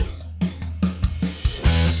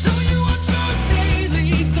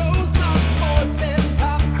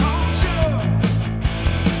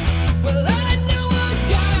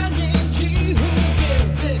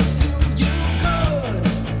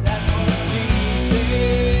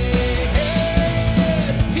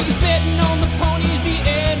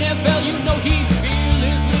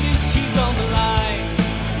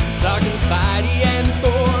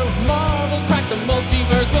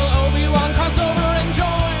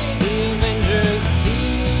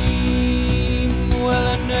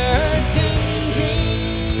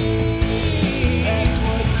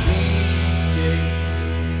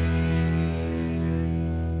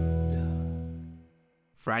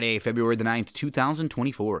Friday, February the 9th,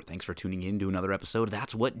 2024. Thanks for tuning in to another episode of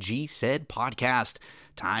That's What G Said podcast.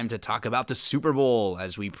 Time to talk about the Super Bowl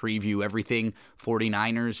as we preview everything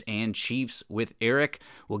 49ers and Chiefs with Erik.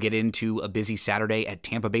 We'll get into a busy Saturday at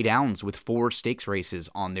Tampa Bay Downs with 4 stakes races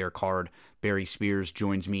on their card. Barry Spears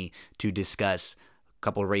joins me to discuss a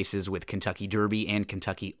couple of races with Kentucky Derby and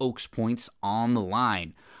Kentucky Oaks points on the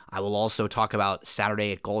line. I will also talk about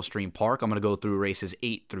Saturday at Gulfstream Park. I'm going to go through races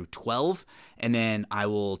 8 through 12, and then I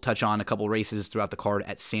will touch on a couple races throughout the card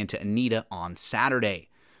at Santa Anita on Saturday.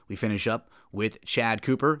 We finish up with Chad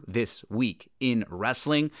Cooper this week in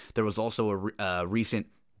wrestling. There was also a recent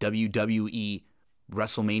WWE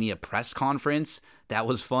WrestleMania press conference. That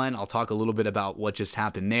was fun. I'll talk a little bit about what just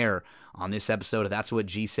happened there on this episode of That's What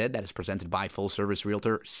G Said. That is presented by full-service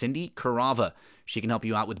realtor Cindy Carava. She can help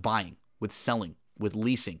you out with buying, with selling, with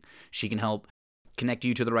leasing. She can help connect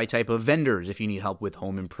you to the right type of vendors if you need help with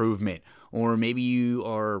home improvement, or maybe you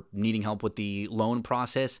are needing help with the loan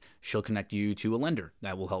process. She'll connect you to a lender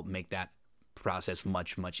that will help make that process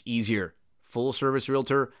much, much easier. Full service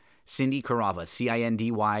realtor, Cindy Carava,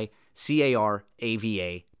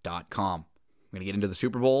 CindyCarava.com. We're going to get into the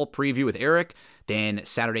Super Bowl preview with Erik, then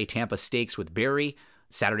Saturday Tampa Stakes with Barry,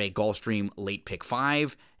 Saturday Gulfstream Late Pick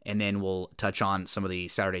 5, and then we'll touch on some of the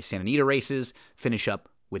Saturday Santa Anita races, finish up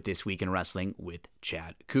with This Week in Wrestling with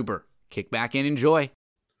Chad Cooper. Kick back and enjoy.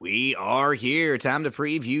 We are here. Time to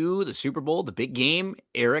preview the Super Bowl, the big game.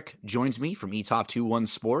 Erik joins me from eTop21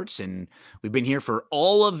 Sports, and we've been here for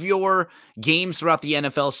all of your games throughout the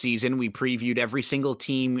NFL season. We previewed every single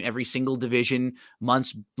team, every single division,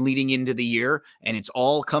 months leading into the year, and it's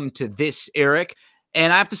all come to this, Erik.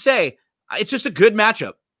 And I have to say, it's just a good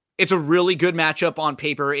matchup. It's a really good matchup on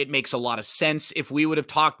paper. It makes a lot of sense. If we would have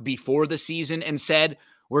talked before the season and said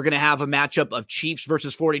we're going to have a matchup of Chiefs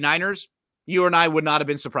versus 49ers, you and I would not have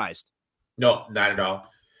been surprised. No, not at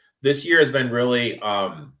all. This year has been really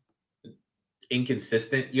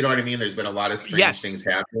inconsistent. You know what I mean? There's been a lot of strange things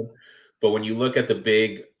happen. But when you look at the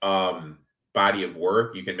big body of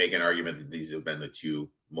work, you can make an argument that these have been the two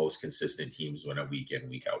most consistent teams on a week in,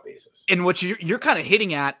 week out basis. And what you're kind of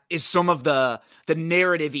hitting at is some of the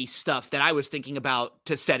narrative-y stuff that I was thinking about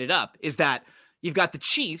to set it up, is that you've got the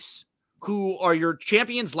Chiefs, who are your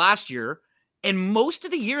champions last year, and most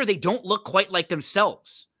of the year they don't look quite like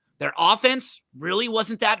themselves. Their offense really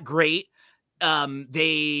wasn't that great.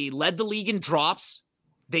 They led the league in drops.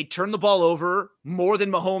 They turned the ball over more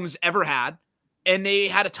than Mahomes ever had, and they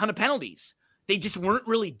had a ton of penalties. They just weren't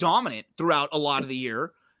really dominant throughout a lot of the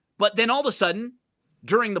year. But then all of a sudden,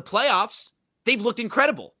 during the playoffs, they've looked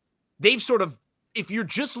incredible. They've sort of, if you're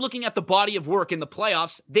just looking at the body of work in the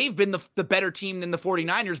playoffs, they've been the better team than the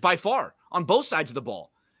 49ers by far on both sides of the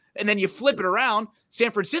ball. And then you flip it around,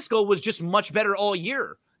 San Francisco was just much better all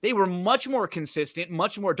year. They were much more consistent,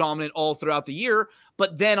 much more dominant all throughout the year.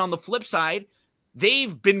 But then on the flip side,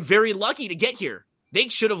 they've been very lucky to get here. They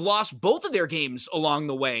should have lost both of their games along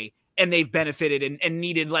the way, and they've benefited and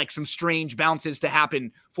needed like some strange bounces to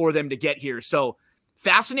happen for them to get here. So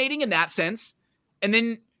fascinating in that sense. And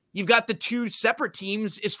then you've got the two separate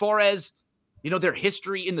teams as far as, their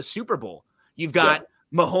history in the Super Bowl. You've got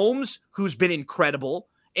Mahomes, who's been incredible,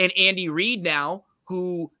 and Andy Reid now,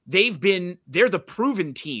 who they're the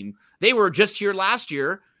proven team. They were just here last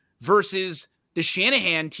year versus the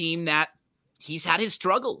Shanahan team that he's had his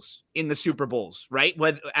struggles in the Super Bowls, right?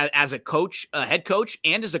 Whether as a coach, a head coach,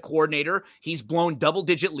 and as a coordinator, he's blown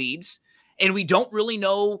double-digit leads. And we really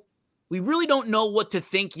don't know what to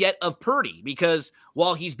think yet of Purdy, because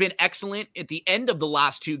while he's been excellent at the end of the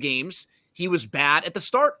last 2 games, he was bad at the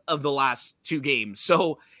start of the last 2 games.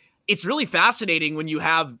 So it's really fascinating when you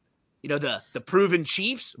have, the proven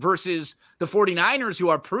Chiefs versus the 49ers, who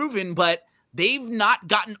are proven, but they've not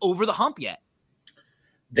gotten over the hump yet.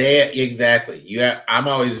 Exactly. I'm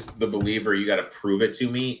always the believer you got to prove it to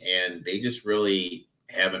me, and they just really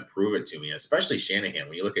haven't proven it to me, especially Shanahan.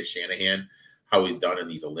 When you look at Shanahan, how he's done in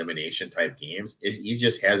these elimination type games, he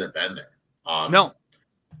just hasn't been there. No.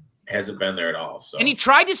 Hasn't been there at all. So. And he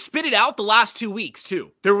tried to spit it out the last 2 weeks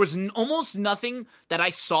too. There was almost nothing that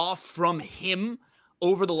I saw from him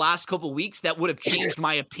over the last couple of weeks that would have changed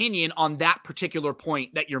my opinion on that particular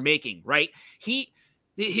point that you're making, right?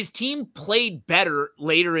 His team played better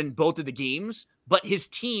later in both of the games, but his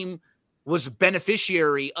team was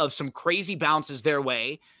beneficiary of some crazy bounces their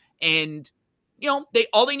way. And,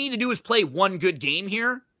 all they need to do is play one good game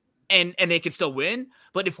here and they could still win.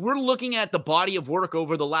 But if we're looking at the body of work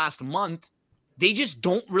over the last month, they just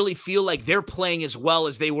don't really feel like they're playing as well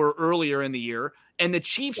as they were earlier in the year. And the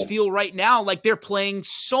Chiefs feel right now like they're playing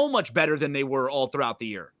so much better than they were all throughout the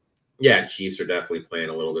year. Yeah, Chiefs are definitely playing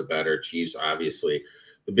a little bit better. Chiefs, obviously,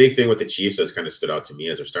 The big thing with the Chiefs that's kind of stood out to me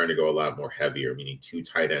is they're starting to go a lot more heavier, meaning 2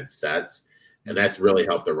 tight end sets. And that's really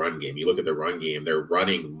helped the run game. You look at the run game, they're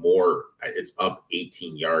running more. It's up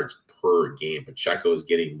 18 yards per game. Pacheco's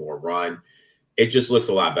getting more run. It just looks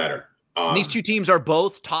a lot better. These two teams are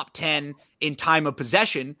both top 10 in time of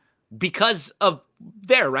possession because of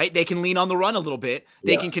right? They can lean on the run a little bit.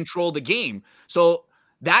 They can control the game. So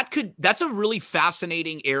that's a really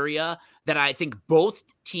fascinating area that I think both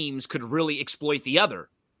teams could really exploit the other.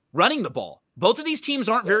 Running the ball. Both of these teams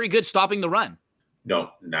aren't very good stopping the run.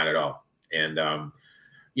 No, not at all. And,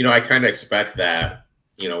 I kind of expect that,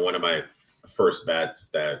 one of my first bets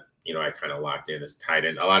that, I kind of locked in is tied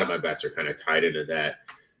in. A lot of my bets are kind of tied into that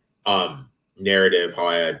narrative, how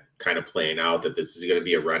I had kind of playing out that this is going to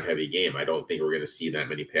be a run heavy game. I don't think we're going to see that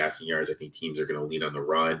many passing yards. I think teams are going to lean on the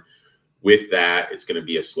run. With that, it's going to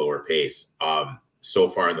be a slower pace. So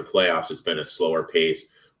far in the playoffs, it's been a slower pace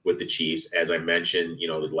with the Chiefs. As I mentioned,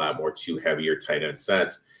 a lot more 2 heavier tight end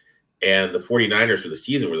sets. And the 49ers for the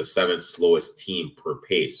season were the 7th slowest team per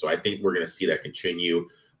pace. So I think we're going to see that continue,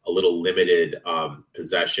 a little limited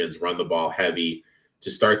possessions, run the ball heavy to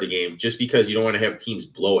start the game, just because you don't want to have teams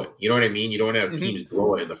blow it. You know what I mean? You don't want to have teams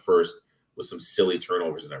blow it in the first with some silly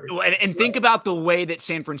turnovers and everything. And think about the way that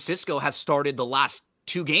San Francisco has started the last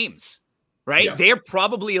 2 games, right? Yeah. They're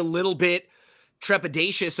probably a little bit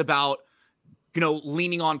trepidatious about,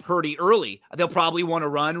 leaning on Purdy early. They'll probably want to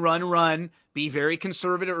run, be very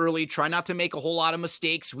conservative early, try not to make a whole lot of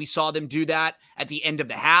mistakes. We saw them do that at the end of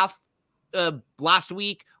the half last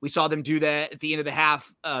week. We saw them do that at the end of the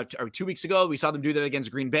half or 2 weeks ago. We saw them do that against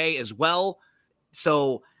Green Bay as well.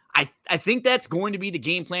 So I think that's going to be the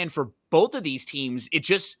game plan for both of these teams. It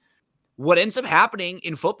just, what ends up happening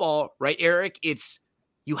in football, right, Erik? It's,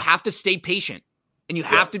 you have to stay patient and you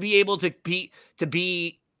have to be able to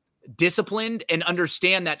be disciplined and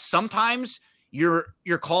understand that sometimes you're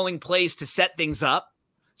calling plays to set things up.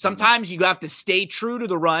 Sometimes you have to stay true to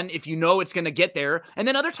the run if you know it's going to get there. And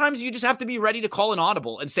then other times you just have to be ready to call an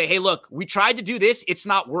audible and say, hey, look, we tried to do this. It's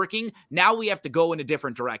not working. Now we have to go in a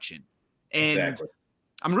different direction. And exactly.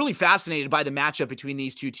 I'm really fascinated by the matchup between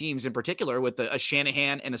these two teams in particular with a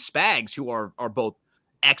Shanahan and a Spags, who are both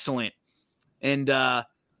excellent. And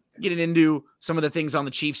getting into some of the things on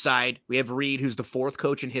the Chiefs side, we have Reed, who's the 4th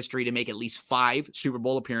coach in history to make at least 5 Super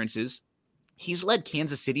Bowl appearances. He's led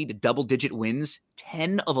Kansas City to double-digit wins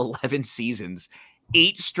 10 of 11 seasons,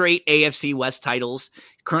 8 straight AFC West titles,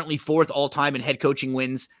 currently 4th all-time in head coaching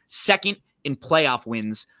wins, 2nd in playoff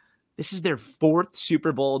wins. This is their 4th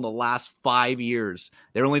Super Bowl in the last 5 years.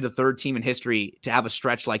 They're only the 3rd team in history to have a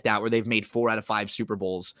stretch like that where they've made 4 out of 5 Super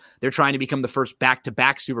Bowls. They're trying to become the first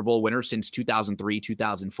back-to-back Super Bowl winner since 2003,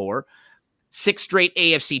 2004. 6 straight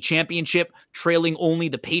AFC championship, trailing only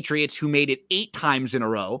the Patriots, who made it 8 times in a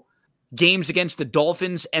row. Games against the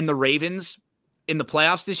Dolphins and the Ravens in the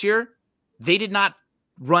playoffs this year, they did not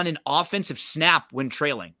run an offensive snap when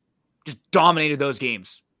trailing. Just dominated those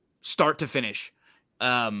games, start to finish.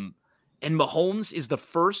 And Mahomes is the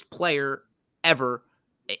first player ever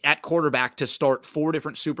at quarterback to start 4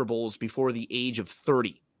 different Super Bowls before the age of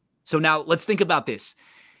 30. So now let's think about this.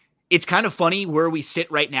 It's kind of funny where we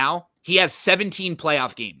sit right now. He has 17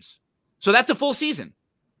 playoff games. So that's a full season,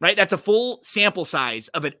 right? That's a full sample size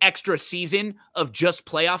of an extra season of just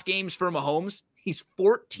playoff games for Mahomes. He's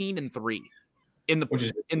 14-3 which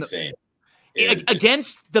is insane.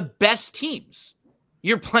 Against the best teams.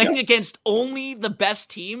 You're playing against only the best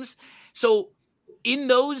teams. So in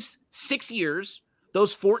those 6 years,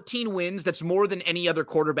 those 14 wins, that's more than any other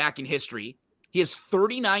quarterback in history. He has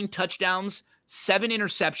 39 touchdowns, 7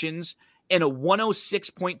 interceptions, and a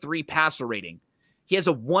 106.3 passer rating. He has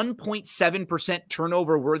a 1.7%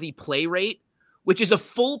 turnover-worthy play rate, which is a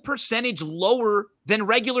full percentage lower than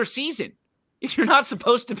regular season. You're not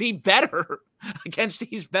supposed to be better against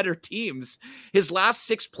these better teams. His last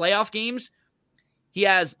 6 playoff games, he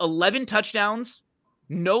has 11 touchdowns,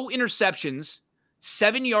 no interceptions,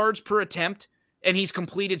 7 yards per attempt, and he's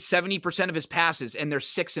completed 70% of his passes, and they're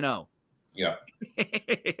 6-0. Yeah.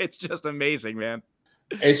 It's just amazing, man.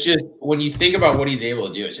 It's just, when you think about what he's able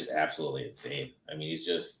to do, it's just absolutely insane. I mean, he's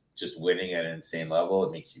just winning at an insane level.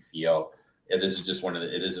 It makes you feel, this is just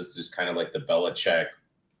this is just kind of like the Belichick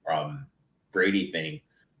Brady thing.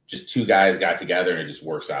 Just 2 guys got together and it just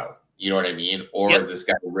works out. You know what I mean? Or is this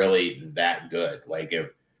guy really that good? Like, if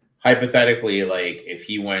hypothetically, like if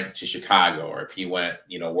he went to Chicago or if he went,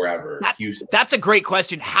 wherever, Houston. That's a great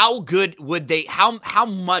question. How good would they, how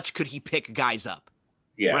much could he pick guys up?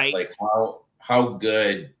 Yeah. Right? Like how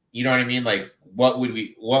good, you know what I mean? Like what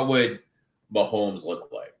would Mahomes look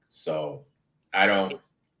like? So I don't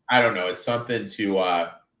know. It's something to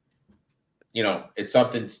it's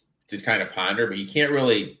something to kind of ponder, but you can't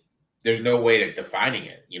really, there's no way to defining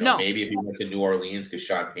it. No. Maybe if you went to New Orleans, because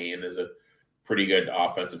Sean Payton is a pretty good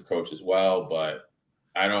offensive coach as well, but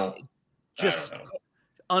I don't know.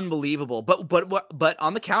 Unbelievable. But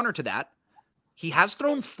on the counter to that, he has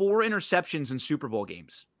thrown 4 interceptions in Super Bowl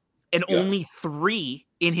games and only 3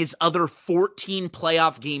 in his other 14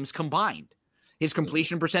 playoff games combined. His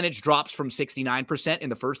completion percentage drops from 69% in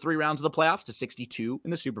the first 3 rounds of the playoffs to 62 in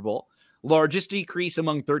the Super Bowl. Largest decrease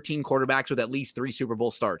among 13 quarterbacks with at least 3 Super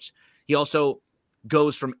Bowl starts. He also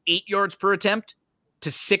goes from 8 yards per attempt to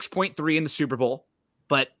 6.3 in the Super Bowl.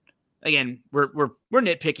 But again, we're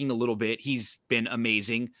nitpicking a little bit. He's been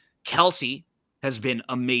amazing. Kelsey has been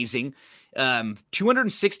amazing.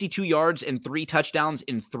 262 yards and 3 touchdowns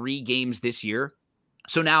in 3 games this year.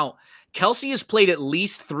 So now Kelsey has played at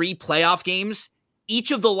least 3 playoff games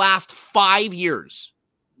each of the last 5 years.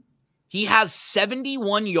 He has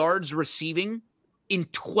 71 yards receiving in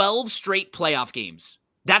 12 straight playoff games.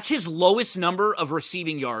 That's his lowest number of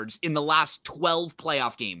receiving yards in the last 12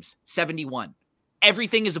 playoff games, 71.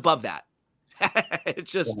 Everything is above that.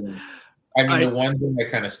 It's just... the one thing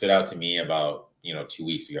that kind of stood out to me about, 2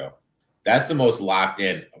 weeks ago, that's the most locked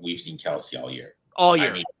in we've seen Kelsey all year. All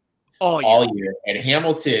year. All year. And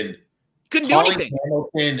Hamilton, couldn't do anything.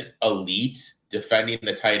 Hamilton elite defending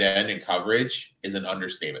the tight end in coverage is an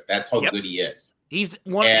understatement. That's how good he is. He's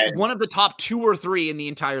one of the top 2 or 3 in the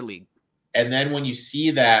entire league. And then when you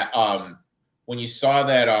see that, when you saw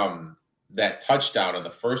that touchdown on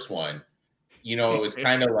the first one, it was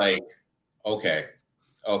kind of like, okay,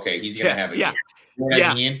 he's gonna have it. Yeah. You know what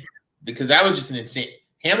I mean? Because that was just an insane.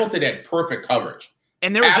 Hamilton had perfect coverage,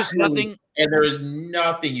 and there was just nothing. And there was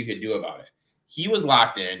nothing you could do about it. He was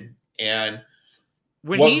locked in, and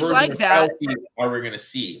when he's like that, are we going to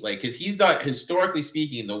see? Because he's done, historically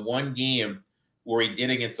speaking, the one game where he did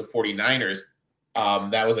against the 49ers,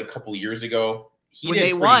 that was a couple years ago. When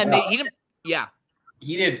they won, well.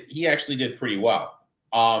 He actually did pretty well.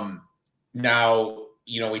 Now,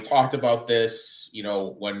 we talked about this,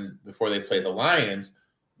 before they played the Lions.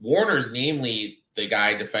 Warner's namely the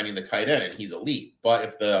guy defending the tight end, and he's elite. But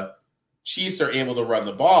if the Chiefs are able to run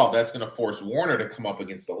the ball, that's going to force Warner to come up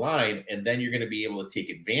against the line, and then you're going to be able to take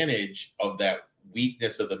advantage of that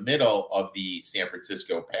weakness of the middle of the San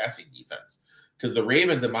Francisco passing defense. Because the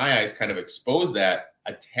Ravens, in my eyes, kind of exposed that,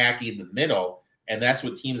 attacking the middle, and that's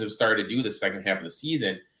what teams have started to do the second half of the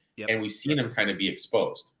season, and we've seen them kind of be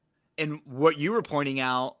exposed. And what you were pointing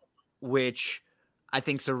out, which I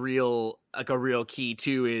think is a real key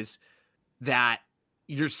too, is that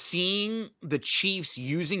you're seeing the Chiefs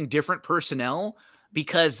using different personnel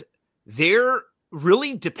because they're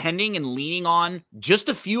really depending and leaning on just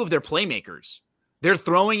a few of their playmakers. They're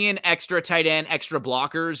throwing in extra tight end, extra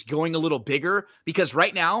blockers, going a little bigger because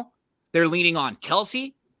right now they're leaning on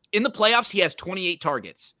Kelsey. In the playoffs, he has 28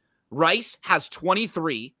 targets. Rice has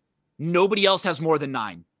 23. Nobody else has more than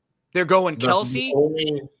 9. They're going Kelsey. The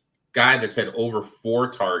only guy that's had over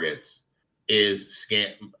 4 targets is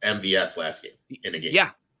MVS last game in a game. Yeah.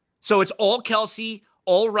 So it's all Kelsey,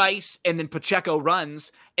 all Rice, and then Pacheco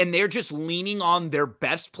runs, and they're just leaning on their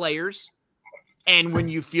best players. And when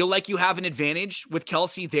you feel like you have an advantage with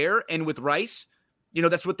Kelsey there and with Rice,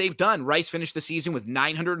 that's what they've done. Rice finished the season with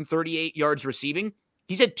 938 yards receiving.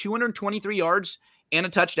 He's had 223 yards and a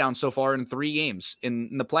touchdown so far in 3 games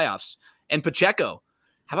in the playoffs. And Pacheco,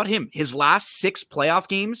 how about him? His last 6 playoff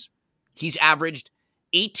games, he's averaged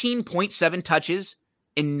 18.7 touches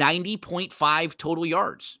and 90.5 total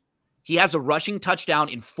yards. He has a rushing touchdown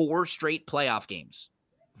in 4 straight playoff games.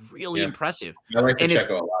 Really impressive. I like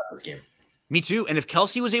Pacheco a lot this game. Me too. And if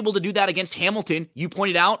Kelsey was able to do that against Hamilton, you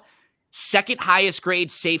pointed out, second highest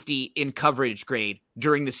grade safety in coverage grade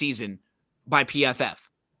during the season by PFF.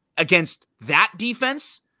 Against that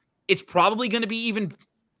defense, it's probably going to be even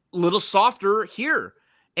a little softer here.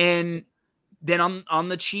 And then on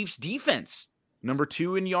the Chiefs defense, number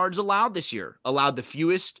 2 in yards allowed this year, allowed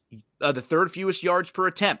the third fewest yards per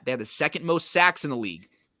attempt. They have the second most sacks in the league,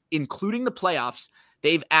 including the playoffs.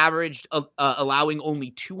 They've averaged allowing only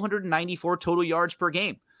 294 total yards per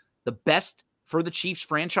game, the best for the Chiefs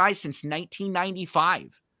franchise since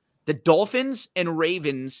 1995. The Dolphins and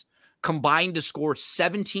Ravens combined to score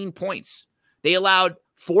 17 points. They allowed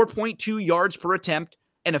 4.2 yards per attempt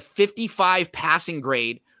and a 55 passing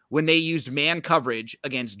grade when they used man coverage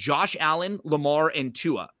against Josh Allen, Lamar, and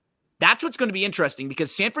Tua. That's what's going to be interesting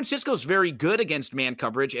because San Francisco is very good against man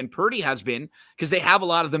coverage, and Purdy has been because they have a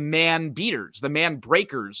lot of the man beaters, the man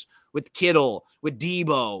breakers with Kittle, with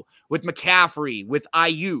Debo, with McCaffrey, with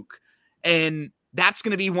Ayuk. And that's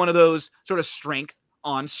going to be one of those sort of strength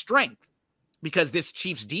on strength. because this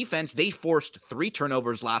Chiefs defense, they forced 3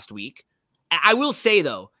 turnovers last week. I will say,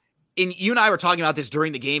 though, and you and I were talking about this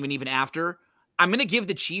during the game and even after, I'm going to give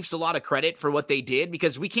the Chiefs a lot of credit for what they did,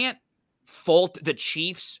 because we can't fault the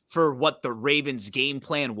Chiefs for what the Ravens' game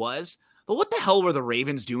plan was. But what the hell were the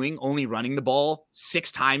Ravens doing, only running the ball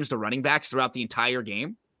 6 times to running backs throughout the entire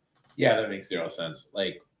game? Yeah, that makes zero sense.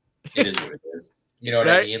 Like, it is what it is. You know what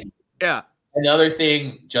Right? I mean? Yeah. Another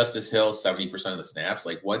thing, Justice Hill, 70% of the snaps.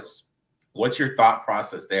 Like, what's your thought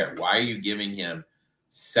process there? Why are you giving him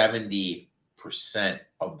 70%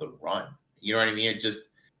 of the run? You know what I mean?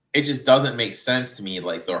 It just doesn't make sense to me.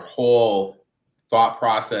 Like, their whole thought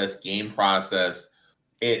process, game process,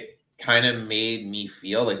 it kind of made me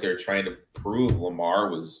feel like they're trying to prove Lamar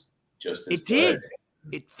was just as It did. good.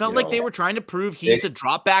 It felt like they were trying to prove he's a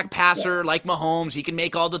drop back passer like Mahomes. He can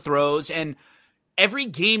make all the throws, and every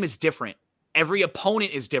game is different. Every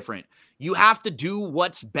opponent is different. You have to do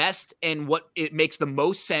what's best and what it makes the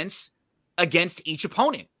most sense against each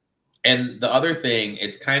opponent. And the other thing,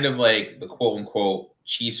 it's kind of like the quote unquote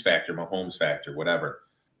Chiefs factor, Mahomes factor, whatever.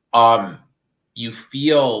 You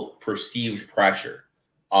feel perceived pressure.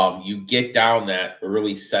 You get down that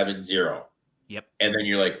early 7-0. Yep. And then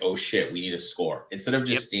you're like, oh shit, we need to score. Instead of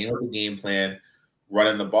just staying with the game plan,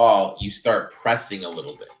 running the ball, you start pressing a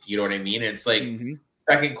little bit. You know what I mean? It's like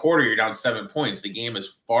second quarter, you're down 7 points. The game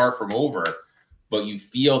is far from over, but you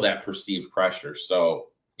feel that perceived pressure. So,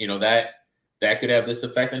 you know, that could have this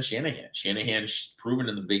effect on Shanahan. Shanahan's proven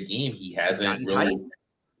in the big game he hasn't really.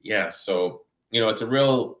 Yeah, so you know it's a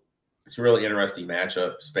really interesting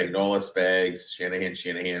matchup. Spagnuolo, Spags,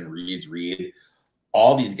 Shanahan, Reed.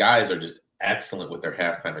 All these guys are just excellent with their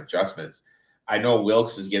halftime adjustments. I know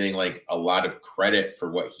Wilkes is getting like a lot of credit for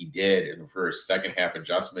what he did and for his second half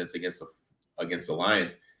adjustments against the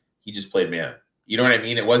Lions. He just played man. You know what I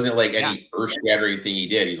mean? It wasn't like any earth-shattering thing he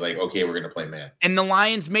did. He's like, okay, we're going to play man. And the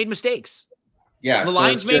Lions made mistakes. Yeah, the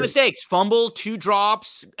Lions made mistakes. Fumble, 2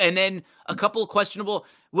 drops, and then a couple of questionable.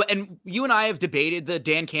 And you and I have debated the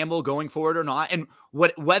Dan Campbell going forward or not. And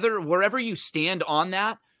wherever you stand on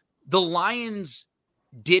that, the Lions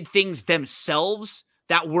did things themselves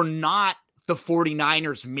that were not the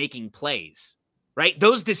 49ers making plays, right?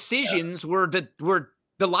 Those decisions were the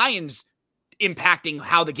Lions impacting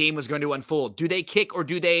how the game was going to unfold. Do they kick or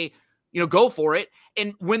do they, go for it?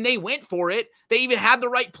 And when they went for it, they even had the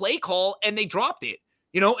right play call and they dropped it,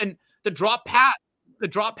 and the drop pass,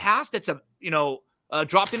 that's a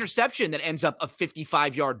dropped interception that ends up a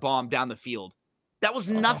 55-yard bomb down the field. That was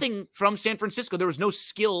nothing from San Francisco. There was no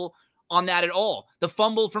skill on that at all. The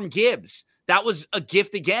fumble from Gibbs, that was a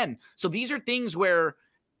gift again. So these are things where,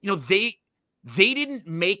 they didn't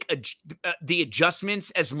make the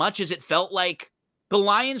adjustments as much as it felt like the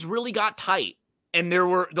Lions really got tight. And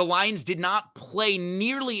the Lions did not play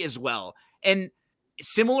nearly as well. And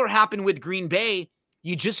similar happened with Green Bay.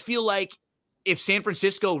 You just feel like if San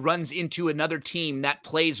Francisco runs into another team that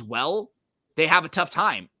plays well, they have a tough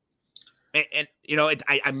time. And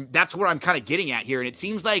that's where I'm kind of getting at here. And it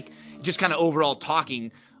seems like just kind of overall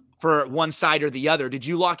talking for one side or the other. Did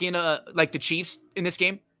you lock in like the Chiefs in this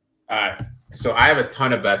game? So I have a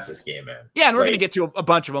ton of bets this game, man. Yeah, and we're going to get to a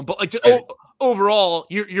bunch of them. But overall,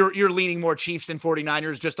 you're leaning more Chiefs than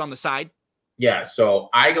 49ers just on the side? Yeah, so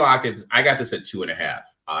I got this at 2.5.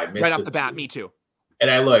 I missed right off the bat, me too. And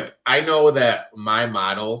I know that my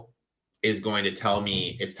model is going to tell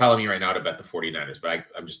me, it's telling me right now to bet the 49ers, but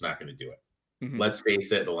I'm just not going to do it. Mm-hmm. Let's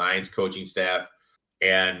face it, the Lions coaching staff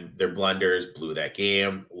and their blunders blew that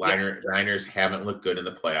game. Niners haven't looked good in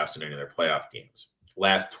the playoffs in any of their playoff games.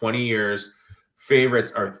 Last 20 years,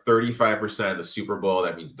 favorites are 35% of the Super Bowl.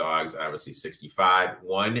 That means dogs, obviously 65.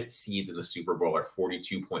 1 seeds in the Super Bowl are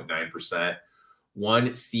 42.9%.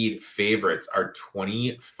 1 seed favorites are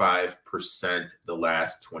 25% the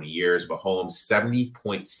last 20 years. Mahomes,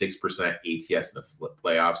 70.6% ATS in the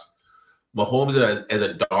playoffs. Mahomes as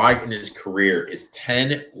a dog in his career is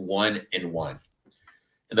 10-1-1.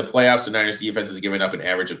 In the playoffs, the Niners defense has given up an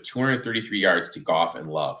average of 233 yards to Goff and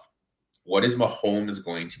Love. What is Mahomes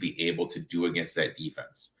going to be able to do against that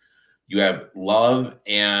defense? You have Love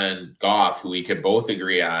and Goff, who we could both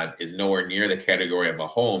agree on is nowhere near the category of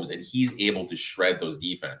Mahomes, and he's able to shred those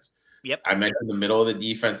defense. Yep. I mentioned the middle of the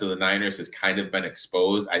defense of the Niners has kind of been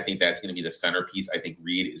exposed. I think that's going to be the centerpiece. I think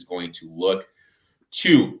Reed is going to look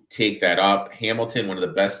to take that up. Hamilton, one of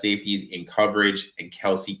the best safeties in coverage, and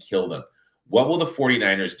Kelsey killed him. What will the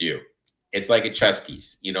 49ers do? It's like a chess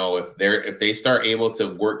piece. If they start able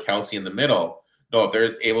to work Kelsey in the middle, if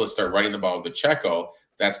they're able to start running the ball with Pacheco,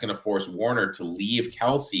 that's going to force Warner to leave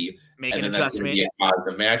Kelsey. And then that's going to be a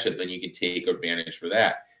positive matchup. Then you can take advantage for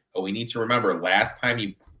that. But we need to remember last time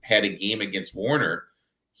he had a game against Warner,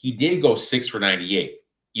 he did go 6 for 98.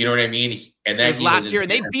 You know what I mean? And that was last year,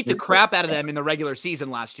 and they beat the crap out of them in the regular season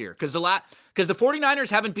last year because the 49ers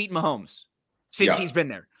haven't beat Mahomes since he's been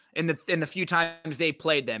there in the few times they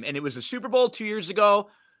played them. And it was the Super Bowl 2 years ago,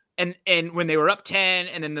 and when they were up 10,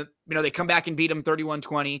 and then they come back and beat them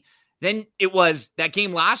 31-20. Then it was that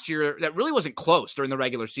game last year that really wasn't close during the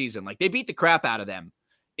regular season. Like, they beat the crap out of them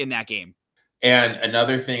in that game. And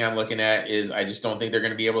another thing I'm looking at is I just don't think they're going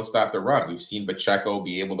to be able to stop the run. We've seen Pacheco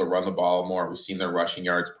be able to run the ball more. We've seen their rushing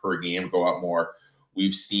yards per game go up more.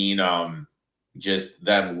 We've seen just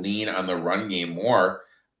them lean on the run game more.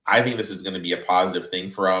 I think this is going to be a positive thing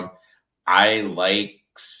for them. I like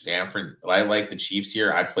the Chiefs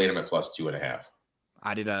here. I played them at +2.5.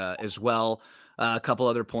 I did as well. A couple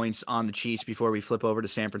other points on the Chiefs before we flip over to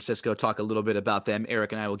San Francisco, talk a little bit about them.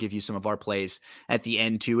 Erik and I will give you some of our plays at the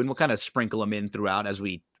end too, and we'll kind of sprinkle them in throughout as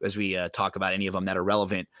we talk about any of them that are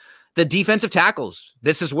relevant. The defensive tackles.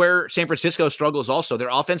 This is where San Francisco struggles also. Their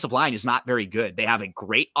offensive line is not very good. They have a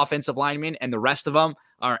great offensive lineman, and the rest of them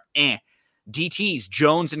are DTs,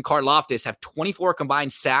 Jones and Karlaftis, have 24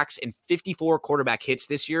 combined sacks and 54 quarterback hits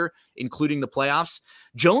this year, including the playoffs.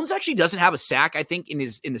 Jones actually doesn't have a sack, I think, in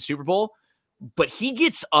the Super Bowl, but he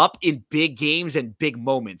gets up in big games and big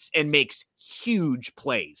moments and makes huge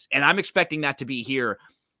plays. And I'm expecting that to be here.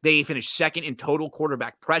 They finished second in total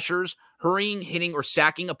quarterback pressures, hurrying, hitting, or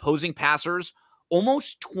sacking opposing passers,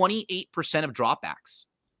 almost 28% of dropbacks.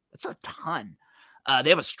 That's a ton.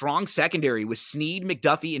 They have a strong secondary with Snead,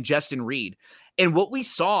 McDuffie, and Justin Reed. And what we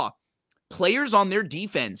saw, players on their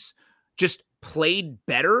defense just played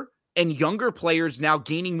better, and younger players now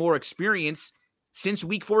gaining more experience since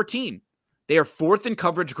week 14. They are fourth in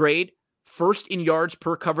coverage grade, first in yards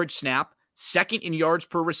per coverage snap, second in yards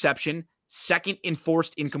per reception, second in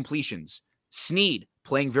forced incompletions. Snead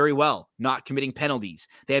playing very well, not committing penalties.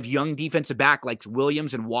 They have young defensive back like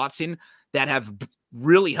Williams and Watson that have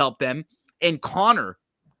really helped them. And Connor,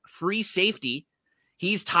 free safety,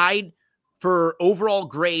 he's tied for overall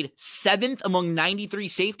grade 7th among 93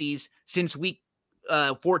 safeties since week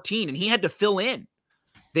 14, and he had to fill in.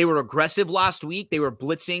 They were aggressive last week. They were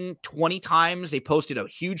blitzing 20 times. They posted a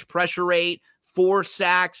huge pressure rate, 4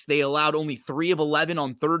 sacks. They allowed only 3 of 11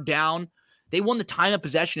 on third down. They won the time of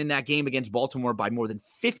possession in that game against Baltimore by more than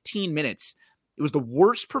 15 minutes. It was the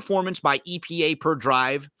worst performance by EPA per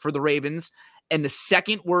drive for the Ravens and the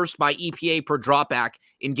second worst by EPA per dropback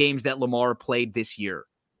in games that Lamar played this year.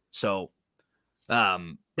 So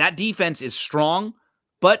that defense is strong,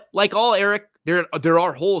 but like all, Erik, there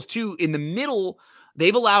are holes too. In the middle,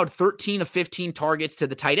 they've allowed 13 of 15 targets to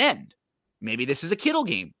the tight end. Maybe this is a Kittle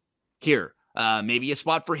game here. Maybe a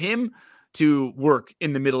spot for him to work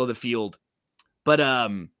in the middle of the field. But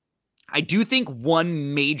I do think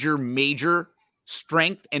one major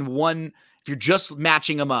strength, and one, if you're just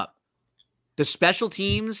matching them up, the special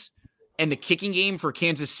teams and the kicking game for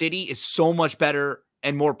Kansas City is so much better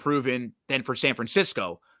and more proven than for San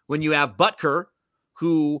Francisco. When you have Butker,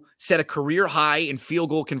 who set a career high in field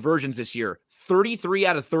goal conversions this year, 33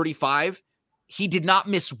 out of 35. He did not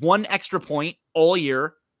miss one extra point all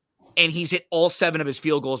year, and he's hit all 7 of his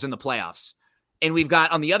field goals in the playoffs. And we've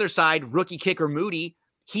got on the other side, rookie kicker Moody.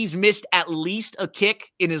 He's missed at least a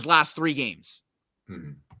kick in his last 3 games.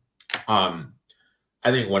 I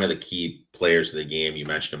think one of the key players of the game, you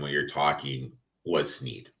mentioned him when you're talking, was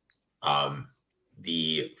Snead.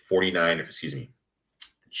 The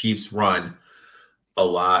Chiefs run a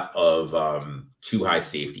lot of too high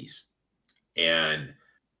safeties. And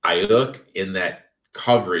Ayuk in that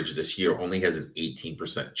coverage this year only has an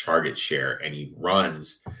 18% target share, and he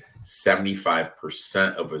runs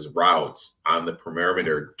 75% of his routes on the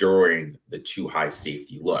perimeter during the too high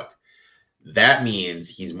safety look. That means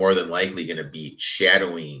he's more than likely going to be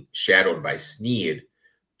shadowed by Snead,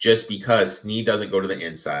 just because Snead doesn't go to the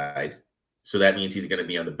inside. So that means he's going to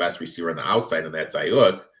be on the best receiver on the outside, and that's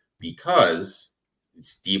Ayuk, because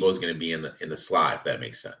Deebo's going to be in the slot, if that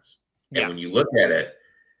makes sense. And when you look at it,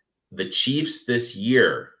 the Chiefs this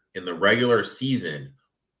year in the regular season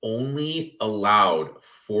only allowed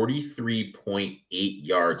 43.8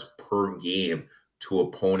 yards per game to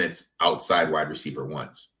opponents' outside wide receiver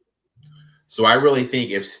ones. So I really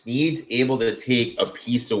think if Snead's able to take a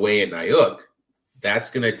piece away in Ayuk, that's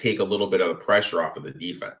going to take a little bit of the pressure off of the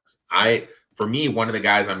defense. For me, one of the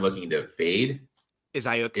guys I'm looking to fade is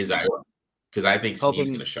Ayuk. Because I think Snead's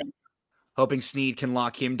going to show. Hoping Snead can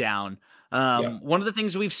lock him down. One of the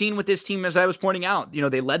things we've seen with this team, as I was pointing out,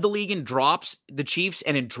 they led the league in drops, the Chiefs,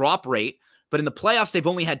 and in drop rate. But in the playoffs, they've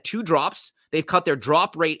only had 2 drops. They've cut their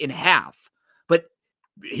drop rate in half. But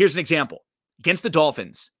here's an example. Against the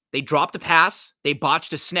Dolphins, They dropped a pass, they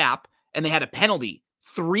botched a snap, and they had a penalty.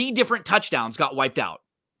 3 different touchdowns got wiped out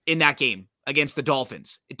in that game against the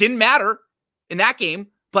Dolphins. It didn't matter in that game,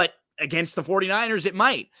 but against the 49ers, it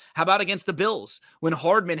might. How about against the Bills when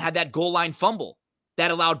Hardman had that goal line fumble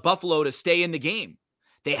that allowed Buffalo to stay in the game?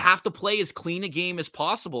 They have to play as clean a game as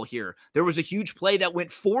possible here. There was a huge play that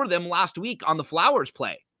went for them last week on the Flowers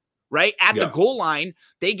play, right? At the goal line,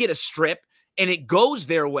 they get a strip, and it goes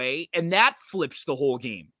their way, and that flips the whole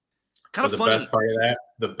game. Kind of funny.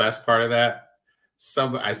 The best part of that,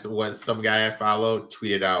 some guy I follow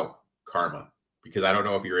tweeted out karma, because I don't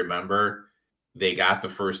know if you remember, they got the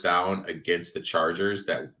first down against the Chargers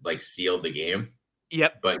that like sealed the game.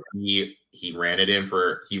 Yep. But he ran it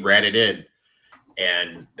in,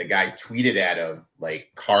 and the guy tweeted at him like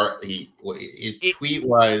his tweet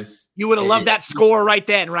was, you would have loved that score right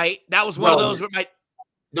then, right? That was one of those.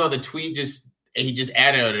 The tweet he just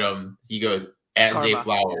added him. He goes, "At Zay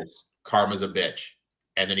Flowers, karma's a bitch,"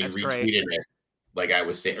 and then he retweeted it, like I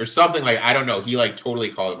was saying, or something like, I don't know. He like totally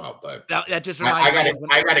called him out, but that just reminds me.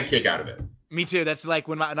 I got a kick out of it. Me too. That's like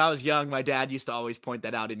when I was young, my dad used to always point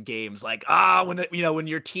that out in games. Like, when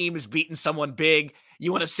your team is beating someone big,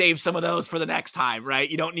 you want to save some of those for the next time, right?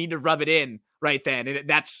 You don't need to rub it in right then. And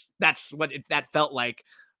that's what that felt like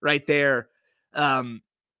right there.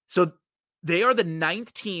 So they are the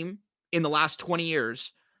 9th team in the last 20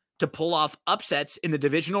 years to pull off upsets in the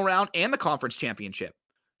divisional round and the conference championship.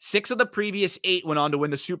 6 of the previous 8 went on to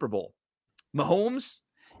win the Super Bowl. Mahomes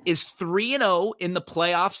is 3-0 in the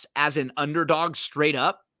playoffs as an underdog straight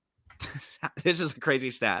up. This is a crazy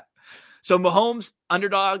stat. So Mahomes,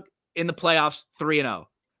 underdog in the playoffs, 3-0.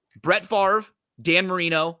 Brett Favre, Dan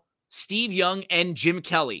Marino, Steve Young, and Jim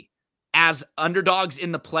Kelly as underdogs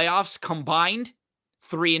in the playoffs combined,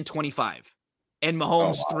 3-25. And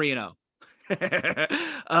Mahomes, 3-0.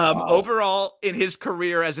 Overall, in his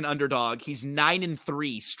career as an underdog, he's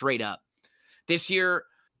 9-3 straight up. This year,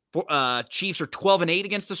 Chiefs are 12-8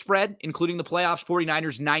 against the spread, including the playoffs.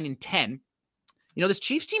 49ers 9-10. This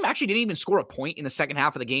Chiefs team actually didn't even score a point in the second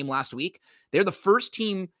half of the game last week. They're the first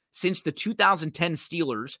team since the 2010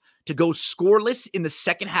 Steelers to go scoreless in the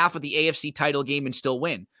second half of the AFC title game and still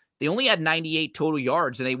win. They only had 98 total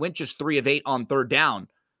yards, and they went just 3 of 8 on third down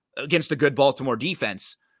against a good Baltimore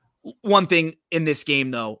defense. One thing in this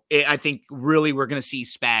game, though, I think really we're going to see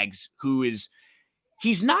Spags,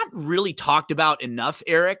 he's not really talked about enough,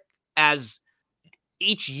 Erik, as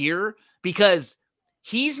each year, because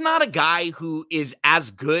he's not a guy who is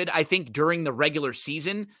as good, I think, during the regular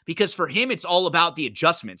season, because for him, it's all about the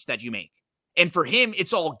adjustments that you make. And for him,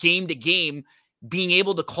 it's all game to game, being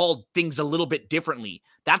able to call things a little bit differently.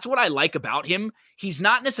 That's what I like about him. He's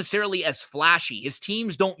not necessarily as flashy. His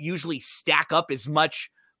teams don't usually stack up as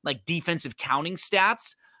much like defensive counting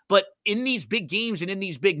stats, but in these big games and in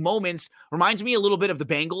these big moments, reminds me a little bit of the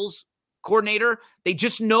Bengals coordinator. They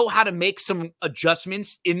just know how to make some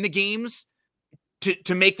adjustments in the games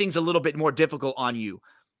to make things a little bit more difficult on you.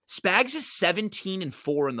 Spags is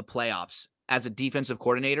 17-4 in the playoffs as a defensive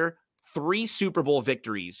coordinator, 3 Super Bowl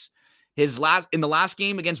victories. In the last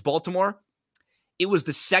game against Baltimore, it was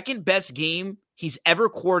the second best game he's ever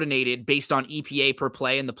coordinated based on EPA per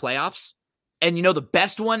play in the playoffs. And the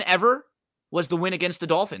best one ever was the win against the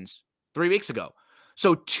Dolphins 3 weeks ago.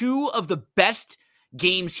 So 2 of the best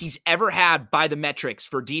games he's ever had by the metrics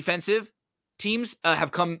for defensive teams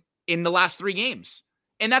have come in the last 3 games.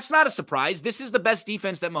 And that's not a surprise. This is the best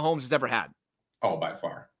defense that Mahomes has ever had. Oh, by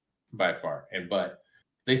far. But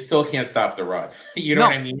they still can't stop the run. You know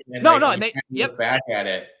what I mean? And and they look back at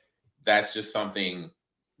it, that's just something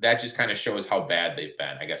that just kind of shows how bad they've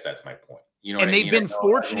been. I guess that's my point. And they've been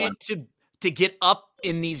fortunate to get up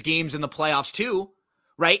in these games in the playoffs too,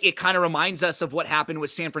 right? It kind of reminds us of what happened with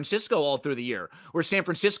San Francisco all through the year, where San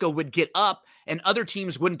Francisco would get up and other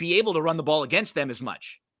teams wouldn't be able to run the ball against them as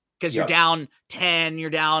much because you're down 10, you're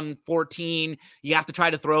down 14, you have to try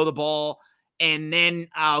to throw the ball. And then,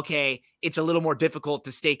 it's a little more difficult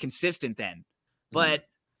to stay consistent then. But,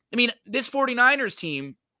 this 49ers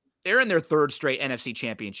team, they're in their 3rd straight NFC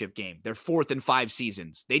championship game. They're 4th in 5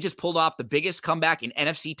 seasons. They just pulled off the biggest comeback in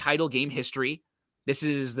NFC title game history. This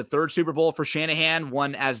is the 3rd Super Bowl for Shanahan,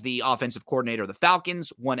 one as the offensive coordinator of the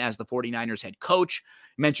Falcons, one as the 49ers head coach.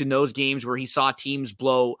 I mentioned those games where he saw teams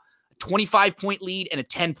blow a 25-point lead and a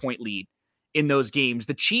 10-point lead in those games.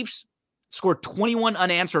 The Chiefs scored 21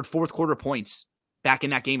 unanswered fourth quarter points back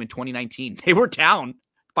in that game in 2019. They were down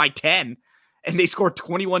by 10, and they scored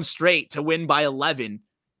 21 straight to win by 11.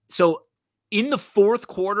 So in the fourth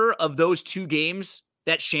quarter of those 2 games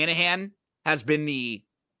that Shanahan has been the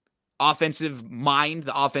offensive mind,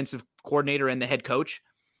 the offensive coordinator and the head coach,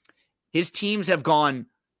 his teams have gone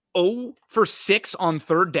 0 for 6 on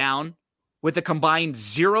third down with a combined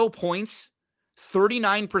 0 points,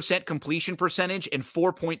 39% completion percentage, and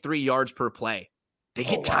 4.3 yards per play. They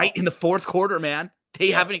get tight in the fourth quarter, man.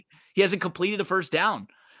 He hasn't completed a first down.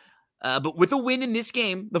 But with a win in this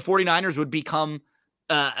game, the 49ers would become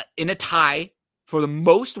in a tie for the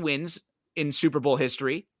most wins in Super Bowl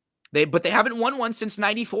history. But they haven't won one since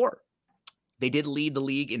 94. They did lead the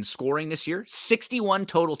league in scoring this year, 61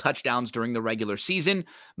 total touchdowns during the regular season.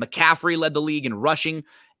 McCaffrey led the league in rushing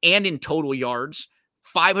and in total yards,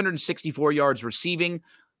 564 yards receiving,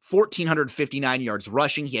 1,459 yards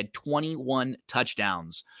rushing. He had 21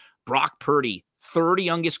 touchdowns. Brock Purdy, third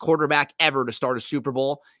youngest quarterback ever to start a Super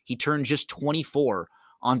Bowl. He turned just 24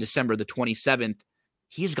 on December the 27th.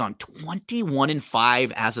 He's gone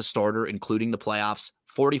 21-5 as a starter, including the playoffs,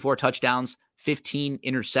 44 touchdowns, 15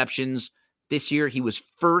 interceptions. This year, he was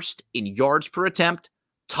first in yards per attempt,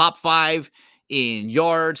 top 5 in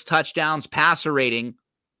yards, touchdowns, passer rating,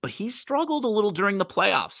 but he struggled a little during the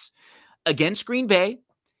playoffs. Against Green Bay,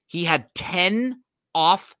 he had 10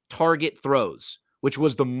 off-target throws, which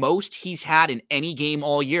was the most he's had in any game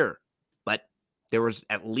all year. But there was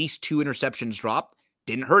at least 2 interceptions dropped.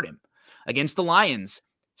 Didn't hurt him. Against the Lions,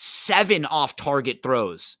 7 off-target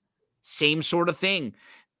throws. Same sort of thing.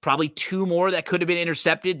 Probably 2 more that could have been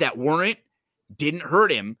intercepted that weren't. Didn't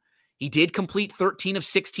hurt him. He did complete 13 of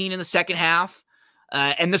 16 in the second half.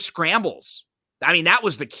 And the scrambles. I mean, that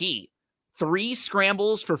was the key. 3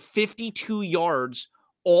 scrambles for 52 yards,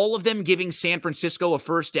 all of them giving San Francisco a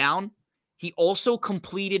first down. He also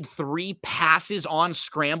completed 3 passes on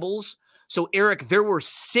scrambles. So, Erik, there were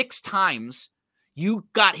 6 times you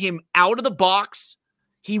got him out of the box.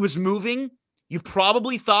 He was moving. You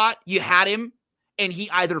probably thought you had him, and he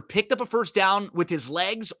either picked up a first down with his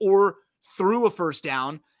legs or threw a first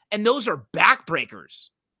down. And those are backbreakers.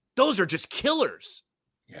 Those are just killers.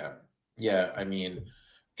 Yeah. I mean,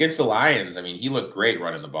 against the Lions, I mean, he looked great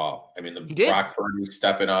running the ball. I mean, Brock Purdy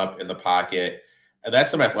stepping up in the pocket. And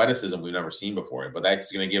that's some athleticism we've never seen before. But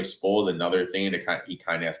that's going to give Spoles another thing he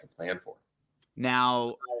kind of has to plan for.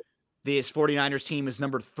 Now, this 49ers team is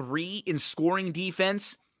number 3 in scoring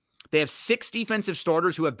defense. They have 6 defensive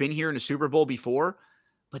starters who have been here in a Super Bowl before.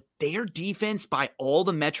 But their defense, by all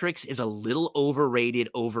the metrics, is a little overrated,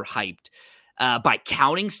 overhyped. By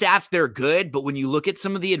counting stats, they're good. But when you look at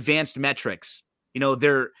some of the advanced metrics,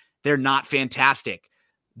 they're not fantastic.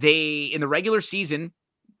 In the regular season,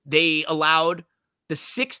 they allowed the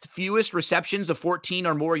 6th fewest receptions of 14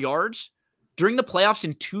 or more yards. During the playoffs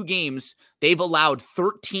in 2 games, they've allowed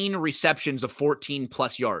 13 receptions of 14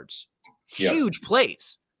 plus yards. Huge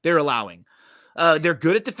plays they're allowing. They're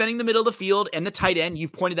good at defending the middle of the field and the tight end.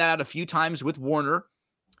 You've pointed that out a few times with Warner.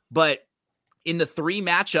 But in the 3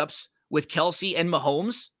 matchups with Kelsey and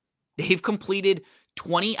Mahomes, they've completed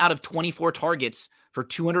 20 out of 24 targets for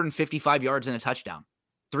 255 yards and a touchdown.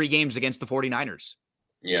 3 games against the 49ers.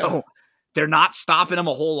 So they're not stopping them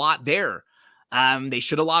a whole lot there. They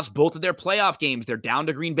should have lost both of their playoff games. They're down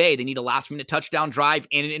to Green Bay. They need a last-minute touchdown drive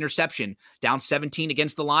and an interception. Down 17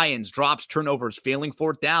 against the Lions. Drops, turnovers, failing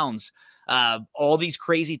 4th downs. All these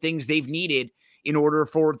crazy things they've needed in order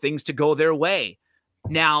for things to go their way.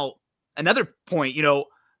 Now, another point,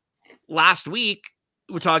 last week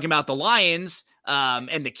we're talking about the Lions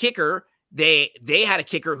and the kicker. They had a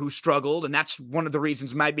kicker who struggled, and that's one of the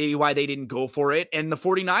reasons maybe why they didn't go for it. And the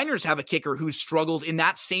 49ers have a kicker who struggled in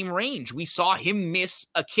that same range. We saw him miss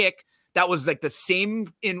a kick that was like the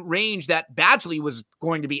same in range that Badgley was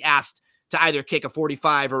going to be asked to either kick a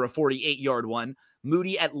 45 or a 48-yard one.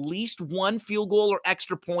 Moody, at least 1 field goal or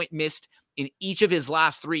extra point missed in each of his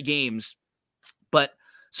last 3 games. But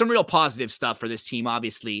some real positive stuff for this team,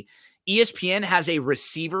 obviously. ESPN has a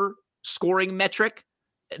receiver scoring metric.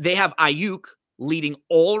 They have Ayuk leading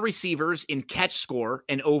all receivers in catch score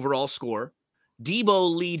and overall score.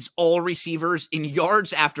 Debo leads all receivers in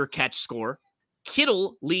yards after catch score.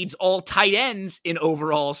 Kittle leads all tight ends in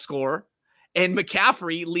overall score. And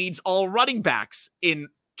McCaffrey leads all running backs in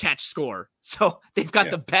catch score. So they've got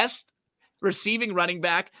the best receiving running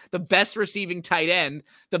back, the best receiving tight end,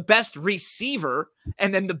 the best receiver,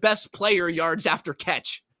 and then the best player yards after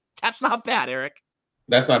catch. That's not bad, Erik.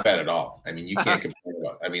 That's not bad at all. I mean, you can't complain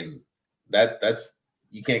about. I mean, that's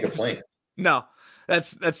you can't complain. No,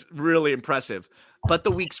 that's really impressive. But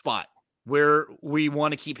the weak spot where we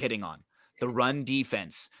want to keep hitting on, the run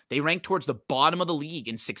defense. They rank towards the bottom of the league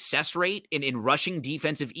in success rate and in rushing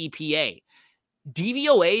defensive EPA.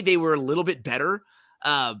 DVOA, they were a little bit better.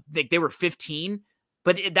 They were 15,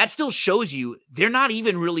 but that still shows you they're not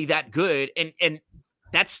even really that good. And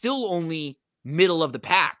that's still only middle of the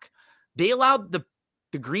pack. They allowed the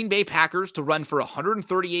the Green Bay Packers to run for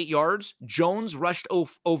 138 yards. Jones rushed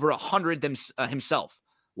over 100 himself.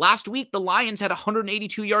 Last week, the Lions had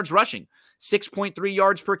 182 yards rushing, 6.3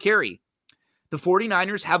 yards per carry. The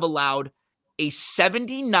 49ers have allowed a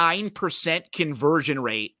 79% conversion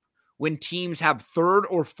rate when teams have third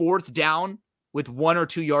or fourth down with 1 or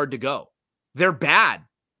 2 yards to go. They're bad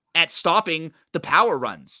at stopping the power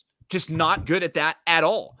runs. Just not good at that at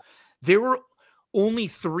all. There were only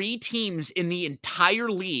 3 teams in the entire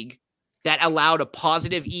league that allowed a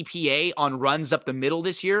positive EPA on runs up the middle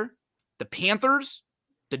this year. The Panthers,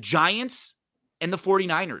 the Giants, and the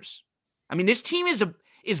 49ers. I mean, this team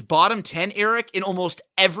is bottom 10, Eric, in almost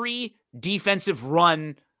every defensive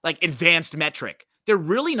run, like advanced metric. They're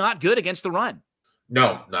really not good against the run.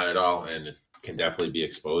 No, not at all. And it can definitely be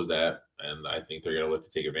exposed at. And I think they're going to look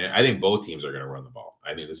to take advantage. I think both teams are going to run the ball.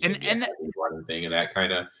 I think this is going to be a running thing. And that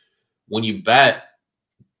kind of, when you bet,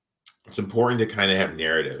 it's important to kind of have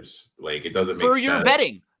narratives. Like, it doesn't make sense. For your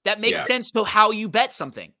betting, that makes sense to how you bet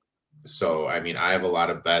something. So, I mean, I have a lot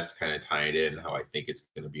of bets kind of tied in how I think it's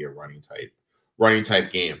going to be a running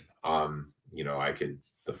type game.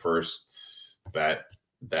 The first bet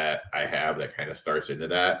that I have that kind of starts into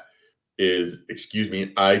that is,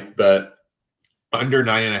 I bet under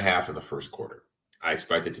 9.5 in the first quarter. I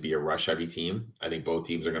expect it to be a rush-heavy team. I think both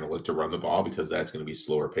teams are going to look to run the ball because that's going to be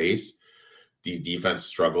slower pace. These defense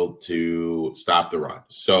struggled to stop the run.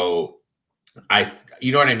 So,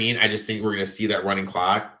 you know what I mean? I just think we're going to see that running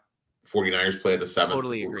clock. 49ers play at the 7th.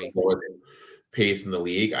 Totally agree. Pace in the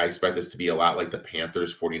league. I expect this to be a lot like the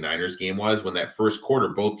Panthers 49ers game was when that first quarter,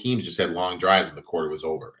 both teams just had long drives and the quarter was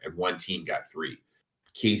over and one team got 3.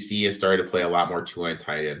 KC has started to play a lot more two-end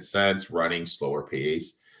tight end sense, running slower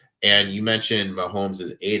pace. And you mentioned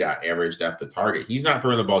Mahomes' ADOT, average depth of target. He's not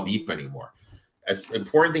throwing the ball deep anymore. An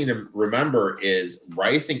important thing to remember is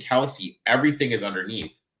Rice and Kelsey, everything is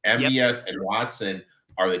underneath. MVS and Watson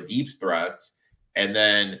are the deep threats. And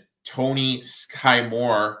then Tony, Sky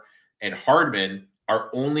Moore, and Hardman are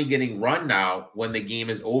only getting run now when the game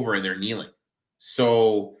is over and they're kneeling.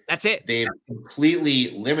 So that's it. They've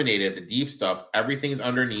completely eliminated the deep stuff. Everything's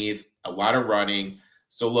underneath, a lot of running.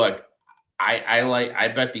 So look, I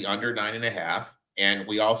bet the under 9.5. And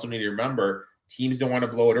we also need to remember teams don't want to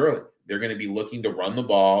blow it early. They're going to be looking to run the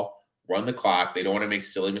ball, run the clock. They don't want to make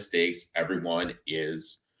silly mistakes. Everyone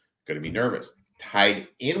is going to be nervous. Tied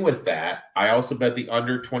in with that, I also bet the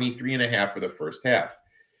under 23.5 for the first half.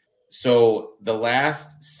 So the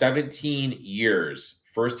last 17 years,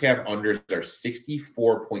 first half unders are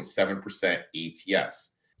 64.7%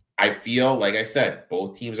 ATS. I feel, like I said,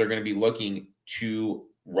 both teams are going to be looking to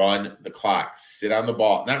run the clock, sit on the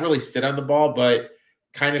ball. Not really sit on the ball, but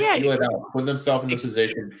kind of feel it out, put themselves in the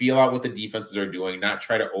position, feel out what the defenses are doing, not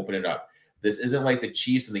try to open it up. This isn't like the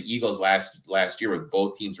Chiefs and the Eagles last year where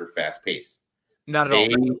both teams were fast-paced. Not at all.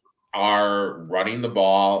 They are running the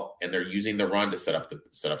ball and they're using the run to set up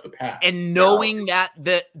the pass. And knowing that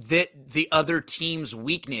the other team's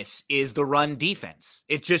weakness is the run defense.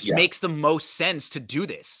 It just makes the most sense to do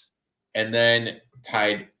this. And then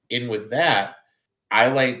tied in with that, I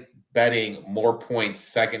like betting more points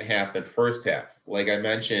second half than first half. Like I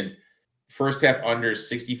mentioned, first half under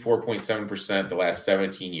 64.7% the last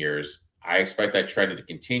 17 years. I expect that trend to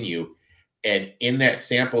continue. And in that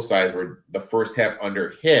sample size where the first half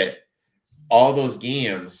under hit, all those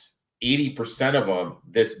games, 80% of them,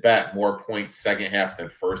 this bet more points second half than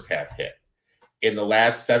first half hit. In the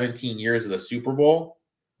last 17 years of the Super Bowl,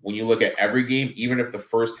 when you look at every game, even if the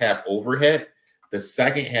first half overhit, the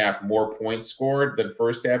second half more points scored than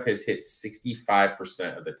first half has hit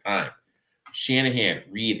 65% of the time. Shanahan,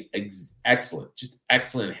 Reed, excellent, just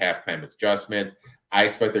excellent halftime adjustments. I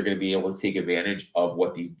expect they're going to be able to take advantage of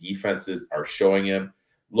what these defenses are showing him.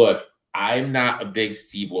 Look, I'm not a big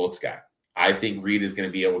Steve Wilkes guy. I think Reed is going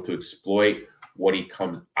to be able to exploit what he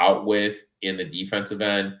comes out with in the defensive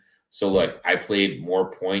end. So, look, I played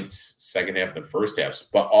more points second half than first half.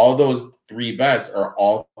 But all those 3 bets are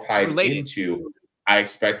all tied into I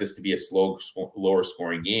expect this to be a lower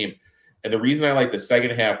scoring game. And the reason I like the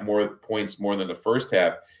second half more points more than the first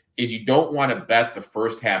half is you don't want to bet the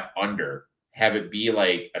first half under, have it be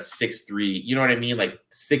like a 6-3, you know what I mean? Like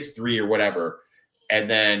 6-3 or whatever. And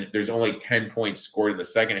then there's only 10 points scored in the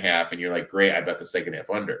second half. And you're like, great, I bet the second half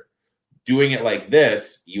under. Doing it like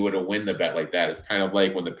this, you would have win the bet like that. It's kind of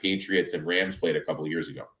like when the Patriots and Rams played a couple of years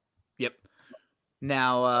ago. Yep.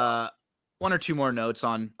 Now, 1 or 2 more notes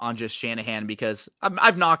on just Shanahan, because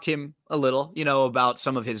I've knocked him a little, about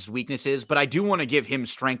some of his weaknesses, but I do want to give him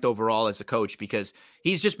strength overall as a coach because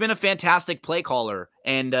he's just been a fantastic play caller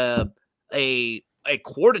and a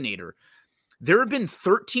coordinator. There have been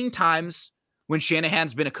 13 times when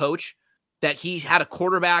Shanahan's been a coach that he's had a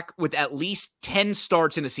quarterback with at least 10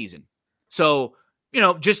 starts in a season. So,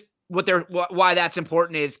 just why that's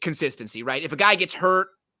important is consistency, right? If a guy gets hurt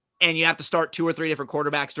and you have to start 2 or 3 different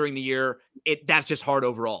quarterbacks during the year, that's just hard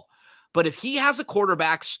overall. But if he has a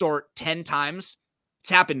quarterback start 10 times, it's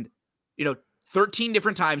happened, 13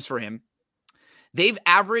 different times for him. They've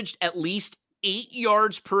averaged at least 8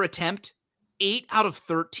 yards per attempt 8 out of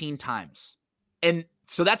 13 times. And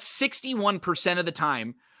so that's 61% of the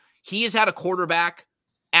time he has had a quarterback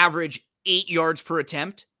average 8 yards per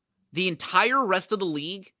attempt. The entire rest of the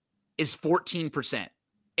league is 14%.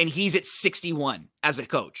 And he's at 61 as a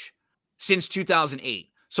coach since 2008.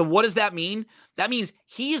 So what does that mean? That means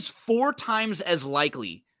he is 4 times as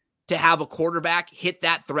likely to have a quarterback hit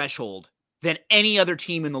that threshold than any other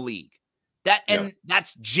team in the league.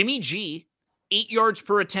 That's Jimmy G, 8 yards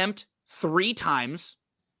per attempt 3 times.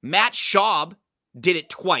 Matt Schaub did it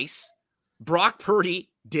twice. Brock Purdy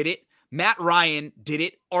did it. Matt Ryan did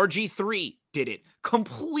it. RG3 did it.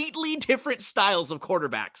 Completely different styles of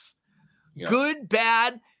quarterbacks. Yeah. Good,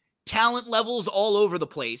 bad, talent levels all over the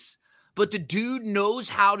place. But the dude knows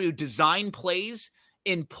how to design plays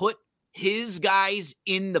and put his guys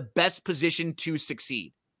in the best position to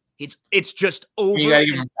succeed. It's just over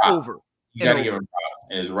and over. You got to give him props.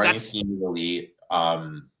 And his running scheme is elite.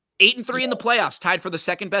 8-3 in the playoffs, tied for the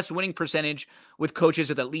second best winning percentage with coaches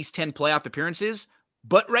with at least 10 playoff appearances.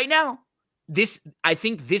 But right now, I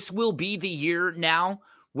think this will be the year now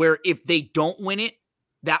where if they don't win it,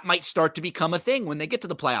 that might start to become a thing when they get to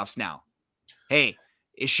the playoffs now. Hey,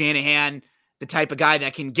 is Shanahan the type of guy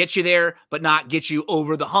that can get you there but not get you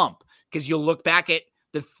over the hump? Because you'll look back at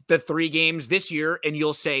the 3 games this year and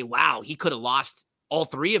you'll say, wow, he could have lost all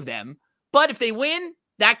 3 of them. But if they win,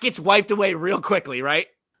 that gets wiped away real quickly, right?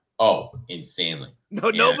 Oh, insanely.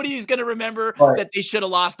 Nobody's going to remember that they should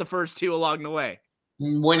have lost the first 2 along the way.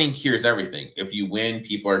 Winning cures everything. If you win,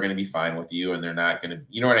 people are going to be fine with you and they're not going to,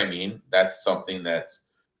 you know what I mean? That's something that's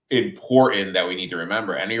important that we need to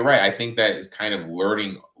remember. And you're right. I think that is kind of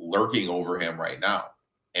lurking over him right now.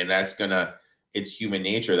 And that's it's human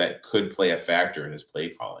nature that could play a factor in his play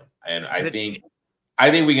calling. And I think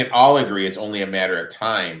we can all agree it's only a matter of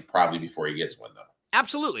time probably before he gets one though.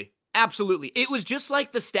 Absolutely. Absolutely. It was just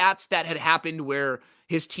like the stats that had happened where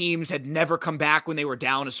his teams had never come back when they were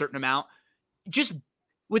down a certain amount. Just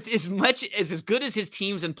with as good as his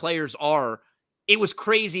teams and players are, it was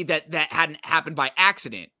crazy that hadn't happened by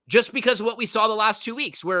accident. Just because of what we saw the last 2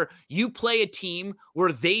 weeks, where you play a team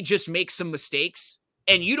where they just make some mistakes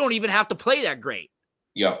and you don't even have to play that great.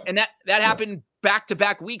 Yeah. And that happened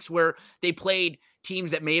back-to-back weeks where they played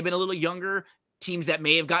teams that may have been a little younger, teams that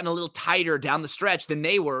may have gotten a little tighter down the stretch than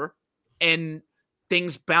they were, and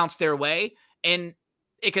things bounced their way. And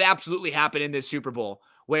it could absolutely happen in this Super Bowl,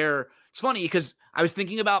 where it's funny because I was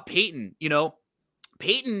thinking about Peyton.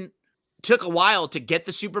 Peyton took a while to get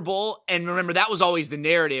the Super Bowl. And remember, that was always the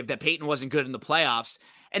narrative that Peyton wasn't good in the playoffs.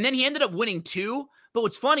 And then he ended up winning 2. But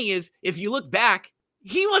what's funny is if you look back,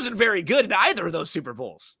 he wasn't very good in either of those Super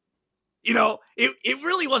Bowls. It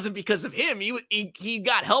really wasn't because of him. He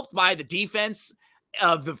got helped by the defense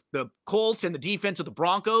of the Colts and the defense of the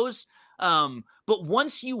Broncos. But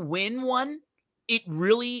once you win one, it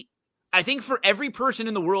really, I think for every person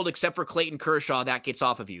in the world except for Clayton Kershaw, that gets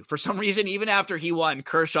off of you. For some reason, even after he won,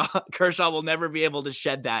 Kershaw will never be able to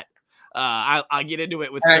shed that. I'll get into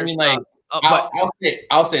it with Kershaw. I mean,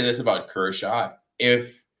 I'll say this about Kershaw.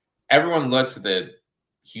 If everyone looks at the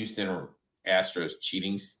Houston Astros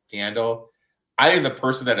cheating scandal, I think the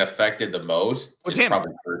person that affected the most is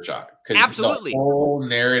probably Kershaw. Absolutely. The whole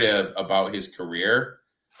narrative about his career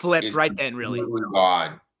flipped right then, really.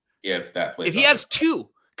 Gone if that plays. If he has 2,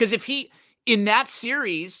 because in that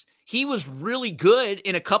series, he was really good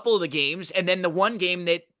in a couple of the games, and then the one game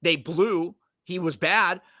that they blew, he was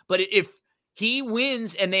bad. But if he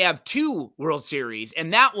wins and they have 2 World Series,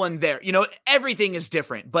 and that one there, everything is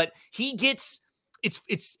different. But he gets.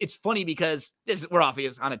 It's funny because we're off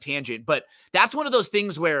on a tangent, but that's one of those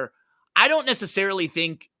things where I don't necessarily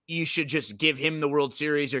think you should just give him the World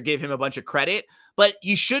Series or give him a bunch of credit, but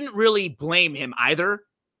you shouldn't really blame him either,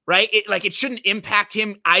 right? It shouldn't impact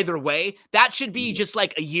him either way. That should be just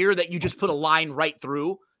like a year that you just put a line right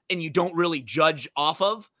through and you don't really judge off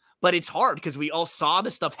of. But it's hard because we all saw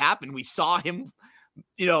the stuff happen. We saw him,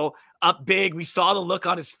 up big. We saw the look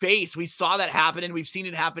on his face. We saw that happen, and we've seen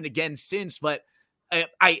it happen again since. But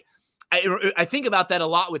I think about that a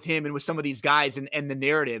lot with him and with some of these guys and the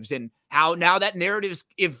narratives and how now that narrative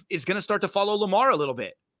is going to start to follow Lamar a little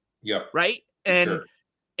bit. Yeah. Right. And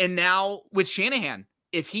now with Shanahan,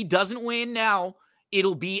 if he doesn't win now,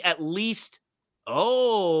 it'll be at least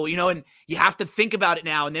Oh, and you have to think about it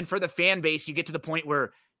now. And then for the fan base, you get to the point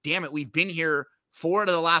where, damn it, we've been here 4 out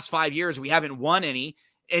of the last 5 years. We haven't won any.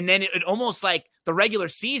 And then it almost like the regular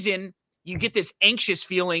season, you get this anxious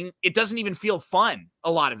feeling. It doesn't even feel fun,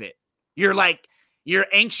 a lot of it. You're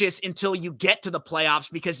anxious until you get to the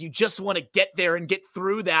playoffs because you just want to get there and get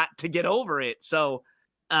through that to get over it. So,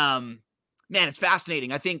 man, it's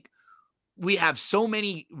fascinating. I think we have so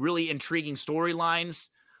many really intriguing storylines.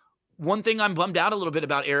 One thing I'm bummed out a little bit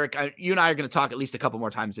about, Erik, you and I are going to talk at least a couple more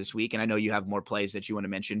times this week, and I know you have more plays that you want to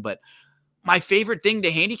mention, but my favorite thing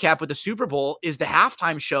to handicap with the Super Bowl is the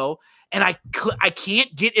halftime show, and I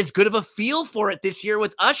can't get as good of a feel for it this year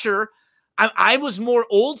with Usher. I was more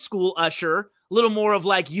old school Usher, a little more of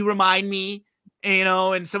like You Remind Me,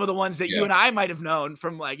 and some of the ones that you and I might have known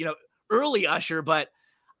from early Usher, but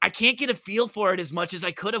I can't get a feel for it as much as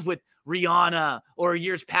I could have with Rihanna or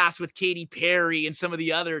years past with Katy Perry and some of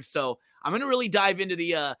the others. So I'm going to really dive into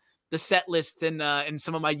the set list and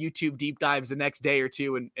some of my YouTube deep dives the next day or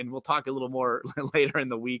two. And we'll talk a little more later in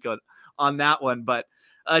the week on that one, but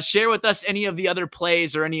share with us any of the other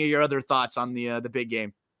plays or any of your other thoughts on the big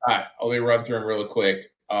game. All right. Let me run through them real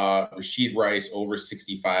quick. Rashid Rice over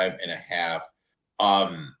 65.5.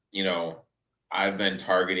 I've been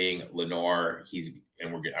targeting Lenore.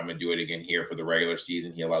 I'm going to do it again here for the regular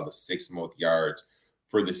season. He allowed the 6th most yards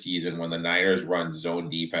for the season. When the Niners run zone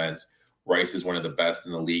defense, Rice is one of the best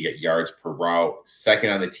in the league at yards per route, second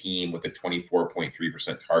on the team with a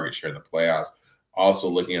 24.3% target share in the playoffs. Also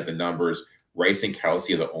looking at the numbers, Rice and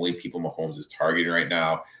Kelsey are the only people Mahomes is targeting right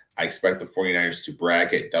now. I expect the 49ers to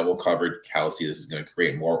bracket double covered Kelsey. This is going to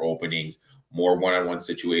create more openings, more one-on-one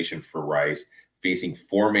situation for Rice. Facing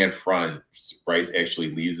 4-man front, Rice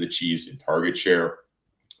actually leads the Chiefs in target share.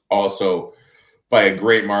 Also, by a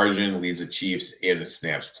great margin, leads the Chiefs in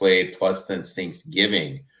snaps played. Plus, since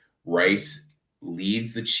Thanksgiving, Rice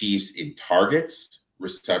leads the Chiefs in targets,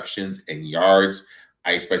 receptions, and yards.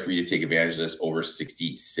 I expect Reed to take advantage of this over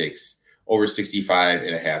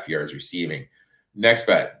 65.5 yards receiving. Next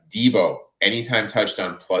bet, Debo, anytime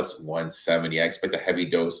touchdown plus 170. I expect a heavy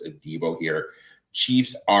dose of Debo here.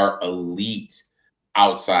 Chiefs are elite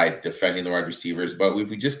outside defending the wide receivers, but if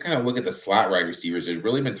we just kind of look at the slot wide receivers, they've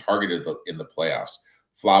really been targeted in the playoffs.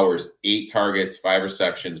 Flowers, 8 targets, 5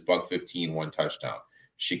 receptions, $115, 1 touchdown.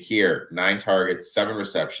 Shakir, 9 targets, 7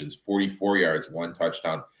 receptions, 44 yards, 1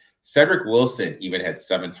 touchdown. Cedric Wilson even had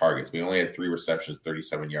 7 targets. We only had 3 receptions,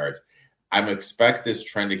 37 yards. I expect this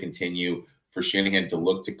trend to continue for Shanahan to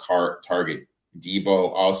look to target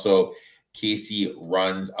Debo. Also, Casey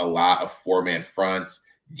runs a lot of 4-man fronts.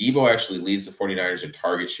 Debo actually leads the 49ers in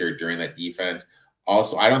target share during that defense.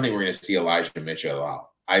 Also, I don't think we're going to see Elijah Mitchell at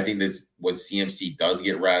all. I think this, when CMC does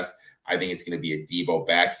get rest, I think it's going to be a Debo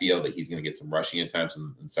backfield that he's going to get some rushing attempts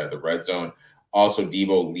inside the red zone. Also,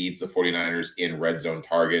 Debo leads the 49ers in red zone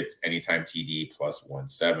targets, anytime TD plus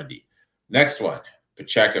 170. Next one,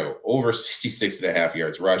 Pacheco, over 66.5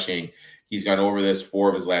 yards rushing. He's gone over this 4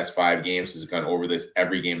 of his last 5 games. He's gone over this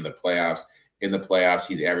every game in the playoffs. In the playoffs,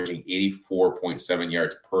 he's averaging 84.7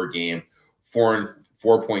 yards per game,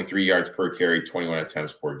 4.3 yards per carry, 21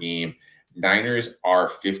 attempts per game. Niners are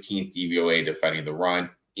 15th DVOA defending the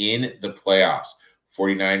run in the playoffs.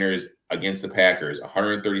 49ers against the Packers,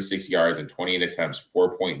 136 yards and 28 attempts,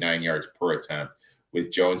 4.9 yards per attempt,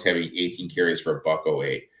 with Jones having 18 carries for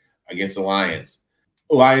 $108. Against the Lions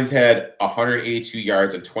had 182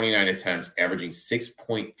 yards and 29 attempts, averaging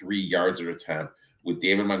 6.3 yards per attempt, with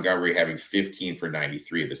David Montgomery having 15 for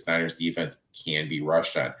 93. The Niners defense can be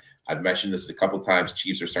rushed on. I've mentioned this a couple times.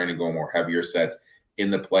 Chiefs are starting to go more heavier sets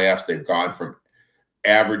in the playoffs. They've gone from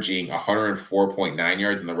averaging 104.9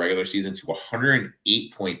 yards in the regular season to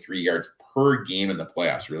 108.3 yards per game in the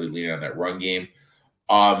playoffs, really leaning on that run game.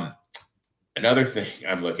 Another thing,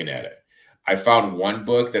 I'm looking at it. I found one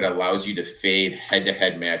book that allows you to fade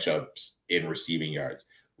head-to-head matchups in receiving yards.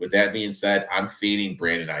 With that being said, I'm fading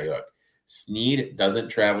Brandon Ayuk. Snead doesn't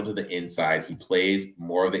travel to the inside. He plays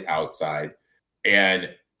more of the outside. And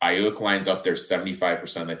Ayuk lines up there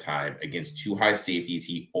 75% of the time. Against 2 high safeties,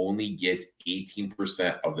 he only gets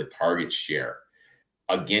 18% of the target share.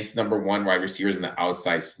 Against number 1 wide receivers on the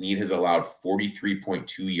outside, Snead has allowed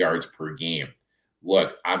 43.2 yards per game.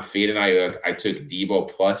 Look, I'm fading Ayuk. I took Debo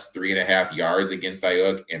plus 3.5 yards against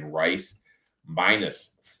Ayuk and Rice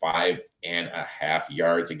minus 5.5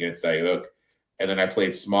 yards against Ayuk. And then I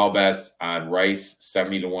played small bets on Rice,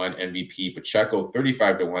 70-1 MVP, Pacheco,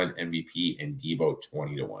 35-1 MVP, and Debo,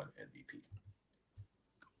 20-1 MVP.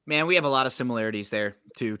 Man, we have a lot of similarities there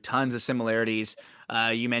too. Tons of similarities.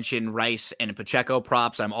 You mentioned Rice and Pacheco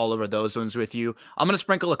props. I'm all over those ones with you. I'm going to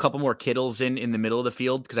sprinkle a couple more Kittles in the middle of the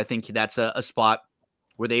field because I think that's a spot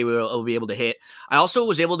where they will be able to hit. I also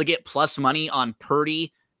was able to get plus money on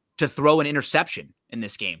Purdy to throw an interception in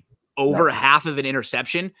this game. Over half of an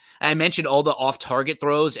interception. I mentioned all the off-target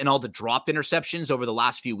throws and all the dropped interceptions over the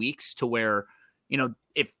last few weeks to where,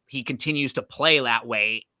 if he continues to play that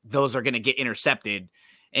way, those are going to get intercepted.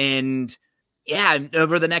 And yeah,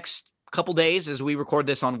 over the next couple days, as we record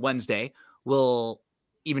this on Wednesday, we'll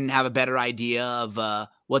even have a better idea of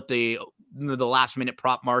what the last minute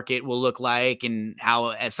prop market will look like and how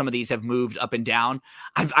as some of these have moved up and down.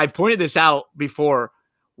 I've pointed this out before.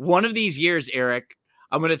 One of these years, Erik,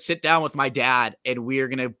 I'm going to sit down with my dad and we are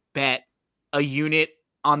going to bet a unit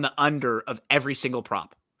on the under of every single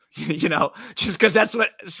prop, just because that's what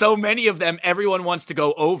so many of them, everyone wants to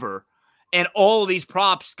go over. And all of these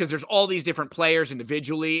props, because there's all these different players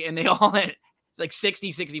individually, and they all like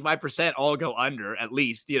 60, 65% all go under at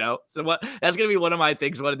least, So that's going to be one of my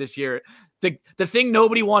things this year. The thing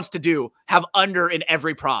nobody wants to do, have under in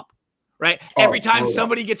every prop, right? Every time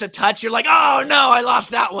somebody gets a touch, you're like, oh no, I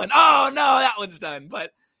lost that one. Oh no, that one's done.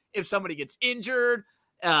 But if somebody gets injured,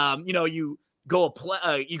 you go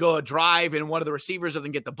a drive and one of the receivers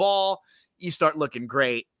doesn't get the ball, you start looking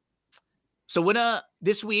great. So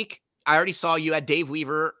this week, I already saw you had Dave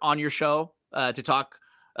Weaver on your show to talk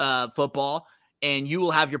football, and you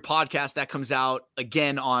will have your podcast that comes out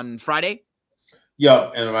again on Friday.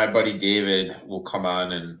 Yep, and my buddy David will come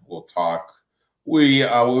on and we'll talk. What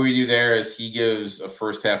we do there is he gives a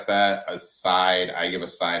first half bet, a side. I give a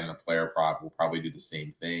side and a player prop. We'll probably do the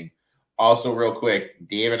same thing. Also, real quick,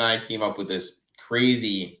 Dave and I came up with this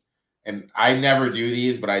crazy, and I never do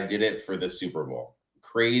these, but I did it for the Super Bowl.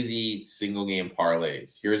 Crazy single game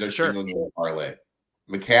parlays. Here's our single game parlay.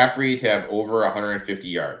 McCaffrey to have over 150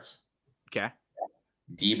 yards. Okay.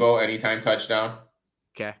 Debo anytime touchdown.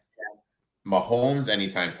 Okay. Mahomes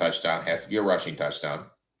anytime touchdown. Has to be a rushing touchdown.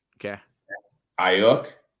 Okay. Ayuk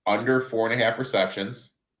under 4.5 receptions,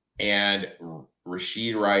 and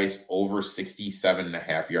Rashid Rice over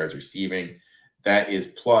 67.5 yards receiving. That is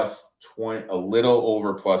plus 20, a little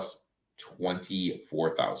over plus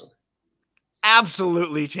 24,000.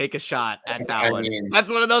 Absolutely take a shot at that one. That's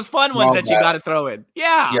one of those fun ones that you got to throw in.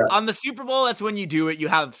 Yeah, on the Super Bowl, that's when you do it. You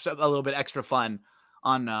have a little bit extra fun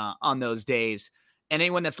on those days. And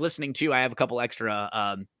anyone that's listening too, I have a couple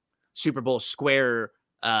extra Super Bowl square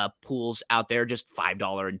pools out there, just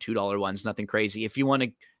 $5 and $2 ones, nothing crazy. If you want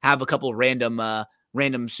to have a couple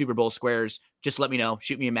random Super Bowl squares, just let me know.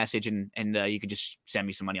 Shoot me a message and you can just send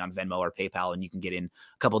me some money on Venmo or PayPal, and you can get in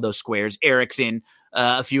a couple of those squares. Erik's in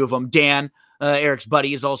a few of them. Dan, Erik's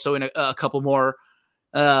buddy, is also in a couple more.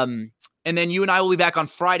 And then you and I will be back on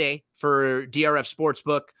Friday for DRF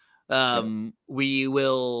Sportsbook. We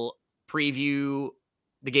will preview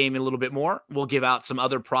the game a little bit more. We'll give out some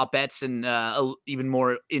other prop bets and even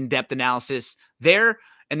more in-depth analysis there.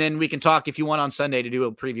 And then we can talk if you want on Sunday to do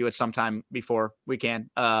a preview at some time before we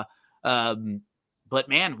can. But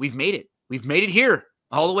man, we've made it. We've made it here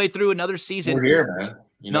all the way through another season. We're here, man.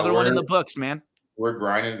 Another one in the books, man. We're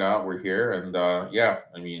grinding it out. We're here. And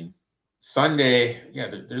Sunday,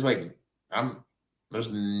 there's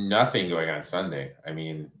nothing going on Sunday.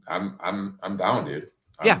 I'm down, dude.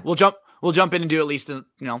 We'll jump in and do at least,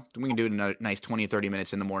 we can do a nice 20, 30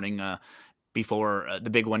 minutes in the morning before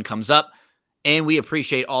the big one comes up. And we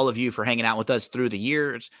appreciate all of you for hanging out with us through the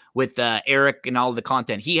years with Erik and all of the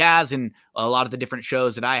content he has and a lot of the different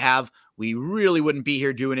shows that I have. We really wouldn't be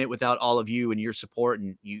here doing it without all of you and your support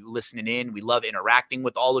and you listening in. We love interacting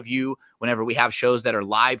with all of you. Whenever we have shows that are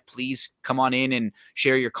live, please come on in and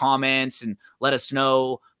share your comments and let us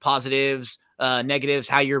know positives, negatives,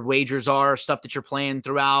 how your wagers are, stuff that you're playing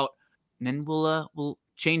throughout. And then we'll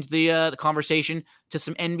change the conversation to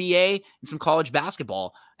some NBA and some college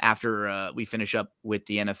basketball after we finish up with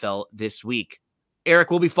the NFL this week.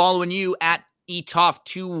 Erik, we'll be following you at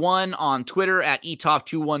ETOF21 on Twitter, at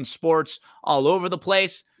ETOF21 Sports, all over the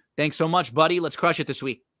place. Thanks so much, buddy. Let's crush it this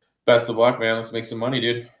week. Best of luck, man. Let's make some money,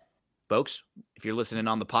 dude. Folks, if you're listening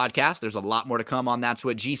on the podcast, there's a lot more to come on That's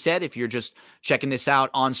What G Said. If you're just checking this out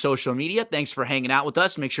on social media, thanks for hanging out with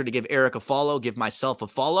us. Make sure to give Erik a follow, give myself a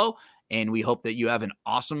follow, and we hope that you have an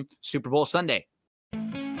awesome Super Bowl Sunday.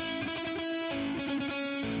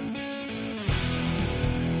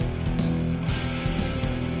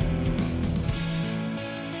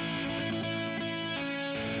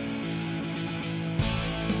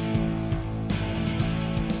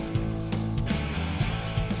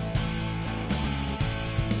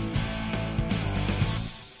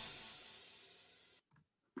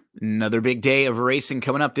 Another big day of racing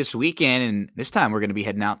coming up this weekend, and this time we're going to be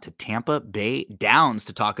heading out to Tampa Bay Downs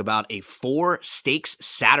to talk about a 4 stakes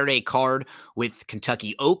Saturday card with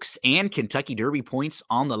Kentucky Oaks and Kentucky Derby points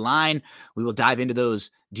on the line. We will dive into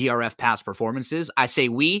those DRF past performances. I say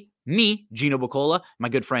me, Gino Bacola, my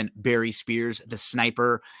good friend Barry Spears, the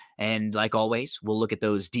sniper, and like always, we'll look at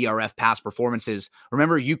those DRF past performances.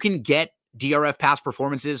 Remember, you can get DRF past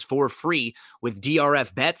performances for free with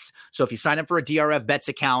DRF bets. So if you sign up for a DRF bets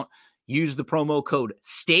account, use the promo code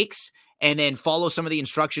STAKES and then follow some of the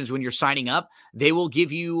instructions when you're signing up. They will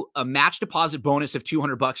give you a match deposit bonus of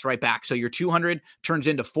 $200 right back. So your 200 turns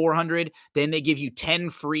into 400. Then they give you 10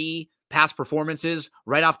 free past performances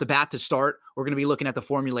right off the bat to start. We're going to be looking at the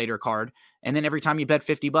formulator card. And then every time you bet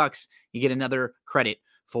 $50, you get another credit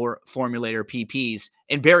for formulator PPs.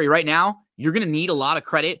 And Barry, right now, you're going to need a lot of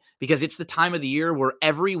credit because it's the time of the year where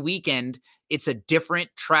every weekend it's a different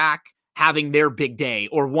track having their big day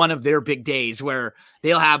or one of their big days where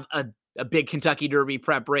they'll have a big Kentucky Derby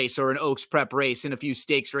prep race or an Oaks prep race and a few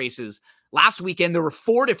stakes races. Last weekend, there were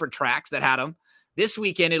 4 different tracks that had them. This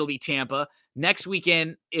weekend, it'll be Tampa. Next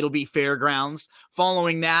weekend, it'll be Fairgrounds.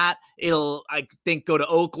 Following that, it'll, I think, go to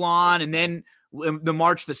Oaklawn. And then the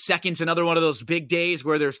March the 2nd is another one of those big days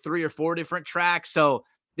where there's 3 or 4 different tracks. So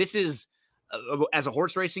this is, as a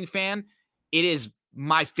horse racing fan, it is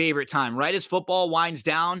my favorite time. Right as football winds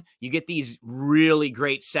down, you get these really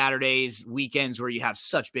great Saturdays, weekends where you have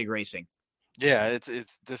such big racing. Yeah, it's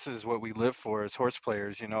this is what we live for as horse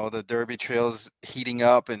players. The Derby trails heating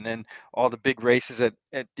up, and then all the big races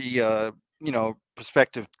at the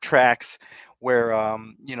respective tracks where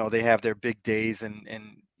they have their big days, and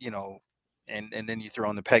then you throw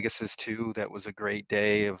in the Pegasus too. That was a great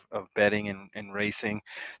day of betting and racing.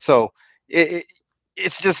 So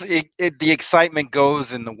it's just the excitement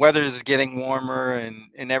goes, and the weather's getting warmer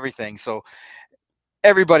and everything. So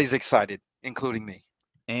everybody's excited, including me.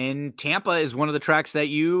 And Tampa is one of the tracks that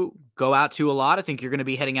you go out to a lot. I think you're going to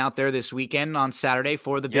be heading out there this weekend on Saturday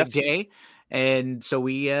for the big day. And so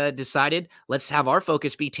we decided let's have our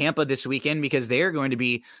focus be Tampa this weekend because they're going to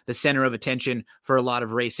be the center of attention for a lot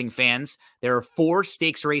of racing fans. There are 4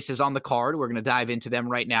 stakes races on the card. We're going to dive into them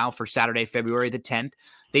right now for Saturday, February the 10th.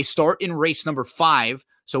 They start in race number 5.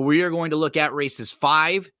 So we are going to look at races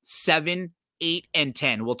 5, 7, 8, and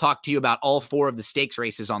 10. We'll talk to you about all 4 of the stakes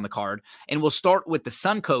races on the card. And we'll start with the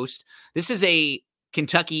Suncoast. This is a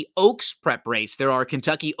Kentucky Oaks prep race. There are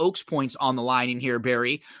Kentucky Oaks points on the line in here,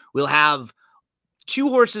 Barry. We'll have 2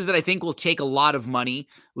 horses that I think will take a lot of money.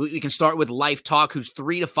 We can start with Life Talk, who's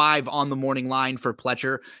 3-5 on the morning line for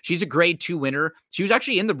Pletcher. She's a grade 2 winner. She was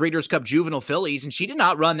actually in the Breeders' Cup Juvenile Fillies, and she did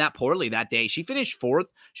not run that poorly that day. She finished 4th.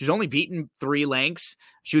 She was only beaten 3 lengths.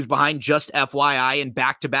 She was behind Just FYI in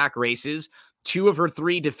back-to-back races. 2 of her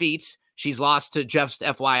 3 defeats, she's lost to Just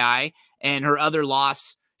FYI, and her other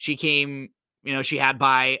loss, she had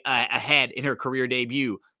by ahead in her career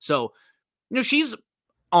debut. So, she's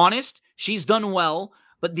honest. She's done well,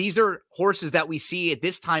 but these are horses that we see at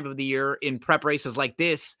this time of the year in prep races like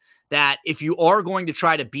this, that if you are going to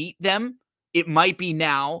try to beat them, it might be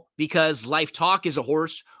now because Life Talk is a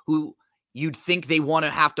horse who you'd think they want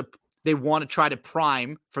to try to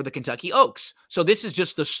prime for the Kentucky Oaks. So this is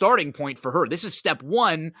just the starting point for her. This is step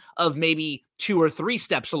 1 of maybe 2 or 3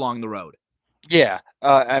 steps along the road. Yeah.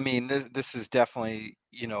 This is definitely,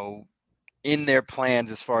 in their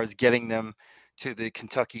plans as far as getting them to the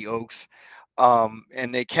Kentucky Oaks.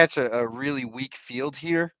 And they catch a really weak field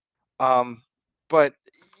here. But,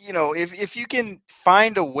 if you can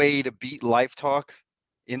find a way to beat Life Talk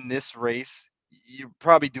in this race, you're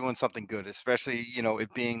probably doing something good, especially,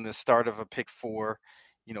 it being the start of a pick 4,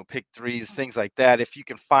 pick 3s, things like that. If you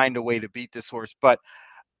can find a way to beat this horse, but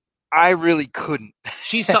I really couldn't.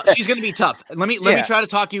 She's tough. She's going to be tough. Let me try to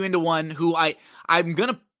talk you into one who I'm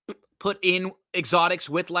going to put in exotics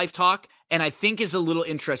with Life Talk, and I think is a little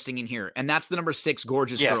interesting in here, and that's the number 6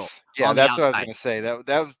 Gorgeous Girl. Yeah, that's what I was going to say. That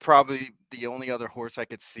was probably the only other horse I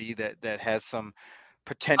could see that has some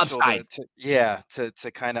potential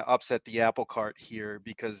to kind of upset the apple cart here,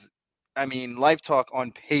 because Life Talk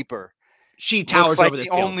on paper, she towers like over the the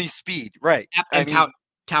field. Only speed, right? And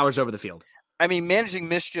towers over the field. Managing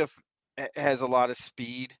Mischief has a lot of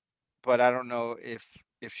speed, but I don't know if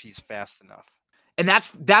she's fast enough. And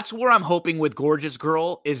that's where I'm hoping with Gorgeous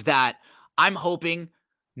Girl, is that I'm hoping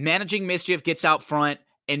Managing Mischief gets out front,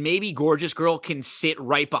 and maybe Gorgeous Girl can sit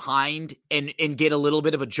right behind and get a little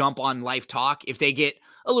bit of a jump on Life Talk. If they get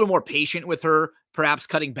a little more patient with her, perhaps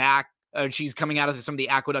cutting back. She's coming out of some of the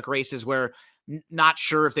Aqueduct races where not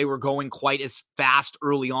sure if they were going quite as fast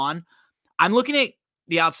early on. I'm looking at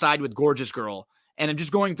the outside with Gorgeous Girl, And I'm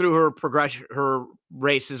just going through her progression, her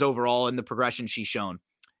races overall, and the progression she's shown.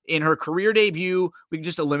 In her career debut, we can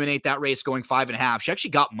just eliminate that race going 5.5. She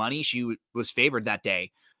actually got money. She was favored that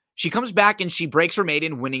day. She comes back and she breaks her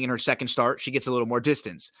maiden, winning in her second start. She gets a little more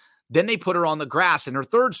distance. Then they put her on the grass in her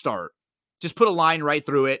third start. Just put a line right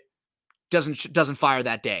through it. Doesn't fire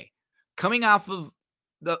that day. Coming off of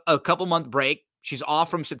a couple month break, she's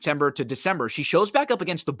off from September to December. She shows back up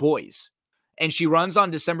against the boys, and she runs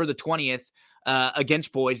on December the 20th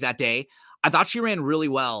against boys that day. I thought she ran really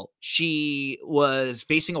well. She was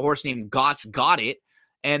facing a horse named Gott's Got It,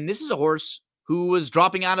 and this is a horse who was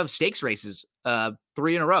dropping out of stakes races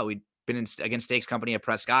 3 in a row. He'd been against Stakes Company at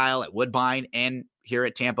Presque Isle, at Woodbine, and here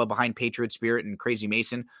at Tampa behind Patriot Spirit and Crazy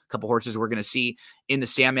Mason, a couple horses we're going to see in the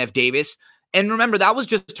Sam F. Davis. And remember, that was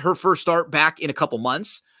just her first start back in a couple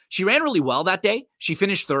months. She ran really well that day. She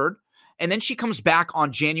finished third. And then she comes back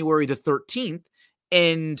on January the 13th,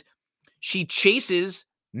 and she chases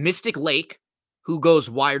Mystic Lake, who goes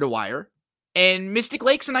wire to wire. And Mystic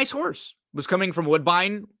Lake's a nice horse. Was coming from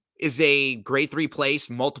Woodbine, is a grade 3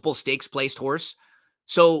 place, multiple stakes placed horse.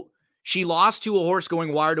 So she lost to a horse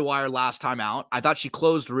going wire to wire last time out. I thought she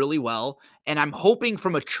closed really well. And I'm hoping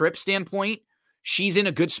from a trip standpoint, she's in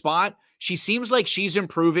a good spot. She seems like she's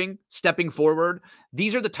improving, stepping forward.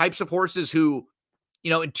 These are the types of horses who,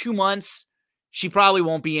 in 2 months, she probably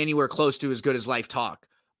won't be anywhere close to as good as Life Talk.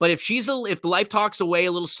 But if the Life Talk's away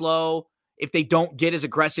a little slow, if they don't get as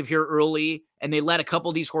aggressive here early and they let a couple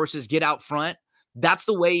of these horses get out front, that's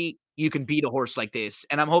the way you can beat a horse like this.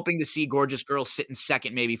 And I'm hoping to see Gorgeous Girl sit in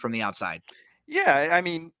second, maybe from the outside. Yeah, I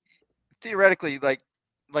mean, theoretically,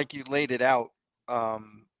 like you laid it out,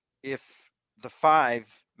 if the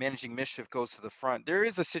 5 Managing Mischief goes to the front, there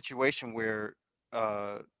is a situation where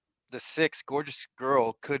the 6 Gorgeous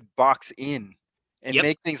Girl could box in and Yep.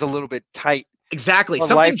 make things a little bit tight. Exactly.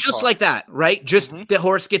 Something just like that, right? Just the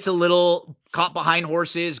horse gets a little caught behind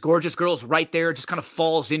horses. Gorgeous Girl's right there, just kind of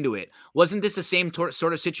falls into it. Wasn't this the same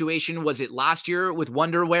sort of situation? Was it last year with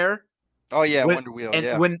Wonderwear? Oh yeah, Wonder Wheel. And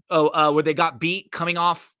yeah. Where they got beat coming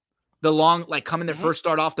off the long, like coming their first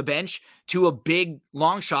start off the bench to a big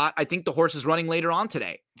long shot. I think the horse is running later on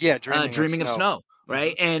today. Yeah, Dreaming of Snow,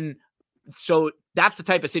 right? And so that's the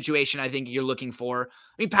type of situation I think you're looking for.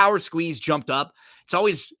 I mean, Power Squeeze jumped up. It's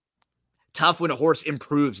always tough when a horse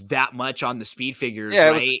improves that much on the speed figures.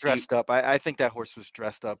 Yeah, right? It was dressed up. I think that horse was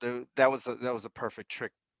dressed up. That was a perfect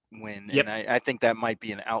trick win, and I think that might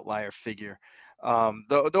be an outlier figure.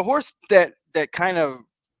 The horse that kind of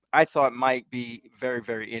I thought might be very,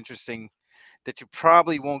 very interesting that you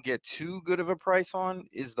probably won't get too good of a price on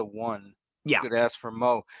is the 1. You could ask for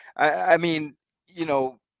Mo. I mean,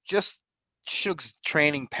 just Shug's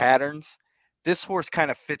training patterns. This horse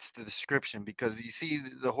kind of fits the description because you see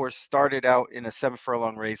the horse started out in a 7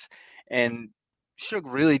 furlong race, and Shug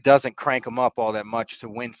really doesn't crank him up all that much to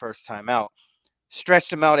win first time out.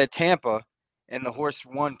 Stretched him out at Tampa, and the horse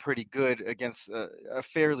won pretty good against a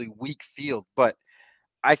fairly weak field. But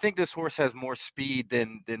I think this horse has more speed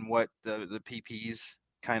than what the PPs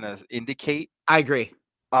kind of indicate. I agree.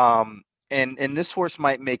 And this horse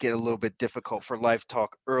might make it a little bit difficult for Life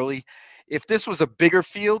Talk early. If this was a bigger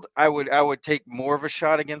field, I would take more of a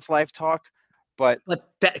shot against Life Talk. But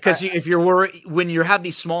because if you're worried when you have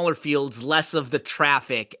these smaller fields, less of the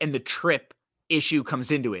traffic and the trip issue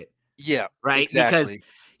comes into it. Yeah, right. Exactly. Because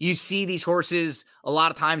you see these horses a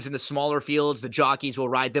lot of times in the smaller fields, the jockeys will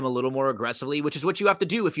ride them a little more aggressively, which is what you have to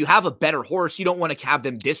do. If you have a better horse, you don't want to have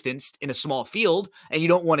them distanced in a small field and you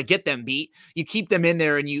don't want to get them beat. You keep them in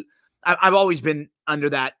there, and I've always been under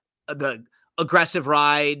that, the aggressive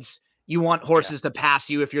rides. You want horses to pass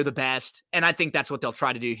you if you're the best. And I think that's what they'll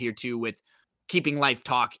try to do here too with keeping Life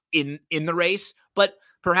Talk in the race. But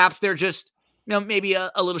perhaps they're just, maybe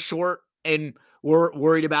a little short and we're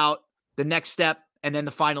worried about the next step and then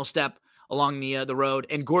the final step along the road.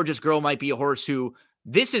 And Gorgeous Girl might be a horse who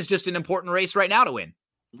this is just an important race right now to win.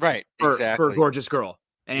 Right. For Gorgeous Girl.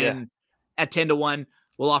 And at 10-1,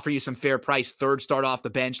 we'll offer you some fair price third start off the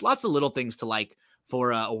bench. Lots of little things to like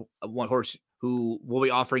for one horse who will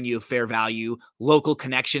be offering you fair value, local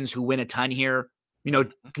connections who win a ton here,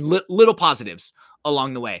 little positives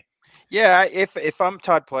along the way. Yeah. If I'm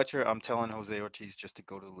Todd Pletcher, I'm telling Jose Ortiz just to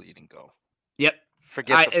go to the lead and go. Yep.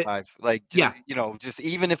 Forget the 5. Just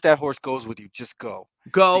even if that horse goes with you, just go.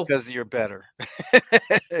 Because you're better.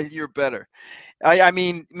 You're better. I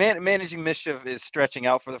mean, Managing Mischief is stretching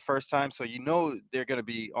out for the first time, so they're going to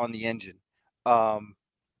be on the engine,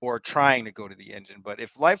 or trying to go to the engine. But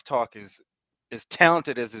if Life Talk is as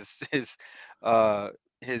talented as his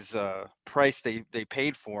price they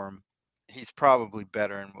paid for him, he's probably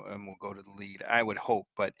better and will go to the lead. I would hope,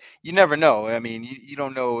 but you never know. I mean, you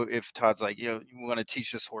don't know if Todd's like, we want to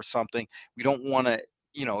teach this horse something. We don't want to,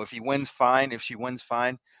 if he wins, fine. If she wins,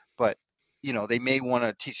 fine. But, they may want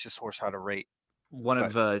to teach this horse how to rate. One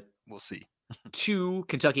But of we'll see. 2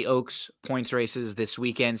 Kentucky Oaks points races this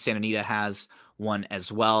weekend. Santa Anita has one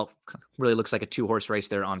as well. Really looks like a 2-horse race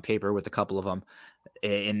there on paper with a couple of them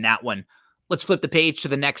in that one. Let's flip the page to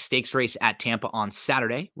the next stakes race at Tampa on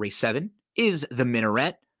Saturday. Race 7 is the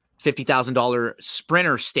Minaret. $50,000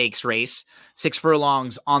 sprinter stakes race. 6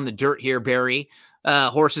 furlongs on the dirt here, Barry.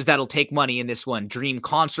 Horses that'll take money in this one. Dream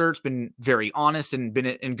Concert's been very honest and been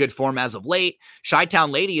in good form as of late.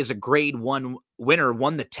 Chi-Town Lady is a grade 1 winner,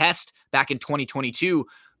 won the test back in 2022,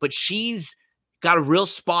 but she's got a real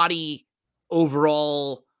spotty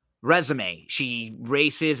overall resume. She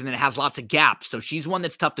races and then it has lots of gaps. So she's one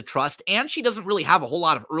that's tough to trust, and she doesn't really have a whole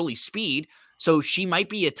lot of early speed. So she might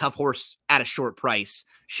be a tough horse at a short price.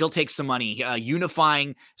 She'll take some money.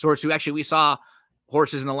 Unifying horse who actually we saw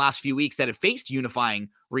horses in the last few weeks that have faced Unifying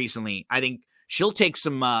recently. I think she'll take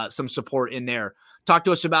some support in there. Talk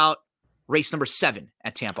to us about race number 7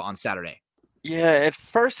 at Tampa on Saturday. Yeah, at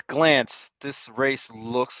first glance, this race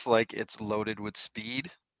looks like it's loaded with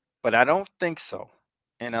speed, but I don't think so.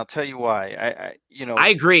 And I'll tell you why. I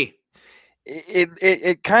agree.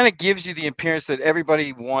 It kind of gives you the appearance that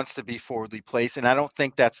everybody wants to be forwardly placed, and I don't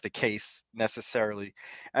think that's the case necessarily.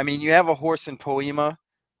 I mean, you have a horse in Poema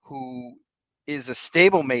who is a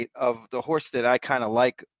stablemate of the horse that I kind of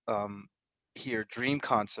like here, Dream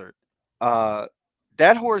Concert. That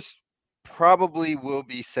horse probably will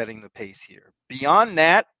be setting the pace here. Beyond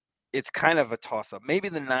that, it's kind of a toss-up. Maybe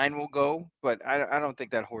the 9 will go, but I don't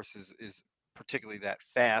think that horse is particularly that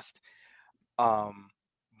fast.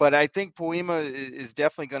 But I think Poema is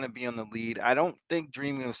definitely going to be on the lead. I don't think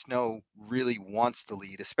Dreaming of Snow really wants the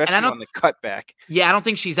lead, especially on the cutback. Yeah, I don't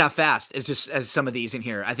think she's that fast as some of these in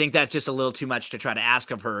here. I think that's just a little too much to try to ask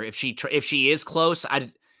of her. If she is close,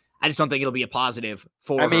 I just don't think it'll be a positive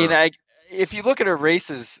for her. I mean, if you look at her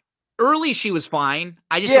races, early she was fine.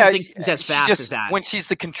 I just don't think she's as fast as that. When she's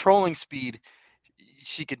the controlling speed,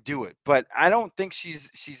 she could do it. But I don't think she's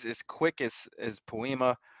as quick as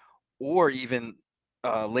Poema or even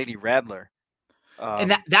Lady Radler.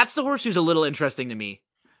 And that's the horse who's a little interesting to me,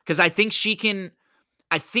 because I think she can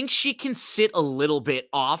sit a little bit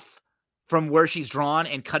off from where she's drawn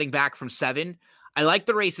and cutting back from 7. I like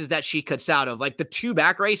the races that she cuts out of, like the 2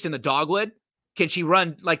 back race in the Dogwood. Can she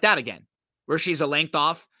run like that again, where she's a length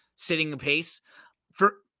off, sitting the pace?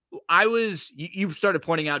 You started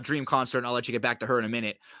pointing out Dream Concert, and I'll let you get back to her in a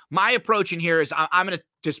minute. My approach in here is I'm going to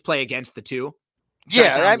just play against the 2.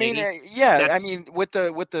 Yeah, I mean, with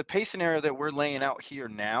the pace scenario that we're laying out here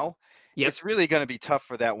now, it's really going to be tough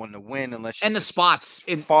for that one to win unless she's the spots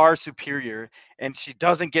far superior, and she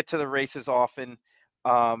doesn't get to the races often.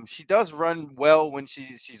 She does run well when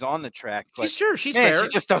she's on the track, but she's fair. She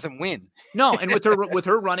just doesn't win. No, and with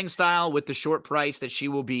her running style, with the short price that she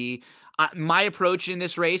will be, my approach in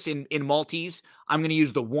this race in multis, I'm going to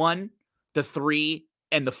use the 1, the 3,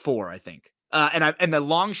 and the 4. I think. And the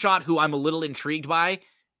long shot who I'm a little intrigued by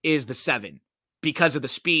is the 7, because of the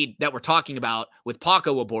speed that we're talking about with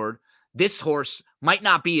Paco aboard. This horse might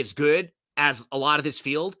not be as good as a lot of this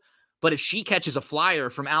field, but if she catches a flyer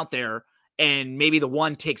from out there and maybe the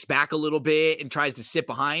 1 takes back a little bit and tries to sit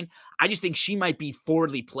behind, I just think she might be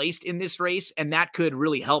forwardly placed in this race, and that could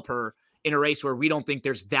really help her in a race where we don't think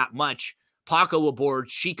there's that much. Paco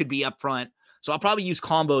aboard, she could be up front. So I'll probably use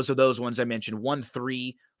combos of those ones I mentioned, 1,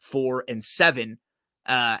 3, 4, and 7,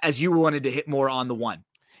 as you wanted to hit more on the 1.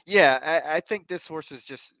 Yeah, I think this horse is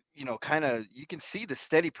just, kind of, you can see the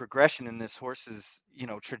steady progression in this horse's,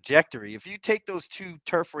 trajectory. If you take those 2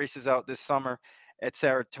 turf races out this summer at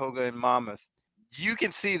Saratoga and Monmouth, you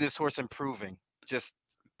can see this horse improving just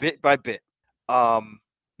bit by bit.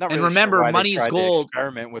 Not really remember, sure why money's they tried gold. To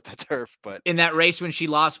experiment with the turf, but in that race when she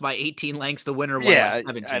lost by 18 lengths, the winner won by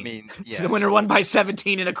 17. I mean, the winner won by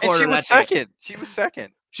 17 and a quarter. And she was second. She was second.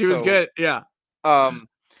 She was good. Yeah. I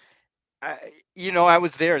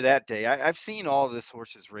was there that day. I've seen all of this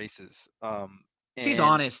horse's races. She's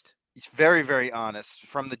honest. She's very, very honest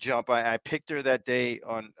from the jump. I picked her that day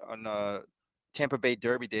on Tampa Bay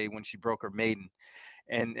Derby Day when she broke her maiden,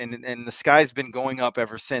 and the sky's been going up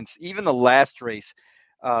ever since. Even the last race,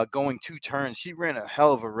 going 2 turns, she ran a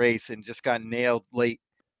hell of a race and just got nailed late.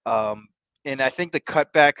 And I think the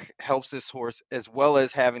cutback helps this horse, as well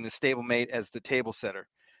as having the stablemate as the table setter.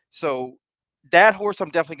 So that horse I'm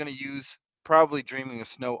definitely going to use, probably Dreaming of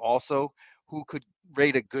Snow also, who could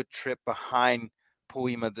rate a good trip behind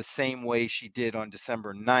Poema the same way she did on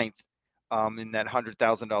December 9th in that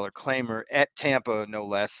 $100,000 claimer at Tampa, no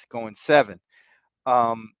less, going 7.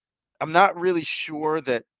 Um, I'm not really sure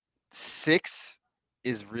that 6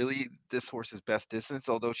 is really this horse's best distance,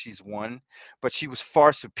 although she's won, but she was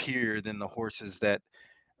far superior than the horses that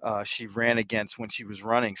she ran against when she was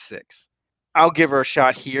running 6. I'll give her a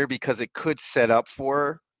shot here because it could set up for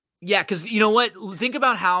her. Yeah, because you know what? Think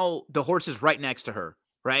about how the horse is right next to her,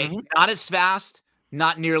 right? Mhm. Not as fast,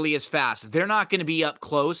 not nearly as fast. They're not going to be up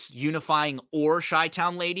close, Unifying or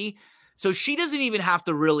Chi-Town Lady. So she doesn't even have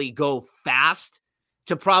to really go fast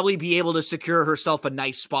to probably be able to secure herself a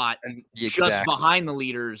nice spot And just exactly. behind the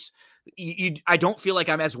leaders. I don't feel like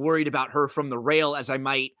I'm as worried about her from the rail as I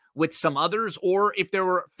might with some others, or if there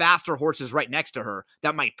were faster horses right next to her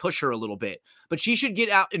that might push her a little bit. But she should get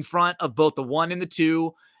out in front of both the 1 and the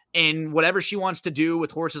 2, and whatever she wants to do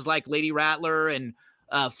with horses like Lady Rattler and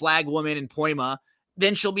Flag Woman and Poima,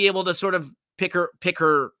 then she'll be able to sort of pick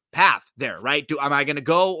her path there, right? Am I going to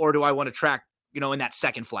go, or do I want to track, in that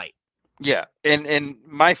second flight? Yeah, and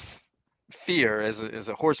my fear as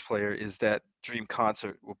a horse player is that Dream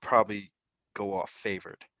Concert will probably go off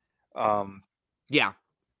favored. Um, Yeah,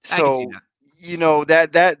 I can see so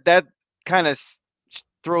that. that kind of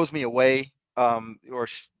throws me away, or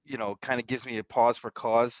kind of gives me a pause for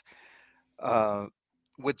cause. Uh,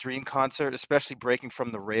 with Dream Concert, especially breaking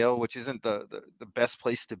from the rail, which isn't the best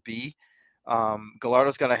place to be.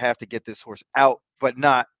 Gallardo's going to have to get this horse out, but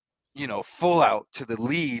not, full out to the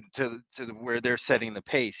lead where they're setting the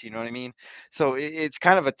pace. You know what I mean? So it's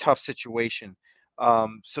kind of a tough situation.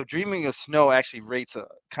 So Dreaming of Snow actually rates a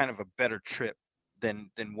kind of a better trip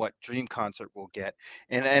than what Dream Concert will get.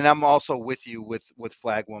 And I'm also with you with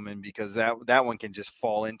Flag Woman because that one can just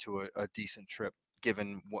fall into a decent trip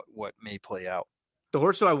given what may play out. The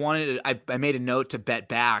horse who I made a note to bet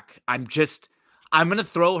back. I'm going to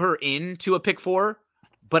throw her into a pick 4,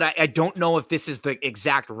 but I don't know if this is the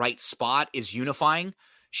exact right spot. Is Unifying.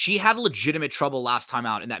 She had legitimate trouble last time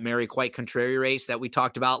out in that Mary Quite Contrary race that we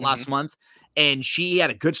talked about Hmm. last month. And she had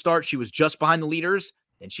a good start. She was just behind the leaders.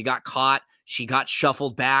 Then she got caught. She got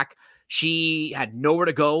shuffled back. She had nowhere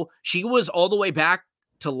to go. She was all the way back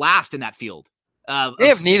to last in that field. They Of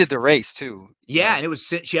have needed 6. the race too. Yeah, and it was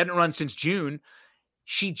she hadn't run since June.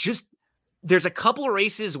 She just There's a couple of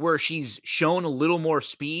races where she's shown a little more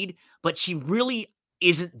speed, but she really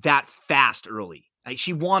isn't that fast early. Like,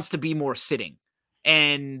 she wants to be more sitting.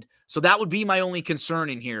 And so that would be my only concern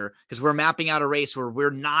in here, because we're mapping out a race where we're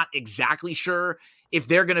not exactly sure if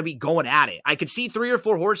they're going to be going at it. I could see 3 or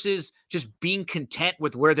 4 horses just being content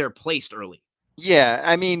with where they're placed early. Yeah,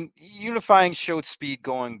 I mean, Unifying showed speed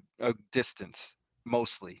going a distance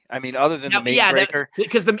mostly. I mean, other than the Now, maiden yeah, breaker,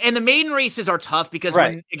 because the maiden races are tough, because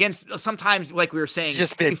right? when against sometimes, like we were It's saying,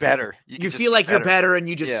 just been better. You you could just feel be like you're better. better and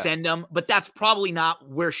you just Yeah, send them, but that's probably not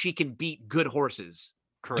where she can beat good horses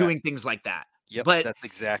correct. doing things like that. Yep, But that's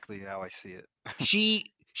exactly how I see it.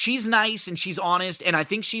 she's nice and she's honest, and I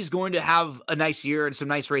think she's going to have a nice year and some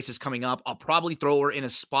nice races coming up. I'll probably throw her in a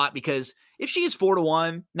spot, because if she is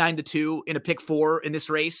 4-1, 9-2 in a pick 4 in this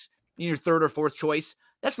race, in your third or fourth choice,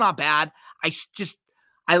 that's not bad.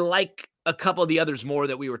 I like a couple of the others more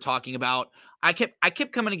that we were talking about. I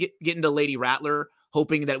kept coming to get into Lady Rattler,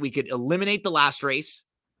 hoping that we could eliminate the last race,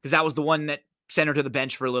 because that was the one that sent her to the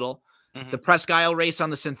bench for a little. Hmm. The Presque Isle race on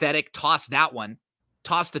the synthetic, toss that one,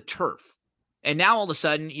 toss the turf. And now all of a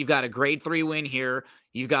sudden, you've got a grade 3 win here.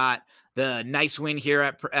 You've got the nice win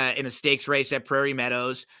here in a stakes race at Prairie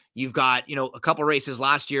Meadows. You've got, a couple races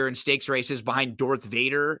last year in stakes races behind Darth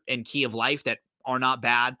Vader and Key of Life that are not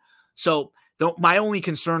bad. So my only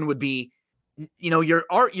concern would be, you're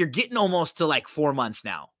getting almost to like 4 months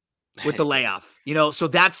now with the layoff, so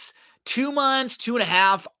that's 2 months,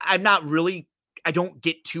 2.5. I don't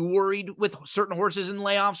get too worried with certain horses in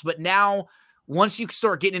layoffs, but now once you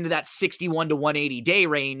start getting into that 61 to 180 day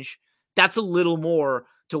range, that's a little more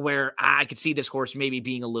to where I could see this horse maybe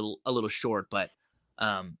being a little short, but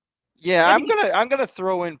Yeah, I I'm think, gonna I'm gonna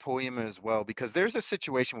throw in Poema as well because there's a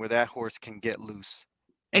situation where that horse can get loose,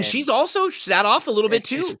 and and she's also sat off a little and bit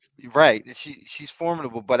she's too right. She's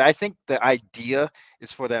formidable, but I think the idea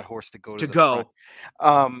is for that horse to go to to the front. go.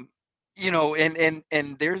 Um,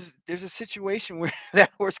 and there's a situation where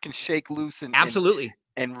that horse can shake loose Absolutely.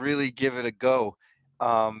 and really give it a go.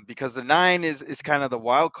 Because the 9 is kind of the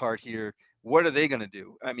wild card here. What are they going to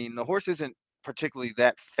do? I mean, the horse isn't particularly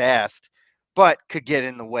that fast, but could get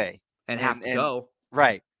in the way. And have And to go.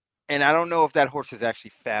 right. And I don't know if that horse is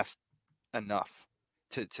actually fast enough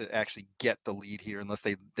to actually get the lead here unless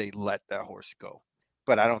they let that horse go.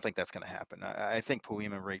 But I don't think that's going to happen. I think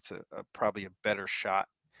Poema rates probably a better shot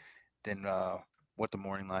than what the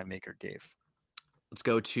morning line maker gave. Let's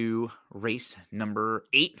go to race number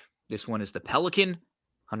 8. This one is the Pelican,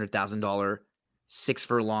 $100,000 6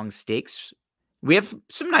 furlong stakes. We have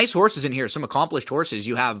some nice horses in here, some accomplished horses.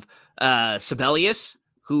 You have Sibelius,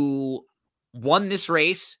 who won this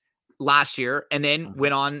race last year and then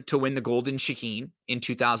went on to win the Golden Shaheen in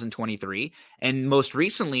 2023. And most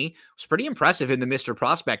recently was pretty impressive in the Mr.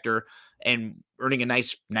 Prospector and earning a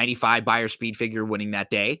nice 95 buyer speed figure winning that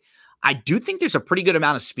day. I do think there's a pretty good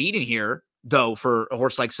amount of speed in here, though, for a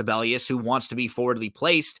horse like Sibelius, who wants to be forwardly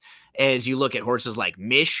placed. As you look at horses like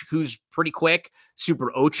Mish, who's pretty quick,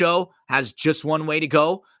 Super Ocho has just one way to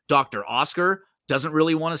go. Dr. Oscar doesn't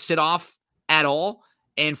really want to sit off at all.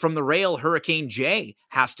 And from the rail, Hurricane J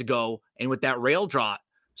has to go. And with that rail draw,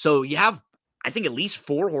 so you have, I think, at least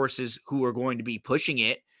 4 horses who are going to be pushing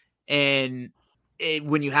it. And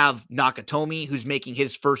when you have Nakatomi, who's making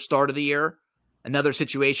his first start of the year, another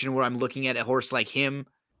situation where I'm looking at a horse like him,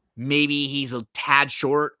 maybe he's a tad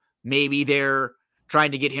short. Maybe they're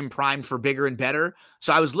trying to get him primed for bigger and better.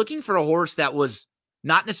 So I was looking for a horse that was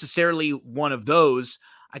not necessarily one of those.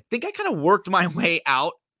 I think I kind of worked my way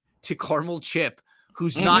out to Carmel Chip,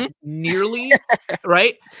 who's not nearly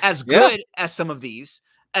right as good as some of these,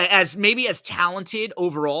 as maybe as talented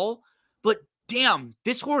overall. But damn,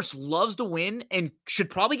 this horse loves to win and should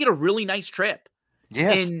probably get a really nice trip.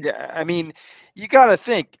 Yes. And, I mean, you got to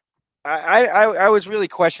think. I was really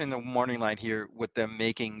questioning the morning line here with them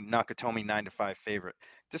making Nakatomi 9-5 favorite.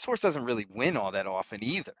 This horse doesn't really win all that often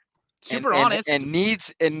either. Super honest. And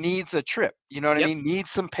needs a trip. You know what I mean? Needs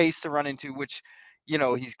some pace to run into, which,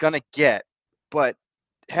 he's going to get, but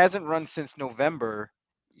hasn't run since November.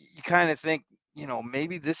 You kind of think,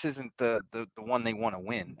 maybe this isn't the one they want to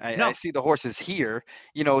win. I see the horses here.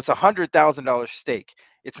 It's $100,000 stake.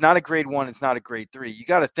 It's not a grade 1. It's not a grade 3. You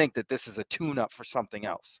got to think that this is a tune-up for something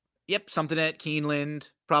else. Yep, something at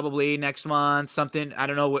Keeneland probably next month. Something, I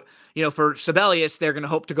don't know what, for Sibelius, they're going to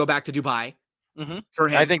hope to go back to Dubai for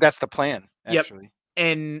him. I think that's the plan, actually. Yep.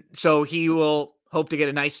 And so he will hope to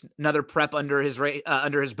get another prep under his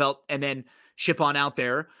belt and then ship on out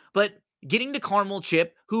there. But getting to Carmel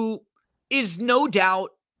Chip, who is no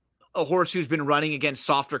doubt a horse who's been running against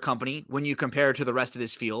softer company when you compare to the rest of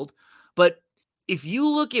this field. But if you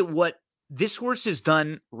look at what this horse has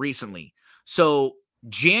done recently, so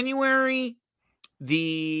January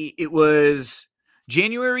 8th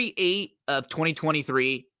of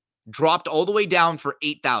 2023, dropped all the way down for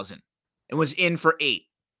 8,000 and was in for 8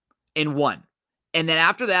 and won. And then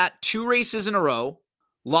after that, 2 races in a row,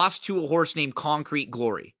 lost to a horse named Concrete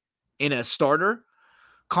Glory in a starter.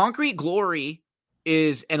 Concrete Glory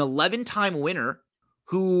is an 11-time winner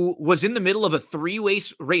who was in the middle of a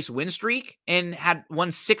 3-race win streak and had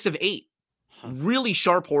won 6 of 8. Really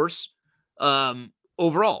sharp horse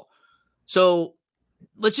overall. So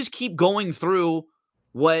let's just keep going through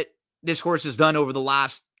what this horse has done over the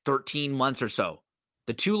last 13 months or so.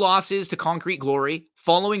 The 2 losses to Concrete Glory.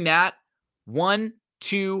 Following that, 1,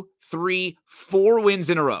 2, 3, 4 wins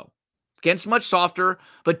in a row. Against much softer,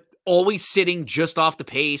 but always sitting just off the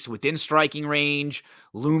pace, within striking range,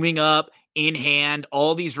 looming up, in hand.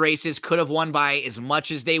 All these races could have won by as much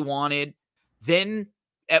as they wanted. Then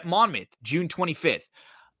at Monmouth, June 25th.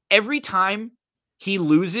 Every time he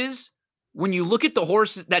loses, when you look at the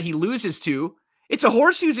horse that he loses to, it's a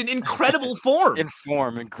horse who's in incredible form. And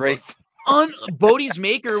great form. Bodie's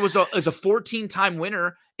Maker is a 14-time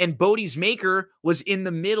winner, and Bodie's Maker was in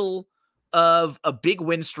the middle of a big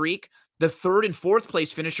win streak. The 3rd and 4th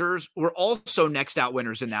place finishers were also next out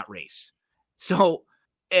winners in that race. So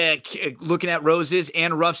looking at Roses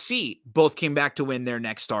and Rough Sea, both came back to win their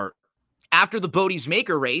next start. After the Bodie's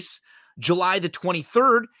Maker race, July the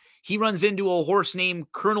 23rd, he runs into a horse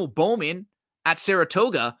named Colonel Bowman at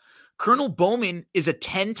Saratoga. Colonel Bowman is a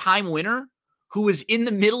 10-time winner who is in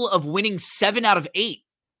the middle of winning 7 out of 8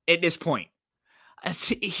 at this point.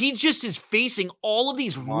 He just is facing all of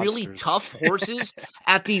these really tough horses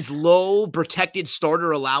at these low protected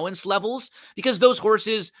starter allowance levels because those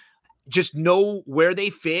horses just know where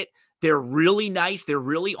they fit. They're really nice. They're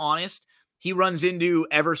really honest. He runs into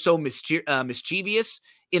Ever So Mischievous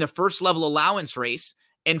in a first level allowance race.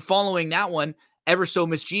 And following that one, Ever So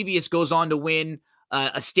Mischievous goes on to win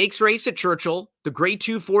a stakes race at Churchill, the grade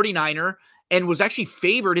 2 49er, and was actually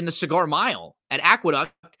favored in the Cigar Mile at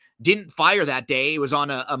Aqueduct. Didn't fire that day. It was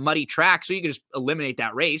on a muddy track, so you could just eliminate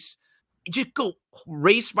that race. Just go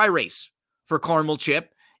race by race for Carmel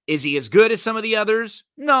Chip. Is he as good as some of the others?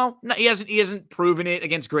 No, he hasn't proven it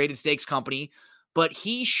against graded stakes company, but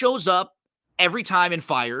he shows up every time and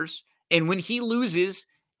fires. And when he loses,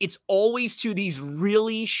 it's always to these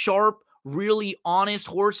really sharp, really honest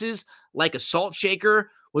horses, like a Salt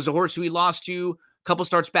Shaker was a horse who he lost to couple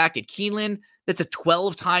starts back at Keeneland. That's a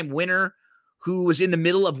 12-time winner who was in the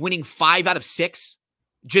middle of winning 5 out of 6.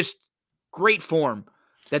 Just great form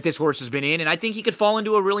that this horse has been in. And I think he could fall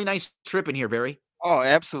into a really nice trip in here, Barry. Oh,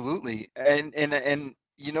 absolutely. And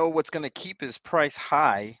you know what's going to keep his price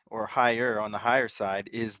high or higher on the higher side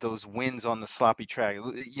is those wins on the sloppy track.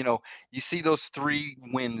 You know, you see those 3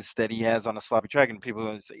 wins that he has on a sloppy track, and people are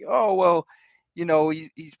going to say, "Oh, well, you know,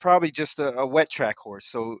 he's probably just a wet track horse."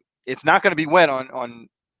 So it's not going to be wet on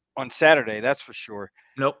Saturday, that's for sure.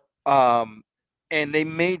 Nope. And they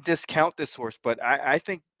may discount this horse, but I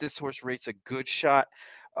think this horse rates a good shot.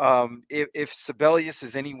 If Sibelius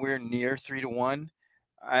is anywhere near 3-1,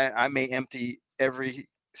 I may empty every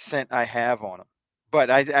cent I have on him. But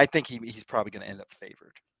I think he's probably going to end up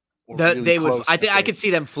favored. Or really They would. close I to think I could favored.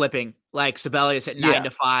 see them flipping, like Sibelius at Yeah.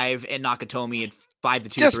 9-5 and Nakatomi at 5-2,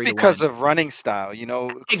 Just 3-1. because of running style, you know,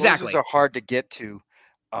 Exactly. closers are hard to get to.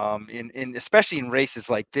 In especially in races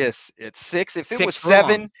like this, at 6. If it 6 was furlong,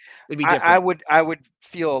 7, it'd be I different. would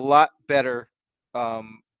feel a lot better.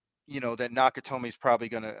 You know that Nakatomi's probably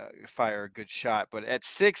going to fire a good shot, but at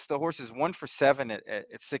 6, the horse is 1 for 7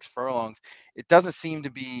 at 6 furlongs. It doesn't seem to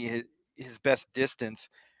be his best distance.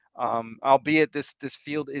 Albeit this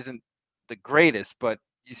field isn't the greatest, but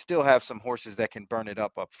you still have some horses that can burn it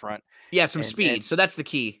up front. Yeah, some And speed. So that's the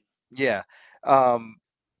key. yeah.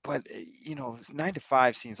 But you know,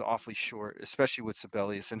 9-5 seems awfully short, especially with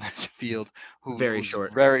Sibelius in this field, Very who's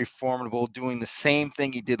short. very formidable, doing the same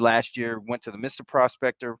thing he did last year. Went to the Mr.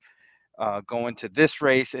 Prospector, going to this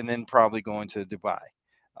race, and then probably going to Dubai.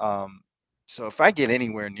 So if I get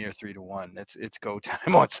anywhere near 3-1, it's go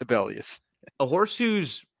time on Sibelius. A horse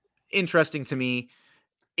who's interesting to me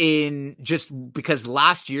in just because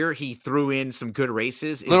last year he threw in some good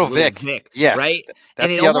races is Little Vic. Yes, right? that's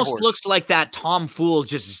And it the other almost horse. looks like that Tom Fool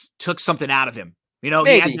just took something out of him. You know,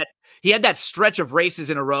 Maybe. he had that stretch of races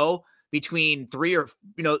in a row between 3 or,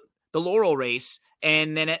 you know, the Laurel race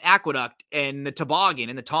and then at Aqueduct and the Toboggan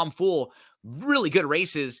and the Tom Fool, really good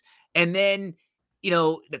races. And then, you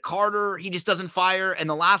know, the Carter, he just doesn't fire. And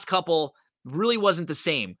the last couple really wasn't the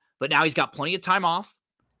same. But now he's got plenty of time off.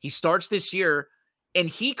 He starts this year. And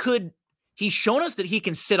he's shown us that he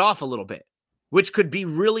can sit off a little bit, which could be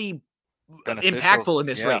really impactful in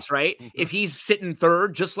this race, right? Mm-hmm. If he's sitting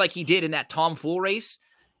third, just like he did in that Tom Fool race,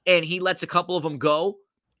 and he lets a couple of them go,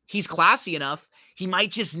 he's classy enough. He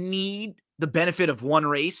might just need the benefit of one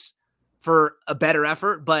race for a better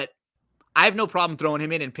effort, but I have no problem throwing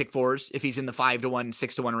him in pick 4s if he's in the 5-1,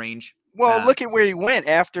 6-1 range. Well, look at where he went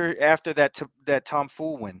after that Tom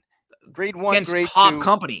Fool win. Grade 1, against grade top 2.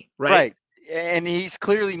 company, right? Right. And he's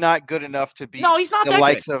clearly not good enough to beat he's not the that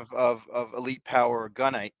likes good. of Elite Power or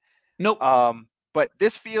Gunite. Nope. But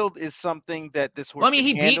this field is something that this horse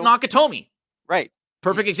he handle. beat Nakatomi. Right.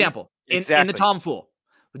 Perfect example. In the Tom Fool.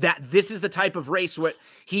 That this is the type of race where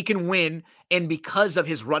he can win, and because of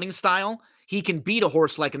his running style, he can beat a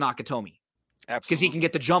horse like a Nakatomi. Absolutely. Because he can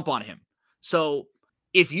get the jump on him. So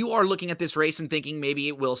if you are looking at this race and thinking maybe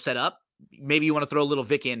it will set up, maybe you want to throw a little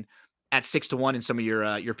Vic in at 6-1 in some of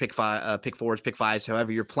your pick 4s, pick 5s,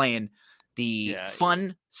 however you're playing the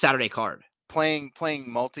fun Saturday card. Playing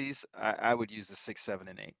multis, I would use the 6, 7,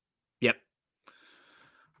 and 8. Yep.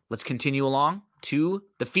 Let's continue along to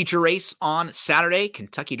the feature race on Saturday.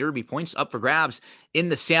 Kentucky Derby points up for grabs in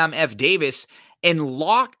the Sam F. Davis. And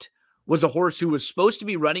Locked was a horse who was supposed to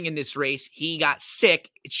be running in this race. He got sick.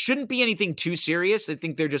 It shouldn't be anything too serious. I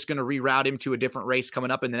think they're just going to reroute him to a different race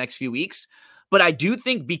coming up in the next few weeks. But I do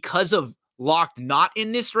think because of Locked not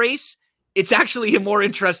in this race, it's actually a more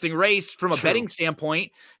interesting race from a betting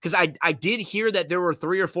standpoint, because I did hear that there were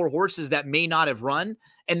 3 or 4 horses that may not have run,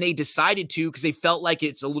 and they decided to because they felt like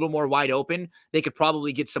it's a little more wide open. They could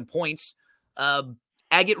probably get some points.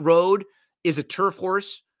 Agate Road is a turf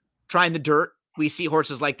horse trying the dirt. We see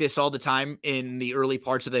horses like this all the time in the early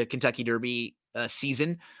parts of the Kentucky Derby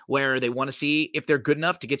season, where they want to see if they're good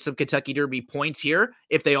enough to get some Kentucky Derby points here.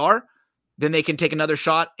 If they are, then they can take another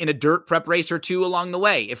shot in a dirt prep race or 2 along the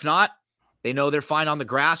way. If not, they know they're fine on the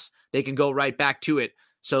grass. They can go right back to it.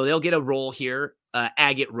 So they'll get a roll here,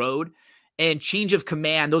 Agate Road. And Change of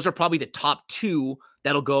Command, those are probably the top 2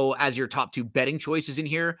 that'll go as your top 2 betting choices in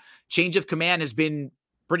here. Change of Command has been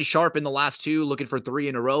pretty sharp in the last 2, looking for 3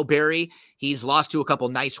 in a row. Barry, he's lost to a couple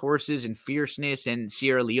nice horses in Fierceness and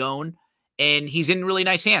Sierra Leone, and he's in really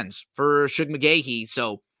nice hands for Shug McGahee.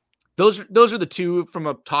 So those are the 2 from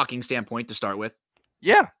a talking standpoint to start with.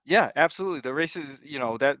 Yeah, absolutely. The races,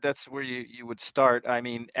 that's where you would start. I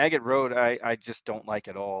mean, Agate Road, I just don't like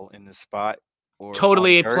at all in this spot. Or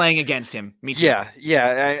totally playing against him. Me too.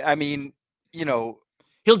 Yeah. I mean, he'll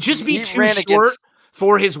just be too short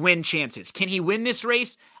for his win chances. Can he win this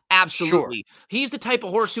race? Sure. Absolutely. He's the type of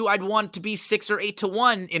horse who I'd want to be 6 or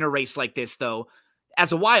 8-1 in a race like this, though,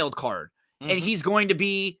 as a wild card. And he's going to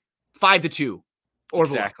be 5-2 or below.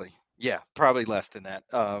 Exactly. Yeah, probably less than that.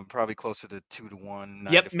 Probably closer to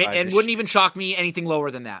 2-1, Yep, 9-5. and wouldn't even shock me anything lower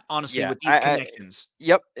than that, honestly, Yeah, with these connections.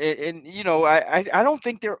 yep, and I don't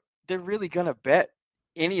think they're really gonna bet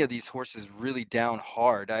any of these horses really down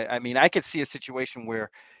hard. I mean, I could see a situation where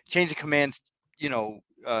change of commands, 9-5,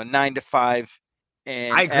 I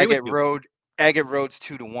and agree with you. Agate Road's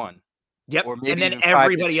 2-1, Yep, or and maybe then even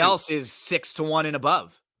everybody 5-2. else is 6-1 and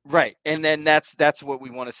above. Right, and then that's what we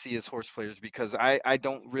want to see as horse players, because I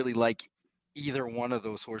don't really like either one of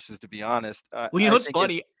those horses, to be honest. Well, you know I what's think it.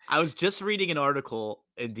 funny? I was just reading an article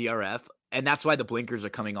in DRF, and that's why the blinkers are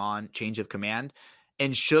coming on, change of command.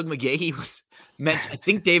 And Shug McGahee was meant, I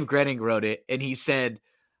think Dave Grenning wrote it, and he said,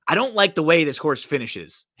 I don't like the way this horse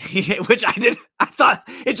finishes, which I thought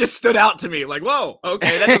it just stood out to me. Like, whoa,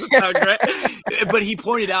 okay, that doesn't sound great. But he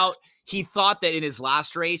pointed out he thought that in his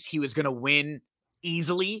last race, he was going to win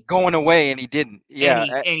easily Going away, and he didn't. Yeah,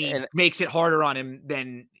 and he makes it harder on him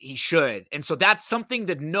than he should. And so that's something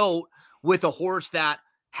to note with a horse that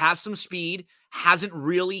has some speed, hasn't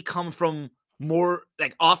really come from more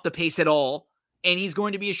like off the pace at all, and he's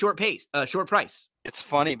going to be a short price. it's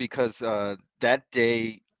funny because that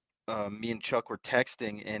day, me and Chuck were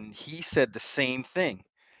texting, and he said the same thing.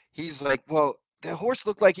 He's like, "Well, the horse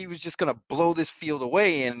looked like he was just gonna blow this field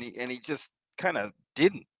away, and he just kind of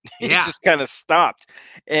didn't. He Yeah. just kind of stopped,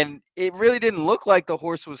 and it really didn't look like the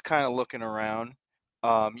horse was kind of looking around.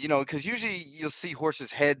 Because usually you'll see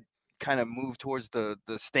horses' head kind of move towards the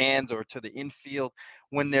stands or to the infield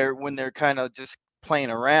when they're kind of just playing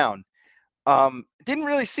around. Didn't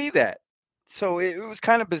really see that. So it was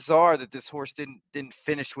kind of bizarre that this horse didn't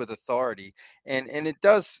finish with authority, and it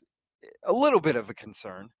does a little bit of a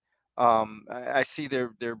concern. I see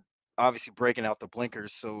they're obviously breaking out the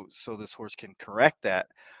blinkers so this horse can correct that.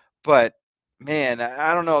 But man,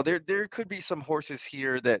 I don't know. There could be some horses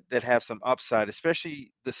here that have some upside,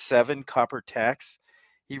 especially the 7 Copper Tax.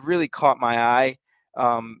 He really caught my eye,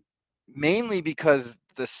 um, mainly because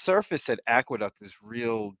the surface at Aqueduct is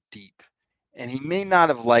real deep, and he may not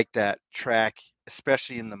have liked that track,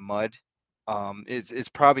 especially in the mud. It's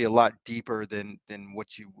probably a lot deeper than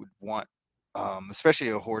what you would want, especially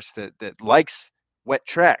a horse that likes wet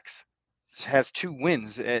tracks. Has 2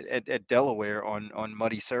 wins at Delaware on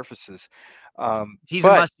muddy surfaces. He's a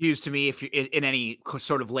But must use to me if you in any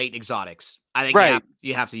sort of late exotics. I think right,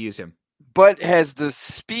 you have to use him. but has the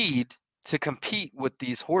speed to compete with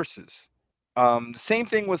these horses. Same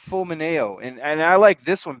thing with Fulmineo, and I like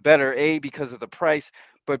this one better, A, because of the price,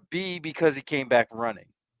 but B, because he came back running,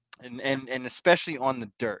 and especially on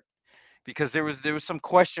the dirt, because there was some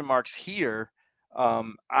question marks here.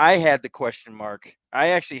 I had the question mark. I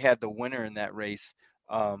actually had the winner in that race,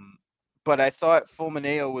 but I thought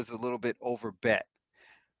Fulmineo was a little bit over bet.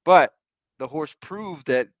 But the horse proved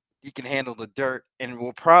that he can handle the dirt and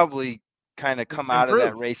will probably kind of come out of that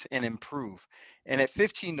Improve. race and improve. And at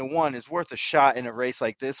 15-1 is worth a shot in a race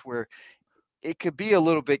like this where it could be a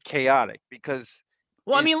little bit chaotic, because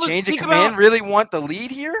Well, I is mean, look, change of think about command really want the lead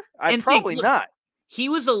here? I and think. probably Look, not. he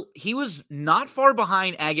was not far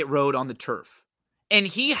behind Agate Road on the turf, and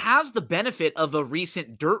he has the benefit of a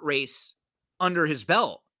recent dirt race under his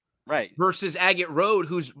belt. Right. Versus Agate Road,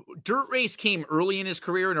 whose dirt race came early in his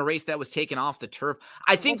career in a race that was taken off the turf.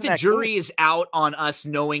 I think wasn't the that jury good. is out on us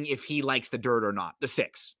knowing if he likes the dirt or not, the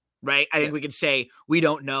 6, right? I think Yes. we can say we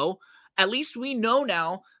don't know. At least we know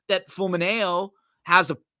now that Fulmineo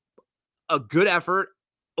has a good effort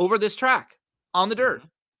over this track on the dirt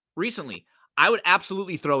recently. I would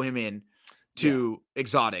absolutely throw him in Yeah. to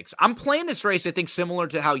exotics. I'm playing this race, I think, similar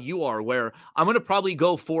to how you are, where I'm going to probably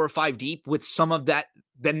go 4 or 5 deep with some of that,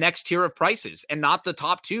 the next tier of prices, and not the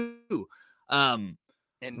top 2. And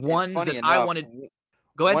Ones funny that I enough, wanted.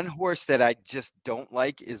 Go ahead. one horse that I just don't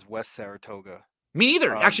like is West Saratoga. Me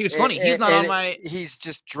neither. Actually, it's funny. He's not on my. He's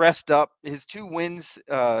just dressed up. His 2 wins,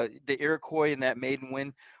 the Iroquois and that maiden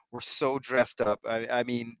win, were so dressed up. I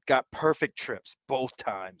mean, got perfect trips both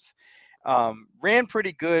times. Ran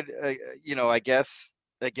pretty good, I guess,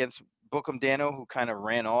 against Bookham Dano, who kind of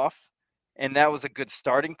ran off, and that was a good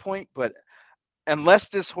starting point. But unless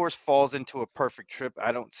this horse falls into a perfect trip,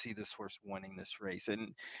 I don't see this horse winning this race.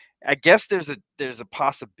 And I guess there's a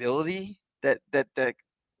possibility that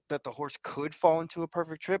the horse could fall into a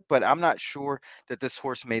perfect trip, but I'm not sure that this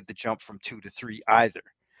horse made the jump from 2 to 3 either.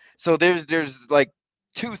 So there's like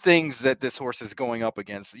 2 things that this horse is going up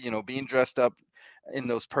against, being dressed up in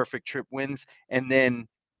those perfect trip wins, and then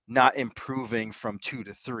not improving from 2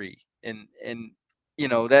 to 3. And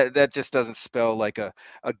that just doesn't spell like a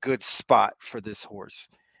good spot for this horse.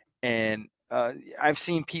 And I've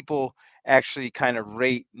seen people actually kind of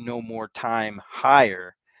rate No More Time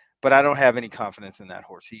higher, but I don't have any confidence in that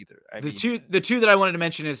horse either. I The mean, two that I wanted to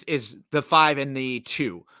mention is the 5 and the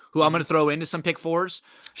 2, who I'm going mhm, to throw into some pick fours.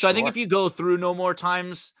 So I think if sure. you go through No More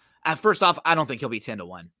Times, first off, I don't think he'll be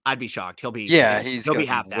 10-1. I'd be shocked. He'll be Yeah, he'll he's he'll going be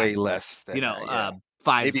to be half that. way less than that. Yeah,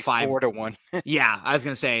 Five maybe five. 4-1. Yeah, I was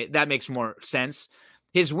gonna say that makes more sense.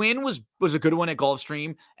 His win was a good one at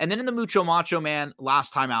Gulfstream, and then in the Mucho Macho Man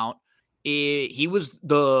last time out, he was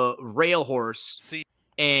the rail horse,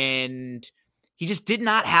 and he just did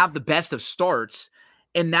not have the best of starts,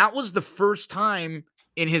 and that was the first time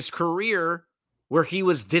in his career where he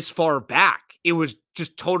was this far back. It was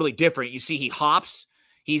just totally different. You see, he hops,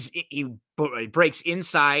 he breaks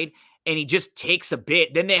inside, and he just takes a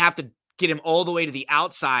bit. Then they have to get him all the way to the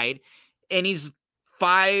outside, and he's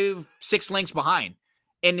 5-6 lengths behind.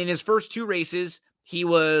 And in his first 2 races, he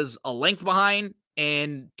was a length behind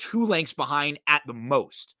and 2 lengths behind at the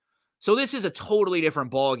most. So this is a totally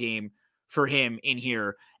different ball game for him in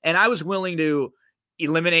here. And I was willing to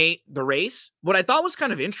eliminate the race. What I thought was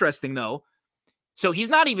kind of interesting, though, so he's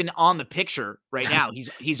not even on the picture right now.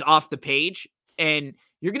 He's off the page, and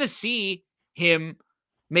you're going to see him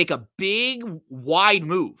make a big wide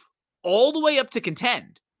move all the way up to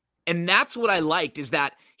contend. And that's what I liked, is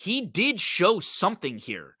that he did show something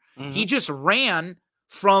here. He Hmm. just ran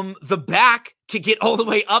from the back to get all the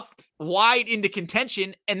way up wide into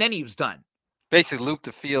contention, and then he was done. Basically, loop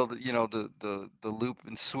the field, the loop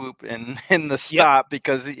and swoop and and the Yep. stop,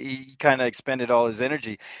 because he kind of expended all his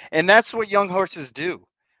energy, and that's what young horses do.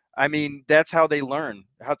 I mean, that's how they learn.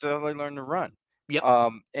 How they learn to run. Yep.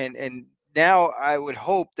 And now I would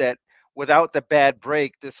hope that without the bad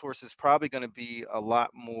break, this horse is probably going to be a lot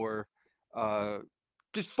more. Uh,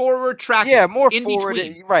 Just forward yeah, tracking more in forward.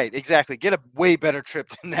 between. Right, exactly. Get a way better trip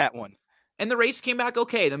than that one. And the race came back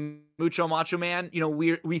okay. The Mucho Macho Man,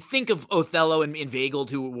 we think of Othello and Inveigled,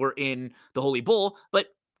 who were in the Holy Bull, but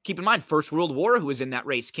keep in mind, First World War, who was in that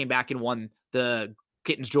race, came back and won the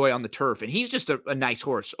Kitten's Joy on the turf. And he's just a nice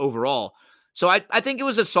horse overall. So I think it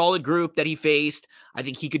was a solid group that he faced. I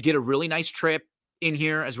think he could get a really nice trip in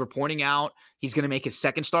here, as we're pointing out. He's going to make his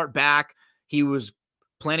second start back. He was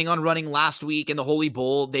planning on running last week in the Holy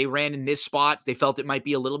Bull. They ran in this spot. They felt it might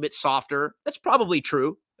be a little bit softer. That's probably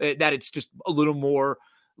true, that it's just a little more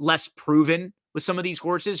less proven with some of these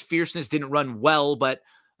horses. Fierceness didn't run well, but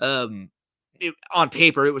on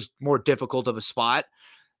paper, it was more difficult of a spot.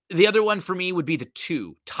 The other one for me would be the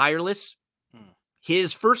 2, Tireless. Hmm.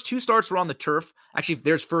 His first 2 starts were on the turf. Actually,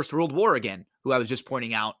 there's First World War again, who I was just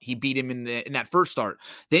pointing out. He beat him in that first start.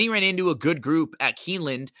 Then he ran into a good group at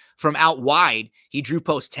Keeneland from out wide. He drew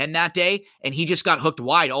post 10 that day, and he just got hooked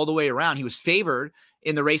wide all the way around. He was favored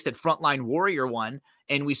in the race that Frontline Warrior won,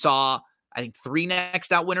 and we saw, I think, 3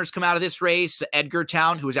 next out winners come out of this race.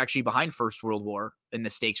 Edgartown, who was actually behind First World War in the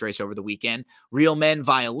stakes race over the weekend. Real Men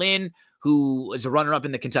Violin, who is a runner-up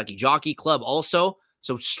in the Kentucky Jockey Club also.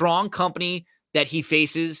 So strong company that he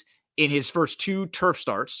faces in his first 2 turf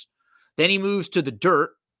starts. Then he moves to the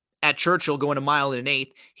dirt at Churchill, going a mile and an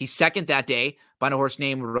eighth. He's second that day by a horse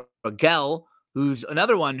named Rogel, who's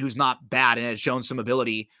another one who's not bad and has shown some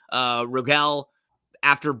ability. Rogel,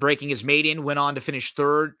 after breaking his maiden, went on to finish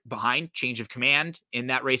third behind Change of Command in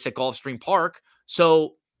that race at Gulfstream Park.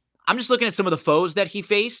 So I'm just looking at some of the foes that he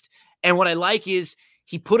faced, and what I like is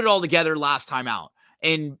he put it all together last time out.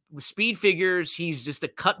 And speed figures, he's just a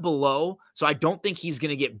cut below. So I don't think he's going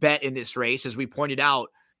to get bet in this race. As we pointed out,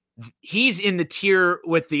 he's in the tier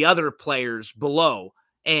with the other players below.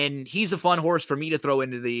 And he's a fun horse for me to throw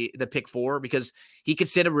into the pick 4, because he could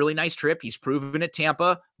sit a really nice trip. He's proven at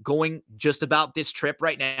Tampa, going just about this trip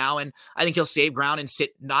right now. And I think he'll save ground and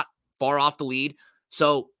sit not far off the lead.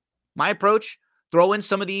 So my approach, throw in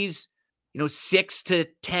some of these 6 to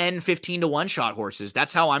 10, 15 to 1 shot horses.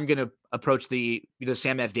 That's how I'm going to approach the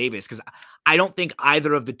Sam F. Davis, because I don't think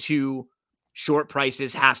either of the 2 short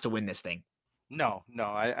prices has to win this thing. No,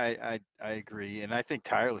 I agree, and I think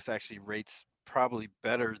Tireless actually rates probably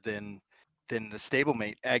better than the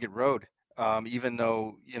stablemate Agate Road. Even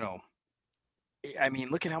though, I mean,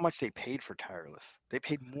 look at how much they paid for Tireless. They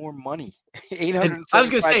paid more money, And I was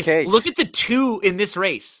going to say, 875K. look at the 2 in this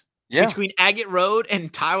race. Yeah, Between Agate Road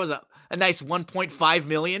and Tireless, a nice 1.5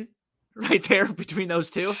 million right there between those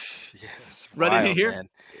 2. yes, Running in wild, here. man.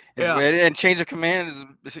 Yeah. And Change of Command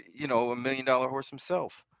is $1 million horse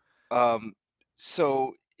himself.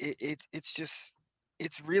 So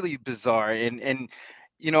it's really bizarre, and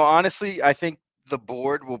honestly, I think the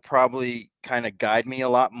board will probably kind of guide me a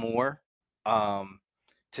lot more.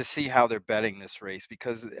 to see how they're betting this race,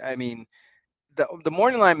 because I mean, the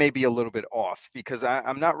morning line may be a little bit off, because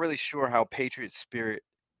I'm not really sure how Patriot Spirit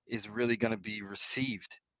is really going to be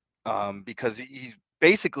received, because he's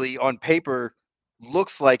basically on paper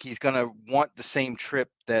looks like he's going to want the same trip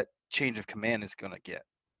that Change of Command is going to get.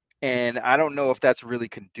 And I don't know if that's really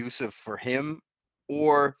conducive for him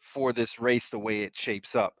or for this race the way it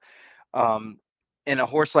shapes up. Um, and a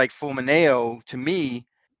horse like Fulmineo, to me,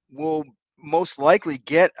 will most likely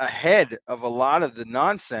get ahead of a lot of the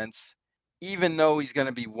nonsense, even though he's going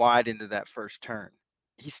to be wide into that first turn.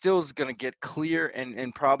 He still is going to get clear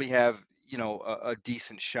and probably have, you know, a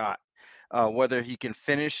decent shot. Whether he can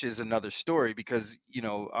finish is another story, because, you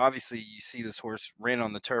know, obviously you see this horse ran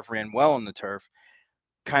on the turf, ran well on the turf,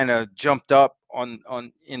 kind of jumped up on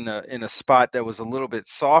in a spot that was a little bit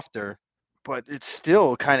softer, but it's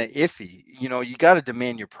still kind of iffy. You know, you got to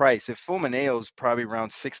demand your price. If Fulmineo's probably around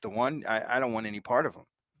 6-1, I don't want any part of him.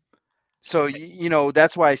 So you know,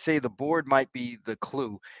 that's why I say the board might be the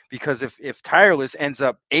clue, because if Tireless ends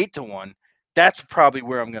up 8-1, that's probably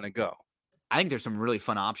where I'm going to go. I think there's some really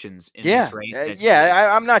fun options in this race.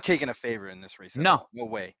 I'm not taking a favorite in this race. No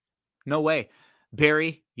way. No way.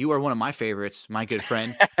 Barry, you are one of my favorites, my good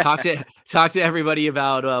friend. Talk to everybody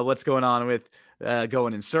about what's going on with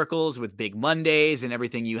going in circles with Big Mondays and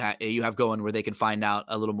everything you have going, where they can find out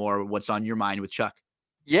a little more what's on your mind with Chuck.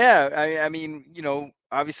 Yeah, I mean, you know,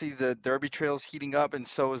 obviously the Derby Trail's heating up, and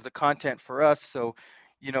so is the content for us. So,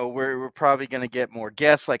 you know, we're probably going to get more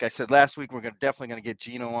guests. Like I said last week, we're definitely going to get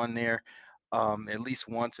Gino on there, at least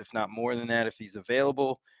once, if not more than that, if he's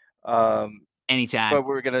available. Anytime. But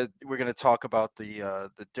we're gonna talk about the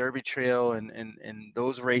Derby Trail and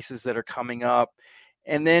those races that are coming up,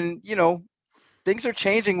 and then, you know, things are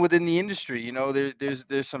changing within the industry. You know,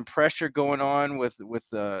 there's some pressure going on with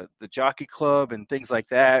the Jockey Club and things like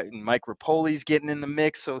that, and Mike Rapoli's getting in the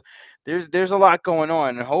mix. So there's a lot going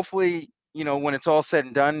on, and hopefully, you know, when it's all said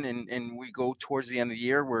and done, and we go towards the end of the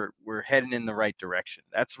year, we're heading in the right direction.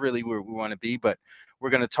 That's really where we want to be. But we're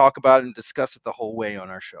going to talk about it and discuss it the whole way on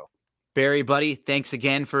our show. Barry, buddy, thanks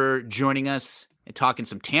again for joining us and talking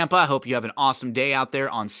some Tampa. I hope you have an awesome day out there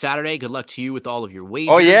on Saturday. Good luck to you with all of your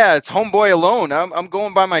wagers. Oh yeah, it's homeboy alone. I'm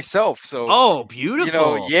going by myself. So oh, beautiful. You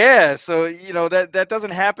know, yeah. So you know that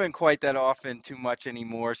doesn't happen quite that often too much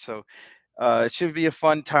anymore. So it should be a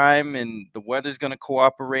fun time, and the weather's going to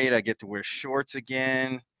cooperate. I get to wear shorts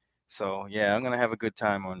again. So yeah, I'm going to have a good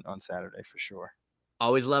time on Saturday for sure.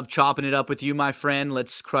 Always love chopping it up with you, my friend.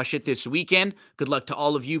 Let's crush it this weekend. Good luck to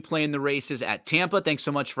all of you playing the races at Tampa. Thanks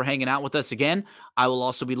so much for hanging out with us again. I will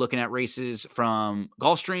also be looking at races from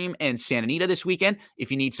Gulfstream and Santa Anita this weekend. If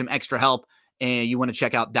you need some extra help and you want to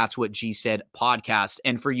check out That's What G Said podcast.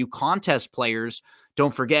 And for you contest players,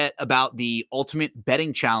 don't forget about the Ultimate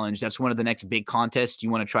Betting Challenge. That's one of the next big contests you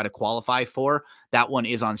want to try to qualify for. That one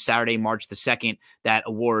is on Saturday, March the 2nd. That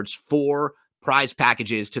awards 4 prize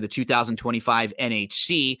packages to the 2025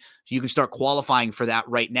 NHC. So you can start qualifying for that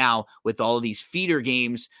right now with all of these feeder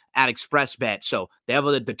games at ExpressBet. So they have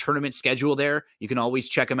the tournament schedule there. You can always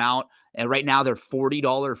check them out. And right now they're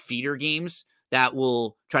 $40 feeder games that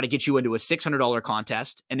will try to get you into a $600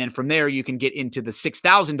 contest. And then from there, you can get into the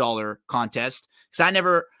 $6,000 contest. Because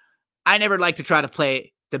I never like to try to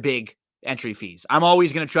play the big entry fees. I'm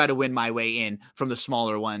always going to try to win my way in from the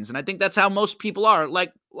smaller ones. And I think that's how most people are,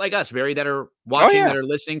 like us, Barry, that are watching, that are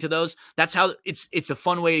listening to those. That's how it's a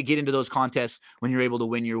fun way to get into those contests when you're able to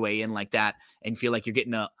win your way in like that and feel like you're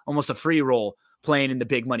getting almost a free roll playing in the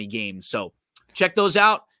big money games. So check those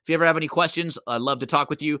out. If you ever have any questions, I'd love to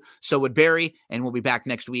talk with you. So would Barry, and we'll be back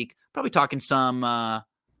next week, probably talking some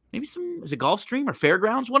maybe some, is it Gulfstream or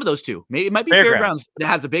Fairgrounds? One of those two. Maybe it might be Fairgrounds that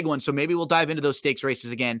has a big one. So maybe we'll dive into those stakes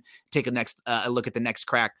races again, take a look at the next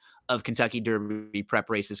crack of Kentucky Derby prep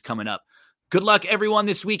races coming up. Good luck, everyone,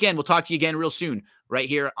 this weekend. We'll talk to you again real soon right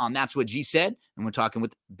here on That's What G Said. And we're talking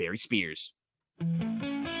with Barry Spears.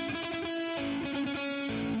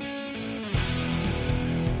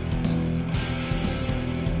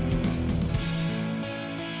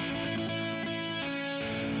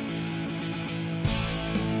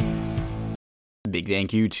 Big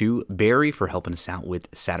thank you to Barry for helping us out with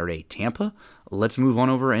Saturday Tampa. Let's move on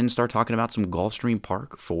over and start talking about some Gulfstream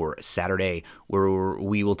Park for Saturday, where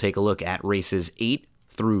we will take a look at races 8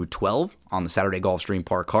 through 12 on the Saturday Gulfstream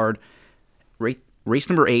Park card. Race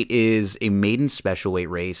number 8 is a maiden special weight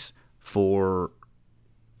race for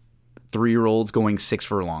 3-year-olds going 6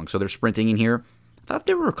 furlongs. So they're sprinting in here. I thought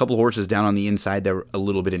there were a couple horses down on the inside that were a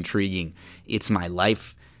little bit intriguing. It's My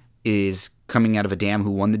Life is coming out of a dam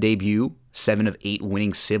who won the debut. 7 of 8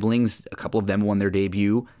 winning siblings. A couple of them won their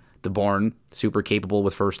debut. The barn, super capable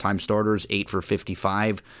with first-time starters, 8 for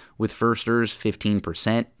 55 with firsters,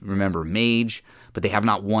 15%. Remember, Mage, but they have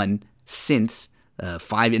not won since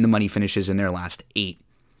 5 in-the-money finishes in their last 8.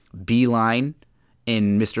 Beeline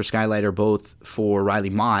and Mr. Skylight are both for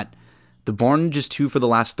Riley Mott. The barn just 2 for the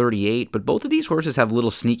last 38, but both of these horses have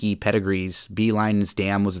little sneaky pedigrees. Beeline's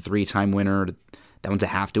Dam was a 3-time winner. That one's a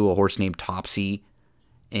half to a horse named Topsy.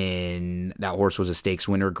 And that horse was a stakes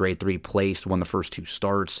winner, grade 3 placed, won the first 2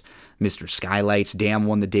 starts. Mr. Skylight's Dam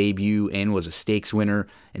won the debut and was a stakes winner,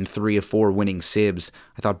 and 3 of 4 winning Sibs.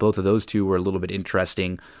 I thought both of those two were a little bit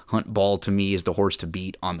interesting. Hunt Ball, to me, is the horse to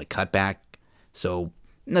beat on the cutback. So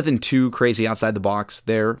nothing too crazy outside the box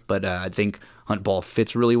there, but I think Hunt Ball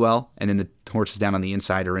fits really well. And then the horses down on the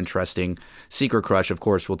inside are interesting. Secret Crush, of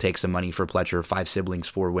course, will take some money for Pletcher. 5 siblings,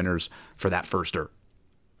 4 winners for that firster.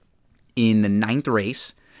 In the 9th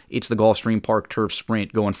race, it's the Gulfstream Park Turf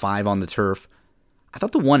Sprint, going 5 on the turf. I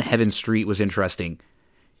thought the one Heaven Street was interesting.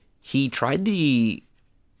 He tried the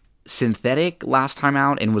synthetic last time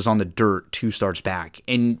out and was on the dirt 2 starts back.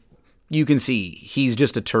 And you can see he's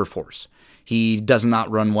just a turf horse. He does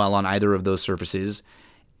not run well on either of those surfaces.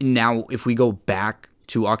 Now, if we go back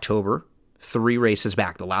to October, 3 races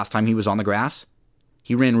back, the last time he was on the grass,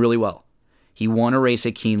 he ran really well. He won a race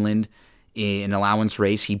at Keeneland, in an allowance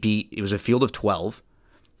race. It was a field of 12.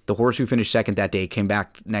 The horse who finished second that day came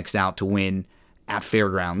back next out to win at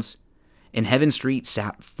Fairgrounds. And Heaven Street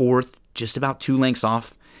sat 4th, just about 2 lengths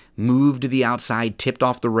off, moved to the outside, tipped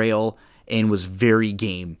off the rail, and was very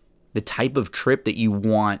game. The type of trip that you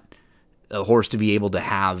want a horse to be able to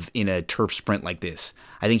have in a turf sprint like this.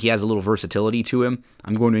 I think he has a little versatility to him.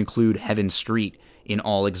 I'm going to include Heaven Street in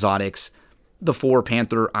all exotics. The 4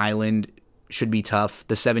 Panther Island should be tough.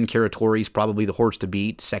 The 7 Caratori is probably the horse to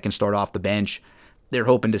beat. Second start off the bench. They're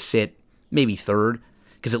hoping to sit maybe 3rd,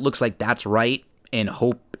 because it looks like that's right, and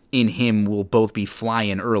Hope in him will both be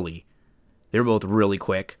flying early. They're both really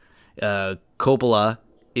quick. Coppola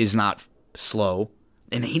is not slow,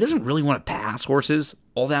 and he doesn't really want to pass horses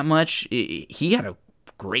all that much. He had a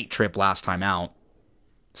great trip last time out.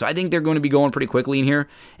 So I think they're going to be going pretty quickly in here,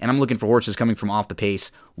 and I'm looking for horses coming from off the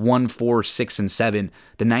pace, 1, 4, 6, and 7.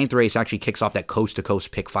 The 9th race actually kicks off that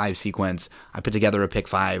coast-to-coast pick 5 sequence. I put together a pick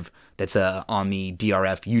 5 that's on the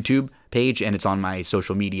DRF YouTube page, and it's on my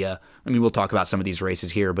social media. I mean, we'll talk about some of these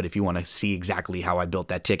races here, but if you want to see exactly how I built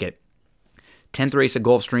that ticket. 10th race at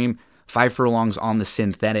Gulfstream, 5 furlongs on the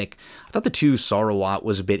synthetic. I thought the 2 Sarawat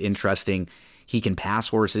was a bit interesting. He can pass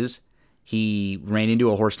horses. He ran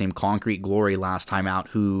into a horse named Concrete Glory last time out,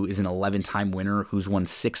 who is an 11-time winner, who's won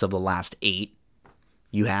 6 of the last 8.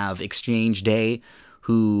 You have Exchange Day,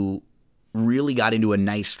 who really got into a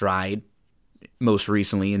nice stride most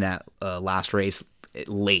recently in that last race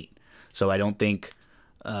late. So I don't think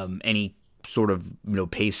any sort of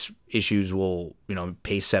pace issues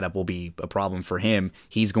pace setup will be a problem for him.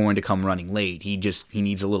 He's going to come running late. He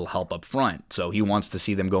needs a little help up front. So he wants to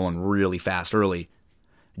see them going really fast early.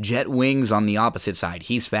 Jet Wings on the opposite side.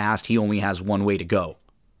 He's fast. He only has one way to go.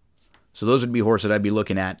 So those would be horses I'd be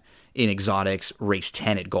looking at in exotics, race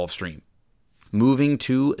 10 at Gulfstream. Moving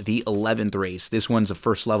to the 11th race. This one's a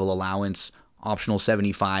first level allowance, optional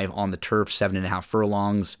 75 on the turf, 7.5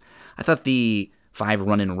 furlongs. I thought the 5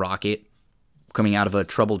 Runnin' Rocket, coming out of a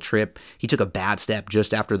troubled trip, he took a bad step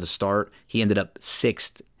just after the start. He ended up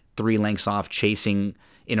 6th, 3 lengths off, chasing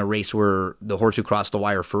in a race where the horse who crossed the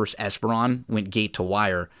wire first, Esperon, went gate to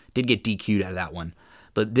wire, did get DQ'd out of that one.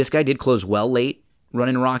 But this guy did close well late,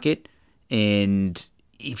 Runnin' Rocket, and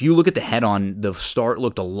if you look at the head-on, the start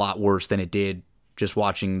looked a lot worse than it did just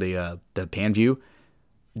watching the pan view.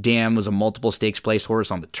 Dam was a multiple stakes placed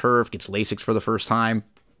horse on the turf, gets Lasix for the first time.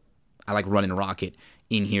 I like Runnin' Rocket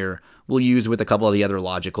in here. We'll use with a couple of the other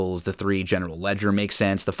logicals. The 3 General Ledger makes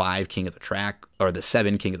sense. The 5 King of the Track, or the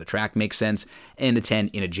 7 King of the Track makes sense. And the 10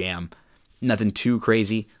 In a Jam. Nothing too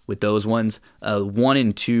crazy with those ones. 1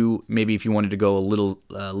 and 2, maybe if you wanted to go a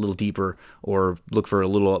little deeper or look for a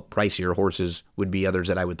little pricier horses, would be others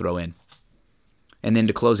that I would throw in. And then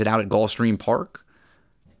to close it out at Gulfstream Park,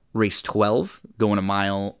 race 12, going a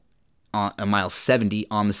mile 70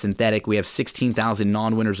 on the synthetic. We have 16,000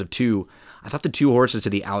 non-winners of 2. I thought the 2 horses to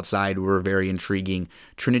the outside were very intriguing.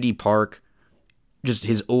 Trinity Park, just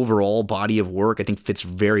his overall body of work, I think fits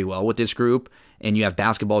very well with this group. And you have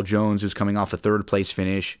Basketball Jones, who's coming off a 3rd place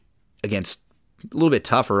finish against a little bit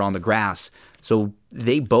tougher on the grass. So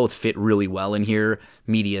they both fit really well in here.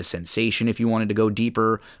 Media Sensation, if you wanted to go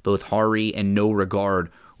deeper. Both Hari and No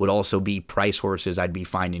Regard would also be price horses I'd be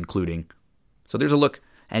fine including. So there's a look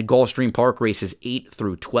at Gulfstream Park races 8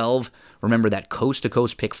 through 12. Remember that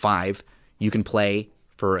coast-to-coast pick 5 you can play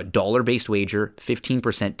for a dollar-based wager, 15%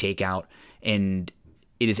 takeout, and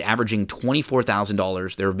it is averaging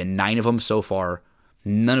 $24,000. There have been 9 of them so far.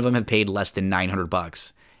 None of them have paid less than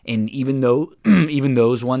 $900. And even though even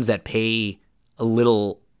those ones that pay a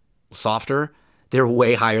little softer, they're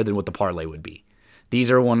way higher than what the parlay would be.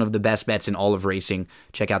 These are one of the best bets in all of racing.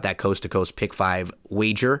 Check out that Coast to Coast Pick 5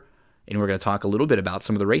 wager. And we're going to talk a little bit about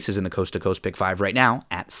some of the races in the Coast to Coast Pick 5 right now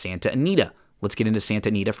at Santa Anita. Let's get into Santa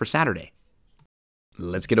Anita for Saturday.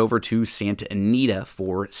 Let's get over to Santa Anita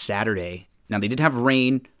for Saturday. Now, they did have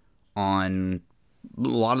rain on a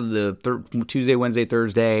lot of the Tuesday, Wednesday,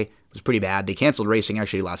 Thursday. It was pretty bad. They canceled racing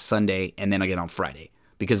actually last Sunday and then again on Friday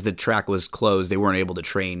because the track was closed. They weren't able to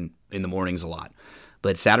train in the mornings a lot.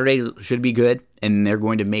 But Saturday should be good, and they're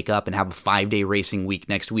going to make up and have a 5-day racing week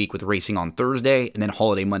next week with racing on Thursday and then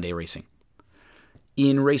holiday Monday racing.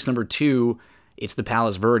 In race number 2, it's the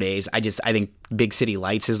Palos Verdes. I think Big City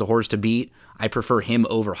Lights is the horse to beat. I prefer him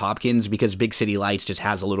over Hopkins because Big City Lights just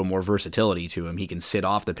has a little more versatility to him. He can sit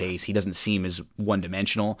off the pace. He doesn't seem as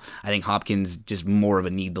one-dimensional. I think Hopkins just more of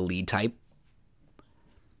a need-the-lead type.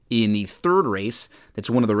 In the third race, that's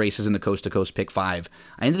one of the races in the Coast to Coast Pick 5,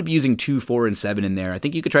 I ended up using 2, 4, and 7 in there. I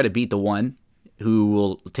think you could try to beat the 1 who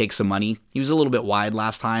will take some money. He was a little bit wide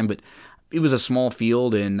last time, but it was a small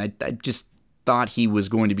field, and I just thought he was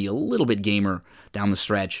going to be a little bit gamer down the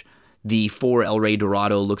stretch. The 4, El Rey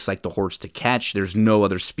Dorado, looks like the horse to catch. There's no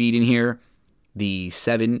other speed in here. The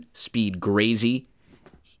 7, Speed Grazy,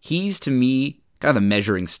 he's, to me, kind of the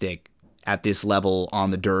measuring stick at this level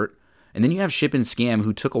on the dirt. And then you have Ship and Scam,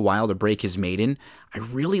 who took a while to break his maiden. I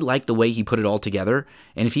really like the way he put it all together.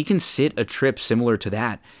 And if he can sit a trip similar to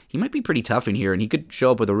that, he might be pretty tough in here, and he could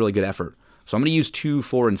show up with a really good effort. So I'm going to use 2,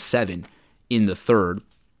 4, and 7 in the third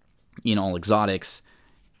in all exotics.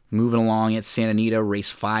 Moving along at Santa Anita, race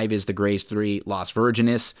 5 is the Grays 3, Las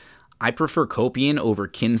Virgenes. I prefer Copian over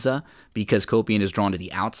Kinza because Copian is drawn to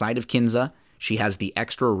the outside of Kinza. She has the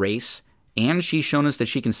extra race, and she's shown us that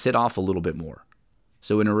she can sit off a little bit more.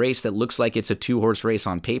 So in a race that looks like it's a 2-horse race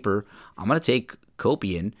on paper, I'm going to take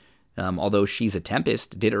Copian. Although she's a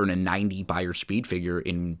Tempest, did earn a 90 Beyer speed figure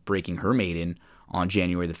in breaking her maiden on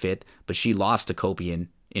January the 5th, but she lost to Copian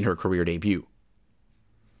in her career debut.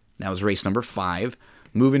 That was race number 5.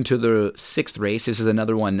 Moving to the 6th race, this is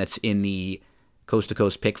another one that's in the Coast to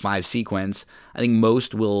Coast Pick 5 sequence. I think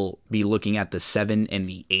most will be looking at the 7 and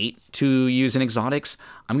the 8 to use in exotics.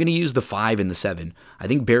 I'm going to use the 5 and the 7. I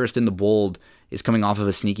think Barristan the Bold is coming off of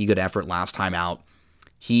a sneaky good effort last time out.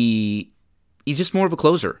 He's just more of a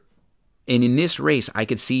closer. And in this race, I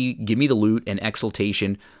could see Give Me the Loot and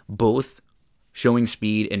Exultation both showing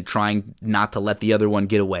speed and trying not to let the other one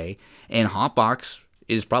get away. And Hotbox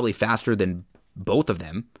is probably faster than both of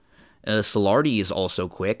them. Solardi is also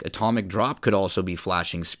quick. Atomic Drop could also be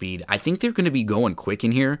flashing speed. I think they're going to be going quick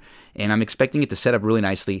in here, and I'm expecting it to set up really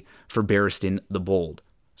nicely for Barristan the Bold.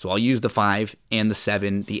 So I'll use the 5 and the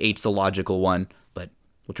 7. The 8's the logical one, but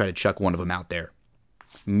we'll try to chuck one of them out there.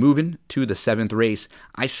 Moving to the 7th race,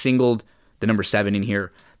 I singled the number 7 in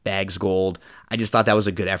here, Bags Gold. I just thought that was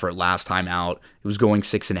a good effort last time out. It was going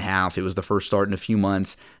 6.5. It was the first start in a few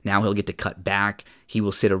months. Now he'll get to cut back. He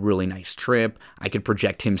will sit a really nice trip. I could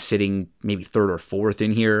project him sitting maybe 3rd or 4th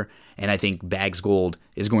in here, and I think Bags Gold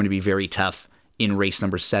is going to be very tough in race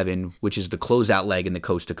number 7, which is the closeout leg in the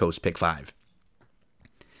Coast to Coast Pick 5.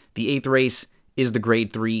 The 8th race is the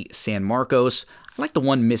Grade 3 San Marcos. I like the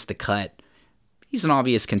one Missed the Cut. He's an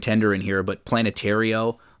obvious contender in here, but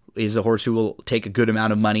Planetario is a horse who will take a good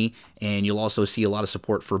amount of money, and you'll also see a lot of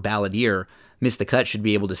support for Balladeer. Missed the Cut should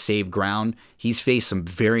be able to save ground. He's faced some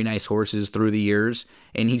very nice horses through the years,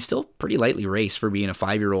 and he's still pretty lightly raced for being a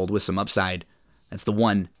 5-year-old with some upside. That's the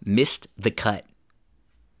one, Missed the Cut.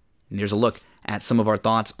 And there's a look at some of our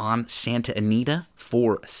thoughts on Santa Anita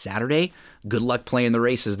for Saturday. Good luck playing the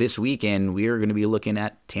races this week, and we are going to be looking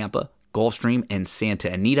at Tampa, Gulfstream, and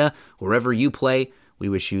Santa Anita. Wherever you play, we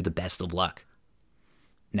wish you the best of luck.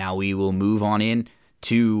 Now we will move on in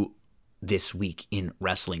to This Week in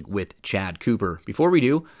Wrestling with Chad Cooper. Before we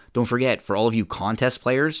do, don't forget, for all of you contest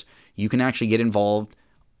players, you can actually get involved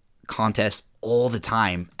contests all the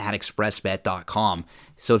time at expressbet.com.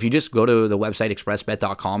 So if you just go to the website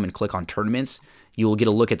expressbet.com and click on tournaments, you will get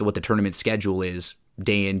a look at what the tournament schedule is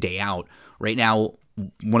day in, day out. Right now,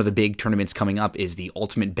 one of the big tournaments coming up is the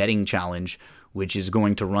Ultimate Betting Challenge, which is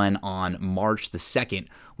going to run on March the 2nd.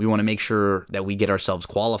 We want to make sure that we get ourselves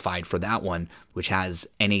qualified for that one, which has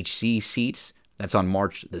NHC seats. That's on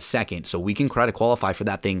March the 2nd. So we can try to qualify for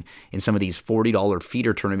that thing in some of these $40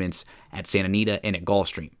 feeder tournaments at Santa Anita and at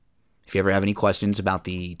Gulfstream. If you ever have any questions about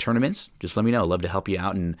the tournaments, just let me know. I'd love to help you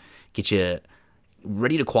out and get you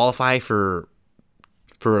ready to qualify for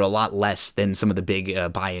for a lot less than some of the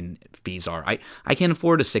big buy-in fees are. I can't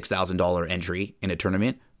afford a $6,000 entry in a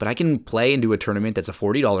tournament, but I can play into a tournament that's a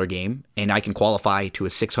 $40 game, and I can qualify to a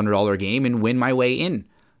 $600 game and win my way in.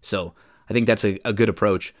 So I think that's a good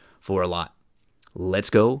approach for a lot.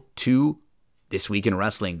 Let's go to This Week in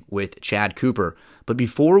Wrestling with Chad Cooper. But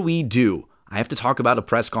before we do, I have to talk about a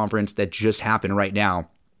press conference that just happened right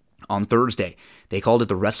now on Thursday. They called it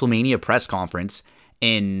the WrestleMania press conference,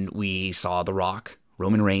 and we saw The Rock,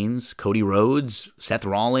 Roman Reigns, Cody Rhodes, Seth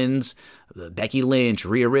Rollins, Becky Lynch,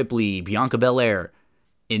 Rhea Ripley, Bianca Belair,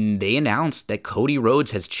 and they announced that Cody Rhodes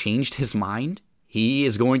has changed his mind. He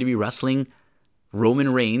is going to be wrestling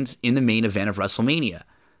Roman Reigns in the main event of WrestleMania.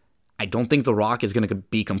 I don't think The Rock is going to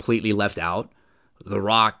be completely left out. The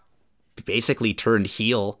Rock basically turned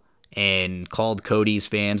heel and called Cody's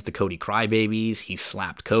fans the Cody crybabies. He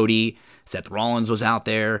slapped Cody. Seth Rollins was out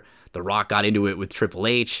there. The Rock got into it with Triple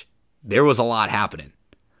H. There was a lot happening.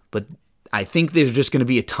 But I think there's just going to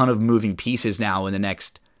be a ton of moving pieces now in the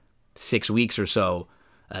next 6 weeks or so,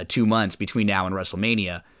 2 months between now and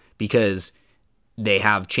WrestleMania, because they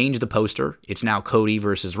have changed the poster. It's now Cody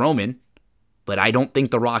versus Roman. But I don't think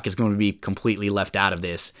The Rock is going to be completely left out of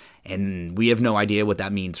this. And we have no idea what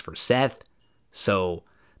that means for Seth. So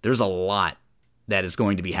there's a lot that is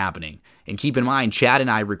going to be happening. And keep in mind, Chad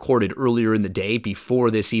and I recorded earlier in the day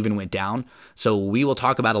before this even went down. So we will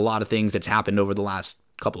talk about a lot of things that's happened over the last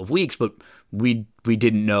couple of weeks, but we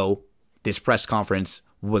didn't know this press conference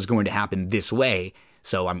was going to happen this way.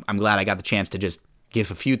 So I'm glad I got the chance to just give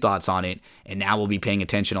a few thoughts on it. And now we'll be paying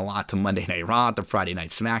attention a lot to Monday Night Raw, to Friday Night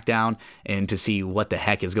SmackDown, and to see what the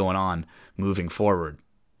heck is going on moving forward.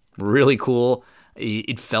 Really cool.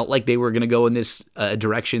 It felt like they were going to go in this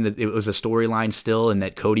direction, that it was a storyline still and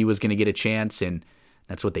that Cody was going to get a chance, and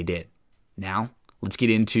that's what they did. Now, let's get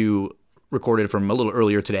into, recorded from a little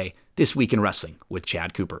earlier today, This Week in Wrestling with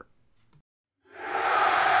Chad Cooper.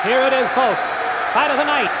 Here it is, folks. Fight of the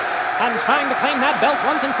night. And trying to claim that belt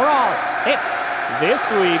once and for all. It's This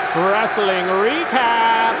Week's Wrestling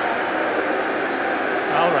Recap.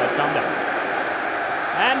 All right, calm down.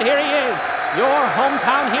 And here he is, your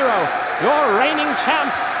hometown hero, your reigning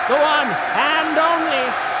champ, the one and only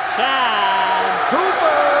Chad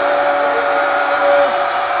Cooper.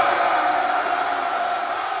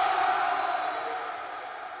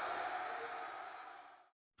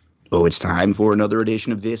 Oh, it's time for another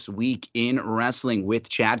edition of This Week in Wrestling with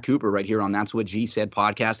Chad Cooper right here on That's What G Said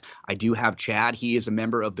podcast. I do have Chad. He is a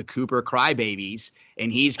member of the Cooper Crybabies,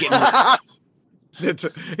 and he's getting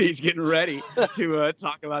he's getting ready to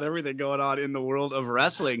talk about everything going on in the world of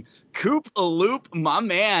wrestling. Coop a Loop, my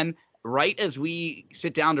man. Right as we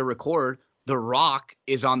sit down to record, The Rock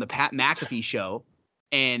is on the Pat McAfee show,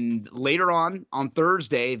 and later on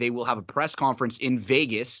Thursday they will have a press conference in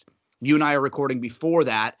Vegas. You and I are recording before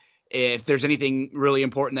that. If there's anything really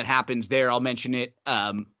important that happens there, I'll mention it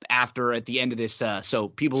after at the end of this, so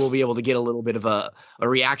people will be able to get a little bit of a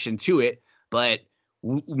reaction to it. But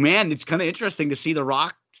man, it's kind of interesting to see The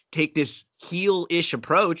Rock take this heel-ish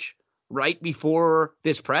approach right before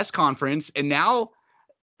this press conference. And now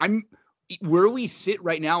where we sit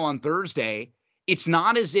right now on Thursday, it's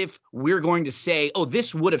not as if we're going to say, oh,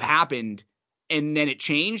 this would have happened and then it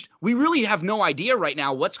changed. We really have no idea right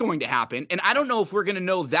now what's going to happen. And I don't know if we're going to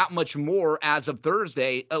know that much more as of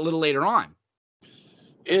Thursday, a little later on.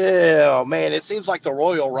 Yeah, man, it seems like the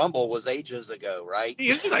Royal Rumble was ages ago, right?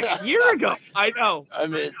 It's like a year ago. I know. I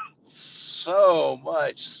mean, so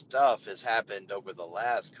much stuff has happened over the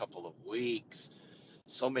last couple of weeks.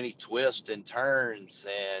 So many twists and turns,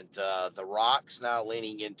 and The Rock's now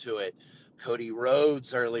leaning into it. Cody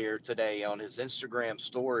Rhodes earlier today on his Instagram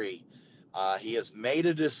story, he has made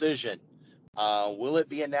a decision. Will it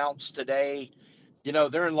be announced today? You know,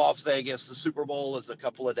 they're in Las Vegas. The Super Bowl is a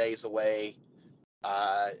couple of days away.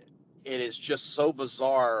 It is just so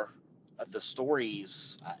bizarre, the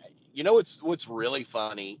stories. You know, what's really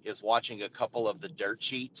funny is watching a couple of the dirt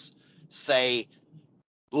sheets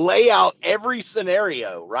lay out every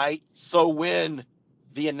scenario, right? So when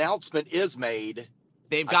the announcement is made,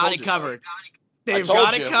 they've got it covered. They've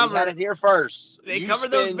got it covered. We had it here first. They cover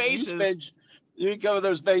those bases. You cover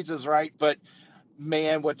those bases, right? But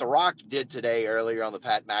man, what The Rock did today earlier on the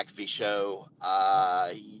Pat McAfee show,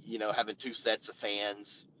 you know, having two sets of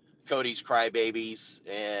fans, Cody's crybabies,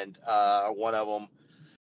 and one of them.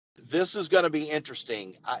 This is going to be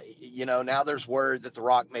interesting. You know, now there's word that The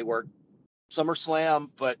Rock may work SummerSlam,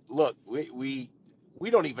 but look, we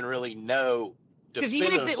don't even really know. Because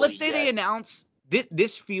even if let's say they announce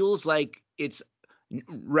this feels like it's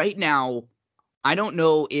right now. I don't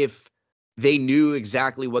know if they knew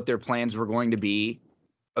exactly what their plans were going to be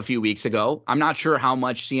a few weeks ago. I'm not sure how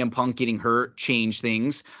much CM Punk getting hurt changed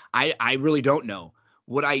things. I really don't know.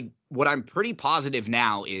 What I'm pretty positive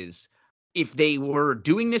now is if they were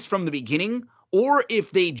doing this from the beginning, or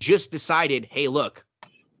if they just decided, hey, look,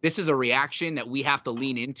 this is a reaction that we have to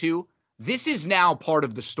lean into. This is now part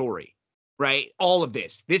of the story, right? All of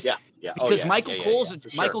this. Because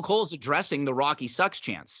Michael Cole's addressing the Rocky sucks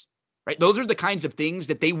chance, right? Those are the kinds of things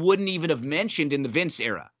that they wouldn't even have mentioned in the Vince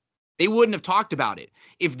era. They wouldn't have talked about it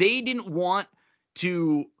if they didn't want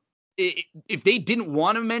to. If they didn't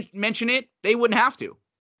want to mention it, they wouldn't have to.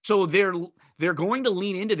 So they're going to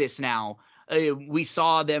lean into this now. We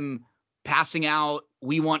saw them passing out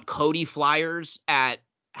 "We Want Cody" flyers at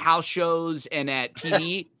house shows and at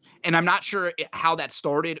TV. And I'm not sure how that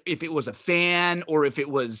started, if it was a fan or if it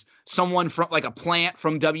was someone from like a plant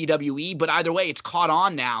from WWE. But either way, it's caught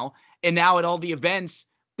on now. And now at all the events,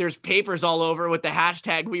 there's papers all over with the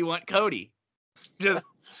hashtag "We Want Cody." Just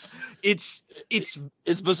it's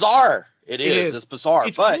bizarre. It is. It's bizarre.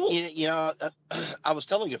 It's but cool. You know, I was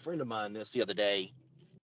telling a friend of mine this the other day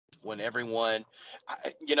when everyone,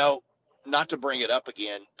 you know, not to bring it up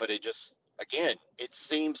again, but it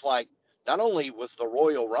seems like not only was the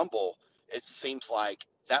Royal Rumble, it seems like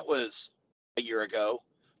that was a year ago,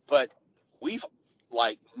 but we've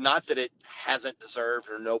not that it hasn't deserved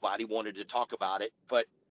or nobody wanted to talk about it, but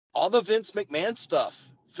all the Vince McMahon stuff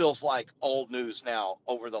feels like old news now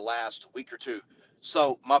over the last week or two.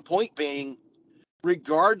 So my point being,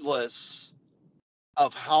 regardless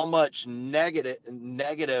of how much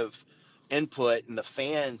negative input and the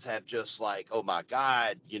fans have just like, oh my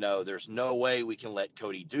God, you know, there's no way we can let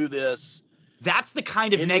Cody do this. That's the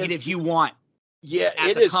kind of negative you want. Yeah,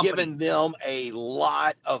 it has given them a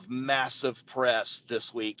lot of massive press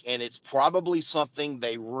this week, and it's probably something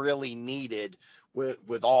they really needed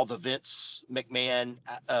with all the Vince McMahon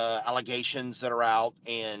allegations that are out.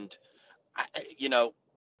 And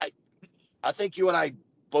I think you and I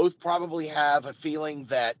both probably have a feeling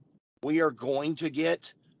that we are going to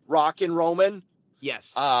get Rock and Roman.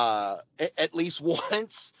 Yes. At least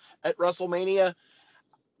once at WrestleMania.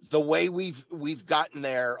 The way we've gotten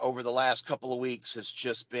there over the last couple of weeks has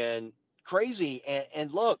just been crazy.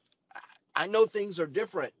 And look, I know things are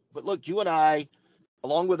different, but look, you and I,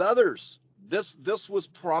 along with others, this was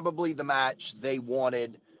probably the match they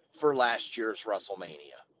wanted for last year's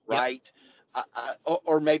WrestleMania, right? Yep.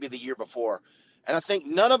 Or maybe the year before. And I think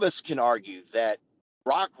none of us can argue that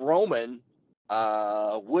Rock Roman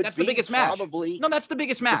that's the biggest probably match. No, that's the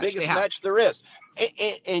biggest match. The biggest match there is.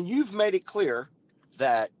 And you've made it clear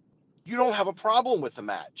that you don't have a problem with the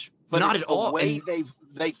match, but not it's at the all. way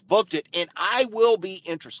they've booked it, and I will be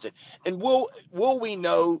interested. And will we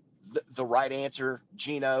know the right answer,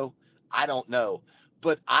 Gino? I don't know,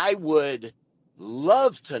 but I would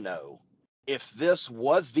love to know if this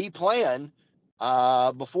was the plan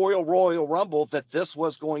before Royal Rumble, that this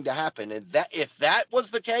was going to happen, and that if that was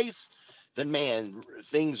the case, then man,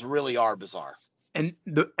 things really are bizarre. And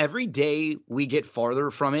every day we get farther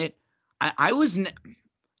from it. I was.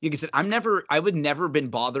 Like I said, I would never been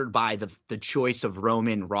bothered by the choice of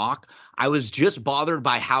Roman Rock. I was just bothered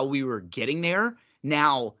by how we were getting there.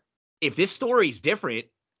 Now, if this story's different,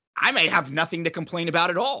 I might have nothing to complain about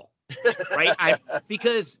at all, right?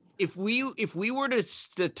 Because if we were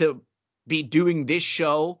to be doing this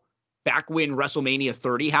show back when WrestleMania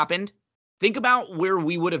 30 happened, think about where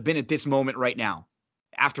we would have been at this moment right now.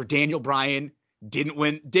 After Daniel Bryan didn't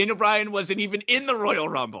win, Daniel Bryan wasn't even in the Royal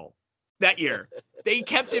Rumble that year. They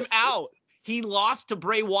kept him out. He lost to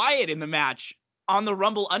Bray Wyatt in the match on the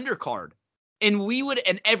Rumble undercard.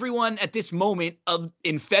 And everyone at this moment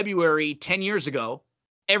in February 10 years ago,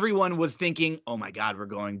 everyone was thinking, oh my God, we're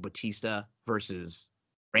going Batista versus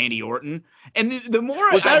Randy Orton. And the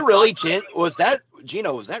more was that really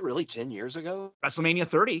 10 years ago? WrestleMania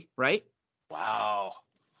 30, right? Wow.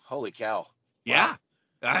 Holy cow. Yeah. Wow.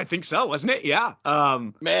 I think so, wasn't it? Yeah.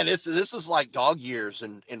 Man, this is like dog years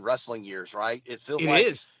in wrestling years, right? It feels like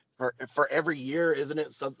it is. For every year, isn't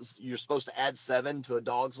it? Something you're supposed to add 7 to a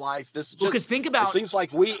dog's life. This is just, because think about. It seems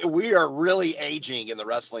like we are really aging in the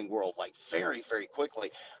wrestling world, like very, very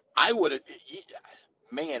quickly.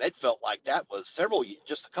 Man, it felt like that was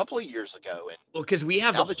just a couple of years ago. And because we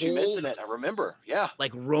have now that you mention it, I remember. Yeah,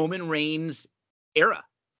 like Roman Reigns era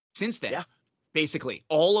since then. Yeah. Basically,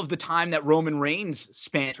 all of the time that Roman Reigns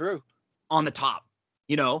spent on the top,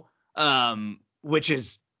 which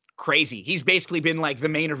is crazy. He's basically been like the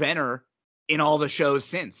main eventer in all the shows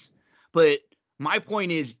since. But my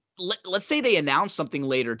point is, let's say they announce something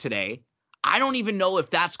later today. I don't even know if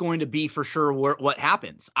that's going to be for sure what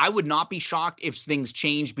happens. I would not be shocked if things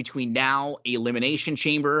change between now, Elimination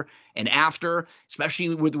Chamber, and after,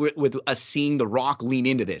 especially with us seeing The Rock lean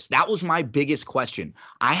into this. That was my biggest question.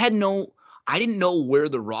 I didn't know where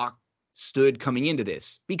The Rock stood coming into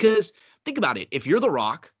this, because think about it. If you're The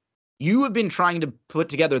Rock, you have been trying to put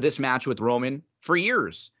together this match with Roman for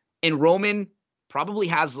years, and Roman probably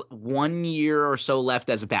has 1 year or so left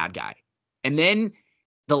as a bad guy. And then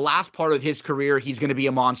the last part of his career, he's going to be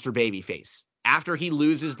a monster babyface. After he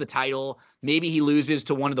loses the title, maybe he loses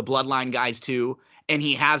to one of the Bloodline guys too, and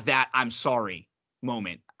he has that "I'm sorry"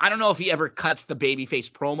 moment. I don't know if he ever cuts the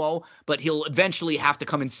babyface promo, but he'll eventually have to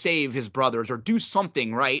come and save his brothers or do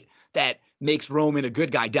something, right, that makes Roman a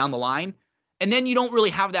good guy down the line. And then you don't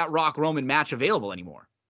really have that Rock Roman match available anymore.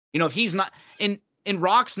 If he's not, and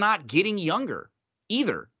Rock's not getting younger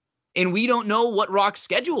either. And we don't know what Rock's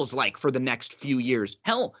schedule is like for the next few years.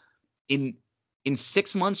 Hell, in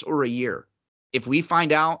 6 months or a year, if we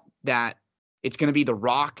find out that it's going to be The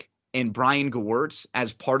Rock and Brian Gewirtz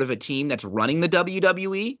as part of a team that's running the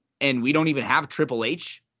WWE, and we don't even have Triple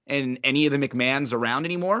H and any of the McMahons around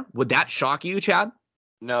anymore, would that shock you, Chad?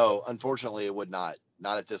 No, unfortunately, it would not.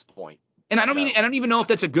 Not at this point. And I don't even know if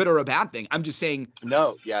that's a good or a bad thing. I'm just saying.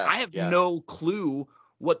 No, yeah. I have no clue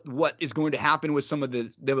what is going to happen with some of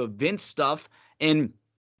the Vince stuff and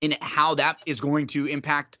how that is going to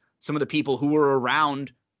impact some of the people who were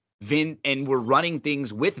around Vince and were running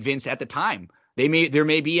things with Vince at the time. There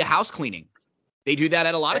may be a house cleaning. They do that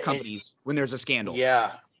at a lot of companies when there's a scandal.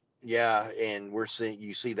 Yeah, and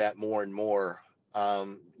you see that more and more.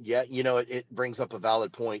 It brings up a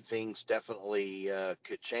valid point. Things definitely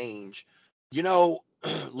could change.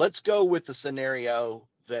 Let's go with the scenario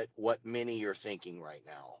that what many are thinking right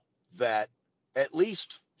now, that at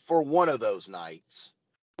least for one of those nights,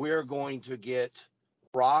 we're going to get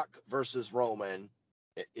Rock versus Roman.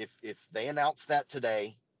 If they announce that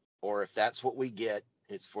today, or if that's what we get,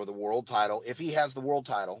 it's for the world title. If he has the world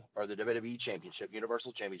title or the WWE Championship,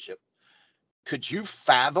 Universal Championship, could you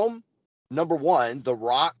fathom, number one, The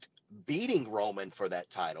Rock beating Roman for that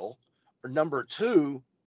title? Or number two,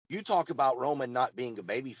 you talk about Roman not being a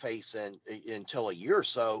babyface until a year or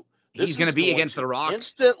so. He's going to be against The Rock.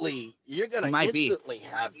 You're going to instantly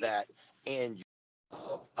have that and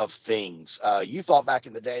of things. You thought back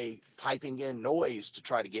in the day, piping in noise to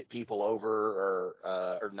try to get people over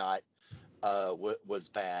or not was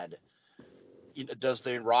bad. Does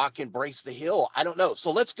The Rock embrace the heel? I don't know.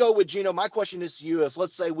 So let's go with Gino. My question is to you is,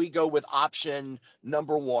 let's say we go with option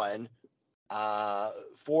number one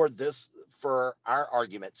for our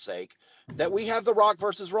argument's sake, that we have The Rock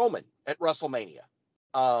versus Roman at WrestleMania.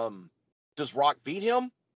 Does Rock beat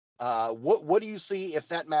him? What do you see if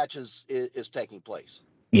that match is taking place?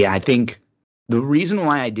 Yeah, I think the reason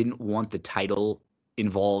why I didn't want the title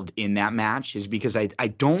involved in that match is because I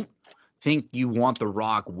don't think you want The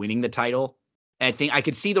Rock winning the title. I think I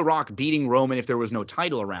could see The Rock beating Roman if there was no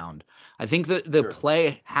title around. I think the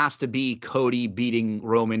play has to be Cody beating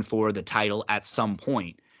Roman for the title at some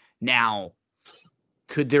point. Now,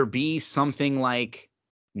 could there be something like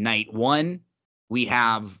night one, we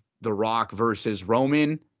have The Rock versus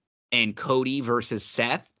Roman and Cody versus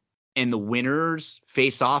Seth, and the winners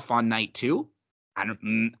face off on night two? I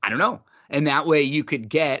don't know. And that way you could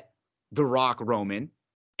get The Rock Roman,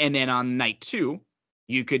 and then on night two,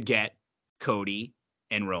 you could get Cody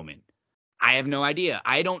and Roman. I have no idea.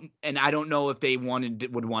 I don't know if they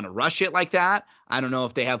would want to rush it like that. I don't know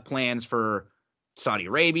if they have plans for Saudi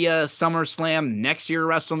Arabia, SummerSlam, next year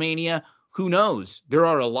WrestleMania. Who knows? There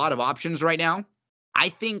are a lot of options right now. I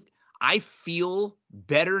think I feel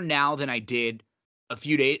better now than I did a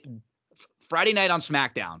few days. Friday night on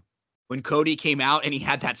SmackDown, when Cody came out and he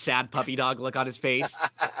had that sad puppy dog look on his face.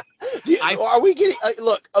 Are we getting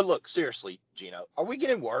look seriously, Gino? Are we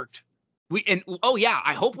getting worked?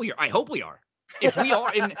 I hope we are. If we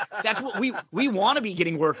are, and that's what we want to be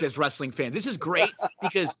getting worked as wrestling fans. This is great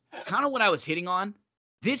because kind of what I was hitting on.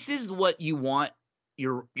 This is what you want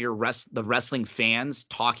the wrestling fans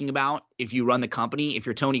talking about. If you run the company, if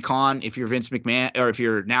you're Tony Khan, if you're Vince McMahon, or if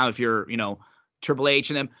you're Triple H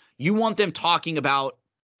and them, you want them talking about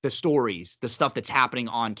the stories, the stuff that's happening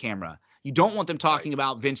on camera. You don't want them talking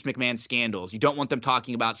about Vince McMahon scandals. You don't want them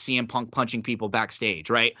talking about CM Punk punching people backstage,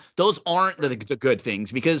 right? Those aren't the good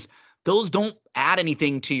things because those don't add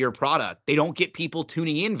anything to your product. They don't get people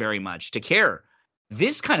tuning in very much to care.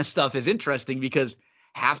 This kind of stuff is interesting because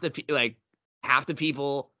half the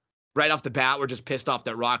people right off the bat were just pissed off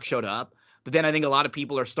that Rock showed up. But then I think a lot of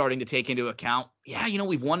people are starting to take into account,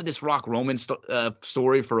 we've wanted this Rock Roman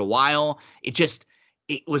story for a while.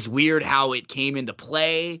 It was weird how it came into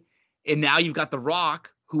play. And now you've got The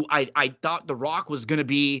Rock, who I thought The Rock was going to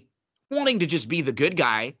be wanting to just be the good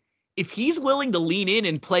guy. if he's willing to lean in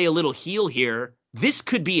and play a little heel here, this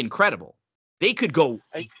could be incredible. They could go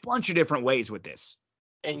a bunch of different ways with this.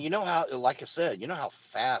 And you know how, like I said, you know how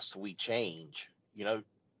fast we change. You know,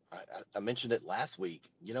 I mentioned it last week.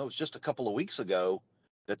 You know, it's just a couple of weeks ago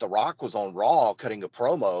that The Rock was on Raw cutting a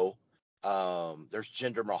promo. There's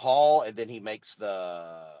Jinder Mahal, and then he makes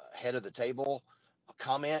the head of the table a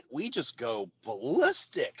comment. We just go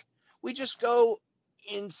ballistic. We just go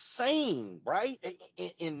insane, right?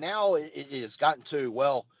 And now it has gotten to,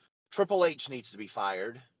 well, Triple H needs to be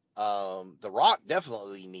fired. The Rock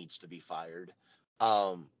definitely needs to be fired.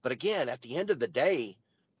 But again, at the end of the day,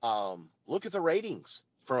 look at the ratings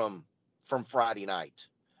from Friday night.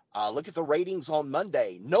 Look at the ratings on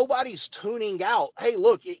Monday. Nobody's tuning out. Hey,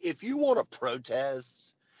 look, if you want to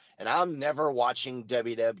protest, and I'm never watching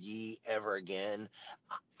WWE ever again,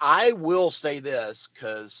 I will say this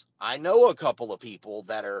because I know a couple of people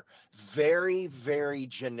that are very, very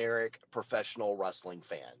generic professional wrestling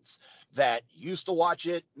fans that used to watch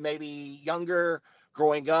it maybe younger,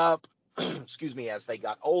 growing up, excuse me, as they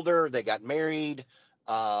got older, they got married.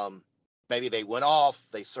 Maybe they went off,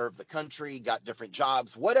 they served the country, got different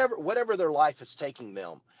jobs, whatever their life is taking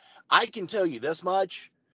them. I can tell you this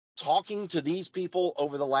much, talking to these people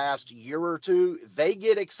over the last year or two, they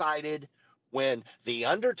get excited when The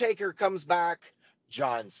Undertaker comes back,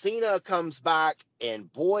 John Cena comes back,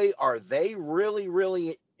 and boy, are they really,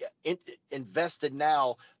 really invested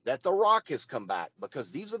now that The Rock has come back,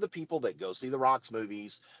 because these are the people that go see The Rock's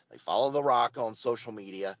movies. They follow The Rock on social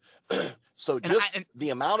media. So just the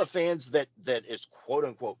amount of fans that is quote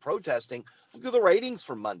unquote protesting. Look at the ratings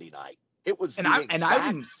for Monday night. It was the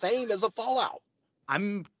exact same as a Fallout.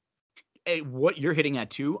 What you're hitting at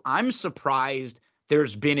too. I'm surprised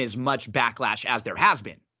there's been as much backlash as there has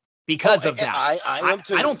been because of that. I am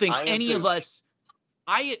too. I don't think any of us.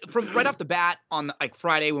 From right off the bat on like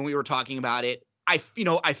Friday when we were talking about it, I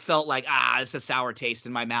felt like it's a sour taste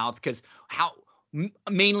in my mouth because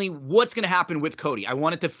mainly what's going to happen with Cody. I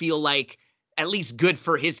want it to feel like at least good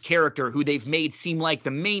for his character, who they've made seem like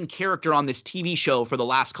the main character on this TV show for the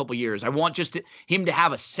last couple of years. I want just him to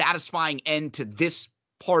have a satisfying end to this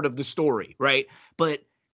part of the story, right? But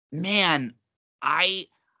man, I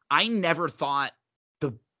never thought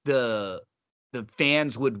the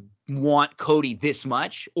fans would want Cody this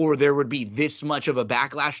much, or there would be this much of a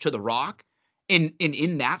backlash to The Rock.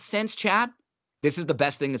 In that sense, Chad, this is the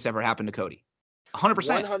best thing that's ever happened to Cody.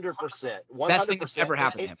 100%. 100%. Best thing that's ever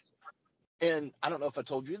happened to him. And I don't know if I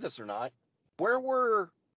told you this or not. Where were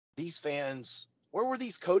these fans? Where were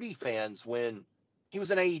these Cody fans when he was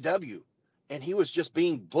in AEW and he was just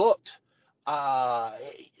being booked?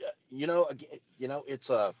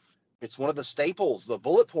 It's one of the staples, the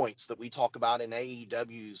bullet points that we talk about in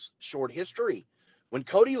AEW's short history. When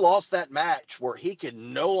Cody lost that match where he could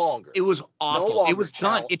no longer. It was awful. It was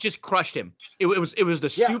done. It just crushed him. It was the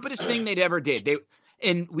stupidest thing they'd ever did.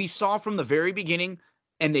 And we saw from the very beginning,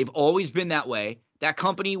 and they've always been that way. That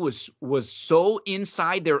company was so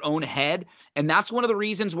inside their own head. And that's one of the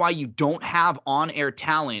reasons why you don't have on-air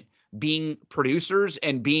talent being producers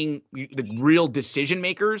and being the real decision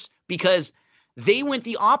makers, because they went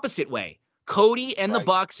the opposite way. Cody and the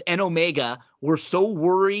Bucks and Omega were so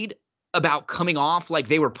worried about coming off like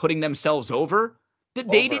they were putting themselves over that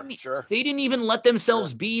they didn't even let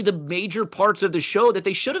themselves be the major parts of the show that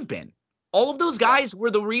they should have been. All of those guys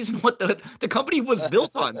were the reason what the company was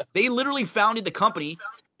built on. They literally founded the company.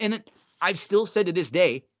 And I've still said to this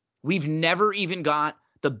day, we've never even got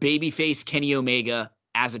the babyface Kenny Omega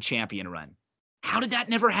as a champion run. How did that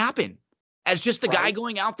never happen? As just the guy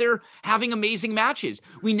going out there having amazing matches.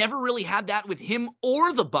 We never really had that with him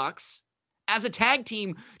or the Bucks as a tag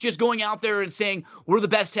team, just going out there and saying, we're the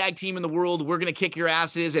best tag team in the world. We're going to kick your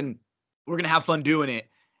asses and we're going to have fun doing it.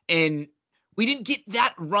 And we didn't get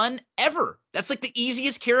that run ever. That's like the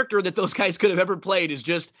easiest character that those guys could have ever played, is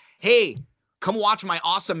just, hey, come watch my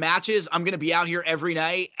awesome matches. I'm going to be out here every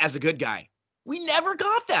night as a good guy. We never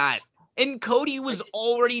got that. And Cody was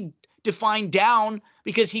already defined down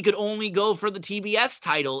because he could only go for the TBS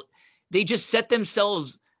title. They just set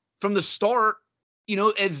themselves from the start,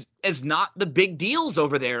 as not the big deals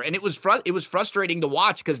over there. And it was frustrating to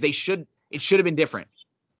watch because it should have been different.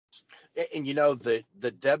 And the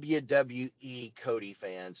WWE Cody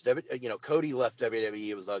fans, Cody left WWE.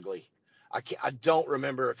 It was ugly. I don't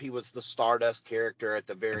remember if he was the Stardust character at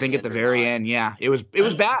the very end. I think at the very end, yeah. It was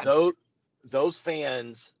bad. Those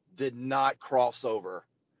fans did not cross over.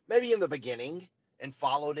 Maybe in the beginning and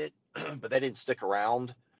followed it, but they didn't stick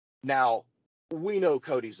around. Now, we know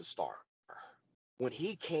Cody's a star. When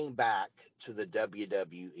he came back to the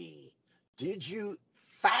WWE, did you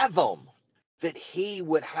fathom that he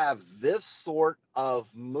would have this sort of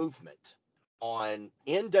movement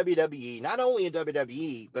in WWE, not only in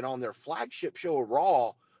WWE, but on their flagship show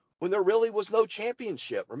Raw, when there really was no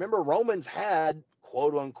championship. Remember, Roman's had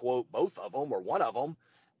quote unquote both of them or one of them,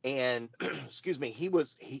 and excuse me, he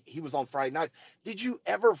was on Friday nights. Did you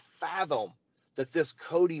ever fathom that this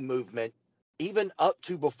Cody movement, even up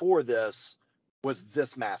to before this, was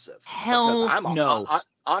this massive? Hell no.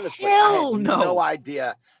 Honestly, Hell I had no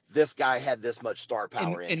idea this guy had this much star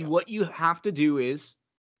power in him. And what you have to do is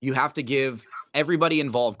you have to give everybody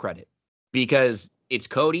involved credit, because it's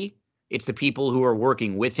Cody, it's the people who are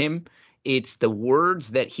working with him, it's the words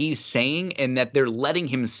that he's saying, and that they're letting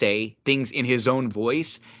him say things in his own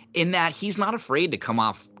voice, in that he's not afraid to come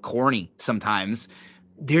off corny sometimes.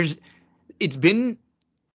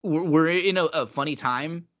 We're in a funny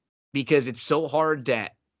time, because it's so hard to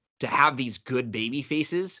have these good baby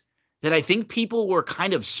faces, that I think people were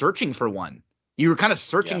kind of searching for one. You were kind of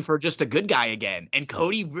searching for just a good guy again. And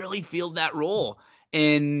Cody really filled that role.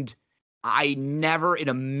 And I never in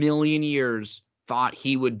a million years thought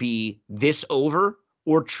he would be this over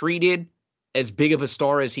or treated as big of a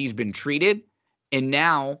star as he's been treated. And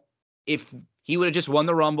now, if he would have just won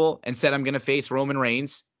the Rumble and said, I'm going to face Roman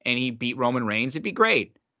Reigns, and he beat Roman Reigns, it'd be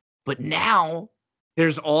great. But now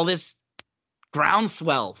there's all this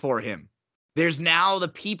groundswell for him. There's now the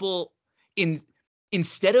people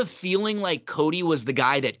instead of feeling like Cody was the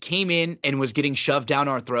guy that came in and was getting shoved down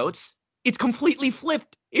our throats, it's completely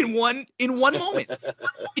flipped in one moment.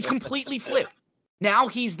 It's completely flipped. Now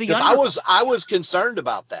he's the underdog. I was concerned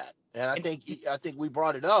about that, and I think we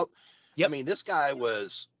brought it up. Yep. I mean, this guy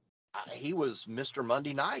was Mr.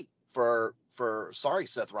 Monday Night for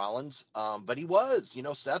Seth Rollins, but he was,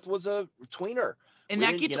 Seth was a tweener. And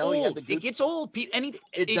that gets old. It gets old.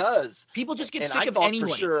 It does. People just get and sick I of thought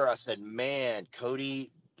anybody. For sure, I said, man,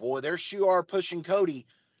 Cody, boy, there you are pushing Cody.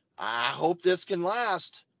 I hope this can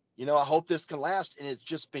last. I hope this can last. And it's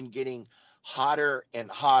just been getting hotter and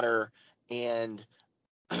hotter. And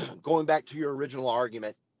going back to your original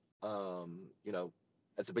argument,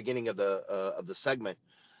 at the beginning of the segment,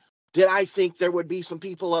 did I think there would be some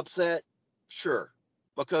people upset? Sure,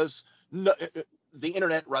 because the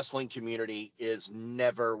internet wrestling community is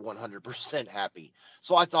never 100% happy.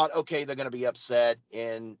 So I thought, okay, they're going to be upset,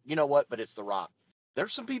 and you know what? But it's The Rock.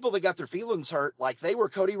 There's some people that got their feelings hurt, like they were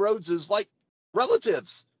Cody Rhodes's like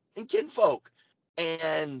relatives and kinfolk,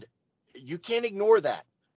 and you can't ignore that.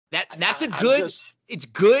 That's it's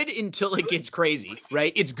good until it gets crazy,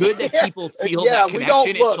 right? It's good that people feel that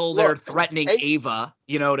connection until they're threatening Ava.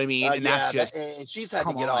 You know what I mean? And that's just and she's had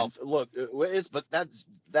to get off. Look, but that's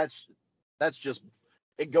just,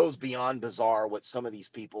 it goes beyond bizarre what some of these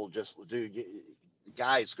people just do.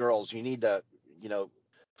 Guys, girls, you need to,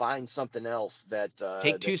 find something else that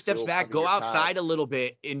take two steps back, go outside a little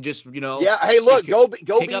bit, and just hey, look, go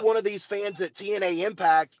be one of these fans at TNA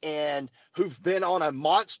Impact and who've been on a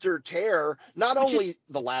monster tear, not only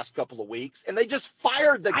the last couple of weeks, and they just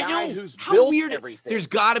fired the guy who's built everything. There's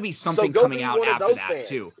got to be something coming out after that fans.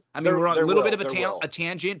 Too. I mean, we're on a little bit of a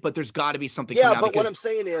tangent, but there's got to be something coming out. But what I'm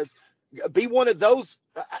saying is, be one of those.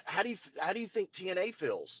 How do you think TNA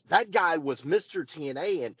feels? That guy was Mr.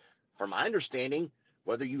 TNA, and from my understanding,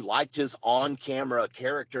 whether you liked his on-camera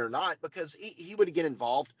character or not, because he would get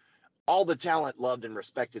involved. All the talent loved and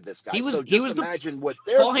respected this guy. He was imagine what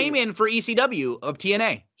Paul Heyman for ECW of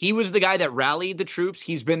TNA. He was the guy that rallied the troops.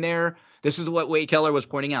 He's been there. This is what Wade Keller was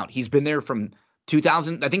pointing out. He's been there from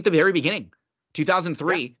 2000, I think the very beginning,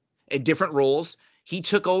 2003, in different roles. He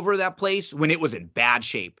took over that place when it was in bad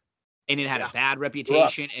shape, and it had a bad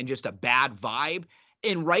reputation and just a bad vibe.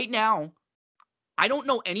 And right now, I don't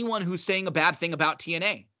know anyone who's saying a bad thing about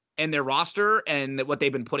TNA and their roster and what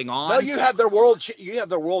they've been putting on. No, you have their world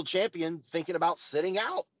champion thinking about sitting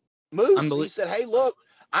out. Moose, he said, "Hey, look,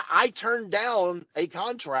 I turned down a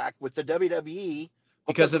contract with the WWE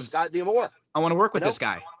because of Scott D'Amore. I want to work with this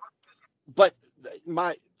guy." But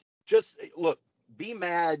look, be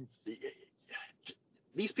mad.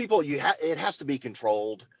 These people, it has to be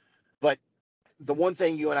controlled. But the one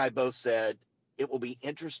thing you and I both said, it will be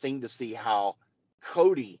interesting to see how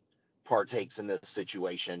Cody partakes in this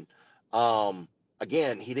situation.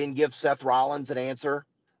 Again, he didn't give Seth Rollins an answer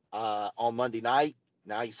on Monday night.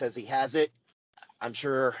 Now he says he has it. I'm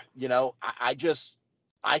sure,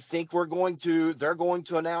 I think they're going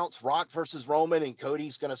to announce Rock versus Roman, and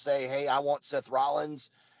Cody's going to say, hey, I want Seth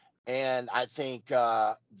Rollins. And I think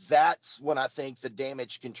that's when I think the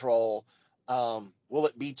damage control, will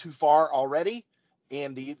it be too far already?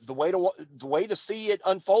 And the way to see it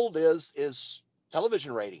unfold is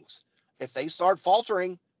television ratings. If they start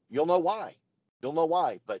faltering, you'll know why.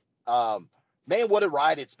 But man, what a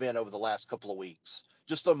ride it's been over the last couple of weeks,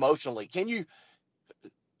 just emotionally. Can you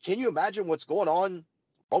imagine what's going on?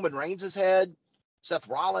 Roman Reigns' head, Seth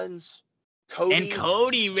Rollins, And Cody.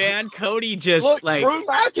 Cody, man, Cody just Look, like Drew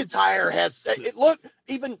McIntyre has it. Look,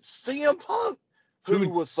 even CM Punk, who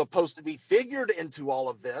was supposed to be figured into all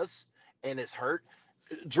of this and is hurt.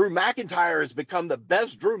 Drew McIntyre has become the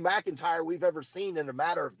best Drew McIntyre we've ever seen in a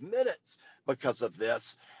matter of minutes because of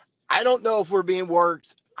this. I don't know if we're being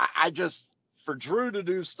worked. I just, for Drew to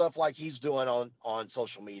do stuff like he's doing on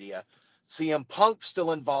social media, CM Punk's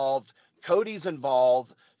still involved, Cody's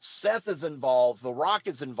involved, Seth is involved, The Rock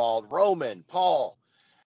is involved, Roman, Paul.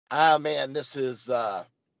 Ah, man, this is, I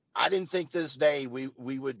didn't think this day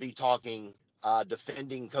we would be talking,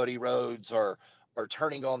 defending Cody Rhodes or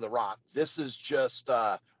turning on The Rock. This is just,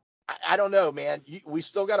 I don't know, man. We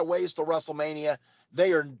still got a ways to WrestleMania.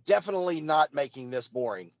 They are definitely not making this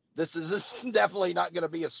boring. This is definitely not going to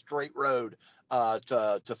be a straight road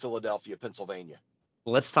to Philadelphia, Pennsylvania.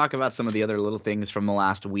 Let's talk about some of the other little things from the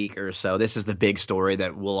last week or so. This is the big story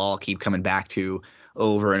that we'll all keep coming back to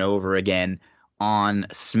over and over again. On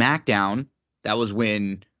SmackDown, that was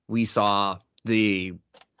when we saw the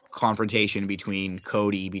confrontation between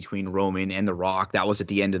Cody, between Roman and The Rock. That was at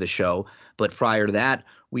the end of the show. But prior to that,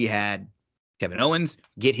 we had Kevin Owens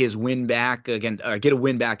get a win back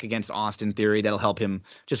against Austin Theory. That'll help him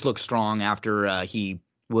just look strong after he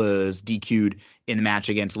was DQ'd in the match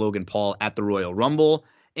against Logan Paul at the Royal Rumble.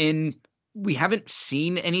 And we haven't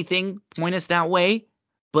seen anything point us that way,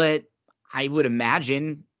 but I would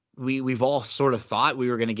imagine we've all sort of thought we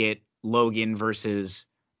were going to get Logan versus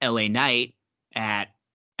LA Knight at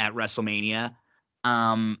WrestleMania.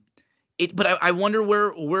 But I wonder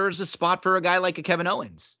where's the spot for a guy like a Kevin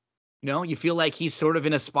Owens? You know, you feel like he's sort of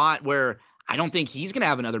in a spot where I don't think he's going to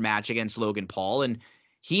have another match against Logan Paul, and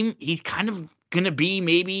he's kind of going to be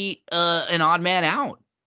maybe an odd man out.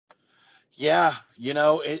 Yeah,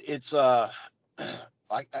 it's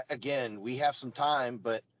like, again, we have some time,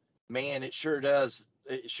 but man, it sure does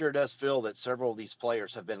feel that several of these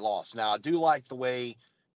players have been lost. Now, I do like the way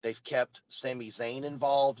they've kept Sami Zayn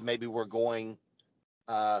involved. Maybe we're going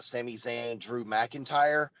Sami Zayn, Drew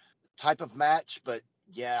McIntyre type of match, but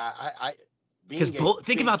yeah, I being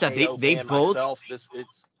think about that. KO They fan both myself, it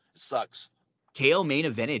sucks. KO main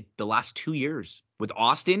evented the last 2 years with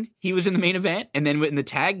Austin. He was in the main event, and then in the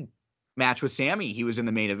tag match with Sammy, he was in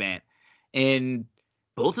the main event, and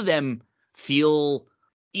both of them feel,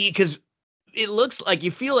 because it looks like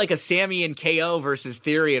you feel like a Sammy and KO versus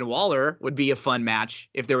Theory and Waller would be a fun match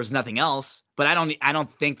if there was nothing else. But I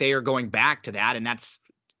don't think they are going back to that, and that's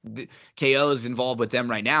KO is involved with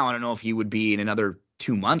them right now. I don't know if he would be in another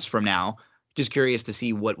 2 months from now. Just curious to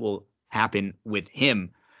see what will happen with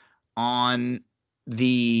him. On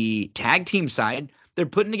the tag team side, they're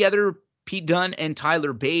putting together Pete Dunne and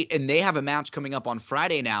Tyler Bate, and they have a match coming up on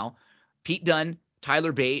Friday now. Pete Dunne,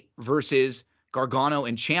 Tyler Bate versus Gargano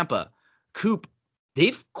and Ciampa. Coop,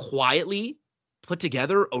 they've quietly put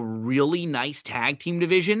together a really nice tag team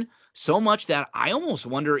division, so much that I almost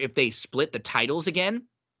wonder if they split the titles again.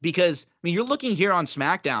 Because, I mean, you're looking here on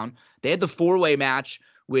SmackDown, they had the 4-way match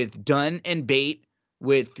with Dunne and Bate,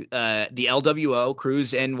 with the LWO,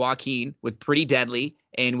 Cruz and Joaquin, with Pretty Deadly,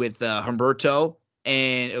 and with Humberto,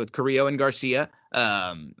 and with Carrillo and Garcia,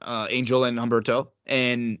 Angel and Humberto.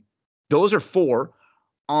 And those are 4.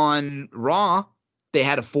 On Raw, they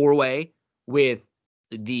had a 4-way with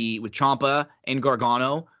Ciampa and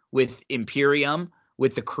Gargano, with Imperium,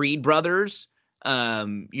 with the Creed brothers.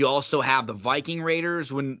 You also have the Viking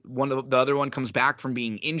Raiders when the other one comes back from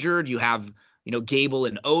being injured. You have, Gable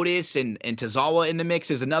and Otis, and Tozawa in the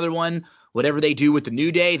mix is another one. Whatever they do with the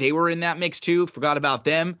New Day, they were in that mix too. Forgot about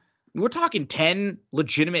them. We're talking 10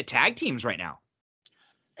 legitimate tag teams right now.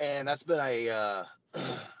 And that's been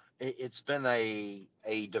it's been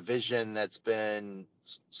a division that's been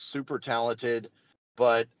super talented,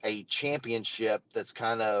 but a championship that's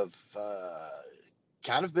kind of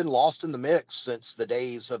been lost in the mix since the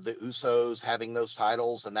days of the Usos having those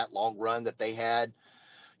titles and that long run that they had.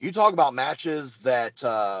 You talk about matches that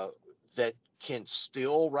can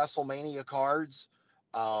steal WrestleMania cards.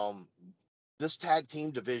 This tag team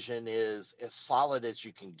division is as solid as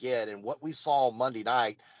you can get. And what we saw Monday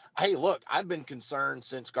night, hey, look, I've been concerned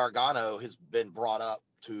since Gargano has been brought up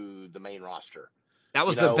to the main roster. That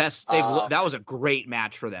was the best. That was a great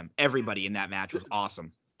match for them. Everybody in that match was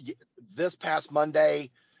awesome. This past Monday,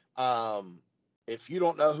 if you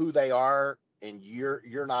don't know who they are and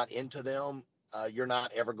you're not into them, you're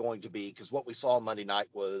not ever going to be, because what we saw Monday night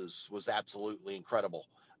was absolutely incredible.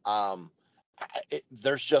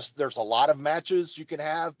 There's a lot of matches you can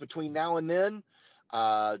have between now and then.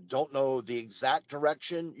 Don't know the exact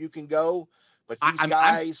direction you can go, but I, these I'm I'm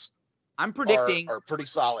guys I'm are predicting. are pretty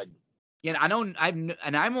solid. Yeah, and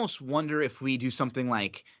I almost wonder if we do something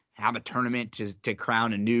like have a tournament to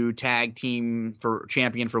crown a new tag team for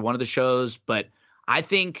champion for one of the shows. But I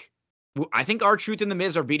think I think R-Truth and The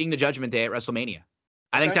Miz are beating the Judgment Day at WrestleMania.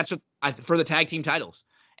 I think Okay. that's for the tag team titles.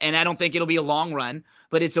 And I don't think it'll be a long run,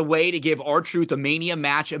 but it's a way to give R-Truth a Mania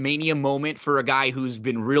match, a Mania moment for a guy who's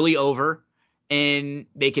been really over, and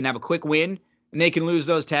they can have a quick win, and they can lose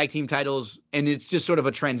those tag team titles, and it's just sort of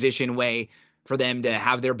a transition way for them to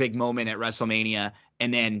have their big moment at WrestleMania,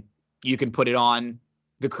 and then you can put it on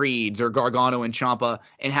the Creeds or Gargano and Ciampa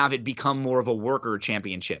and have it become more of a worker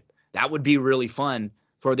championship. That would be really fun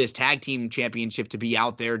for this tag team championship to be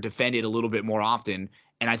out there, defended a little bit more often,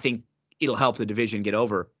 and I think it'll help the division get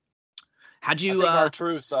over. How'd I you? think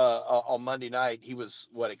R-Truth on Monday night, he was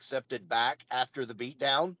accepted back after the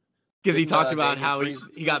beatdown. Because he Didn't talked about Damian how Priest?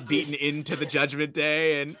 he got beaten into the Judgment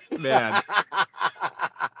Day, and man,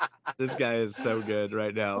 this guy is so good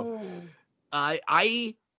right now.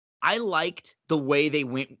 I liked the way they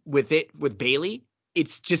went with it with Bailey.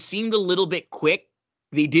 It's just seemed a little bit quick.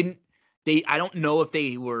 I don't know if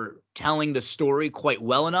they were telling the story quite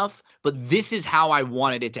well enough, but this is how I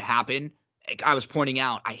wanted it to happen. Like I was pointing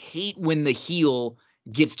out, I hate when the heel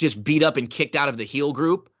gets just beat up and kicked out of the heel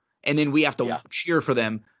group, and then we have to cheer for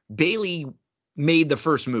them. Bailey made the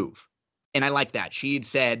first move, and I like that. She had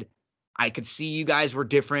said, I could see you guys were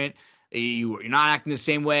different. You're not acting the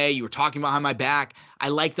same way. You were talking behind my back. I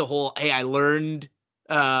like the whole, hey, I learned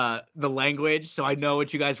the language, so I know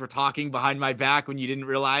what you guys were talking behind my back when you didn't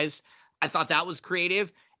realize. I thought that was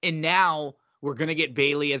creative. And now we're going to get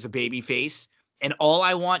Bailey as a baby face. And all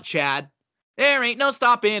I want, Chad, there ain't no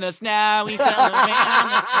stopping us now. We celebrate.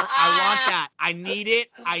 I want that. I need it.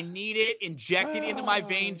 I need it injected into my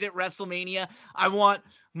veins at WrestleMania. I want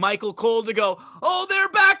Michael Cole to go, oh, they're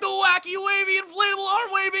back to wacky, wavy, inflatable arm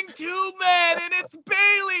waving 2 men, and it's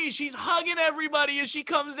Bailey. She's hugging everybody as she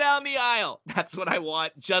comes down the aisle. That's what I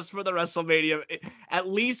want just for the WrestleMania, at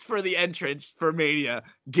least for the entrance for Mania.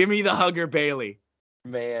 Give me the hugger Bailey.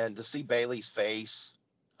 Man, to see Bailey's face,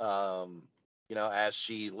 as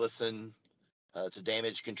she listened to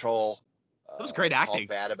Damage Control. It was great acting. Talk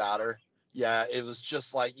bad about her. Yeah, it was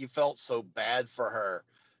just like you felt so bad for her.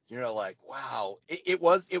 Like, wow, it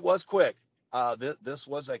was quick. This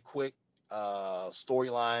was a quick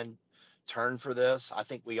storyline turn for this. I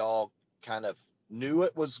think we all kind of knew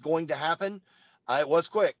it was going to happen. It was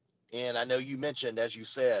quick, and I know you mentioned, as you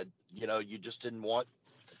said, you just didn't want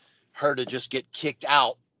her to just get kicked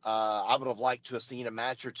out. I would have liked to have seen a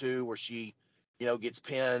match or two where she gets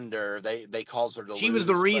pinned or they cause her to lose. She was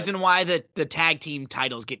the reason why the tag team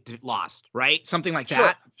titles get lost, right? Something like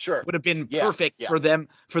that. Sure. Would have been perfect for them,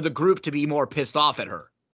 for the group to be more pissed off at her,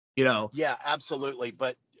 Yeah, absolutely.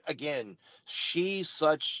 But again,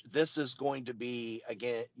 this is going to be,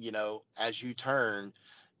 again, as you turn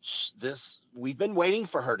we've been waiting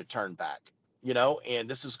for her to turn back, and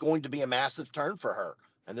this is going to be a massive turn for her.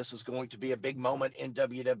 And this is going to be a big moment in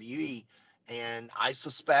WWE. And I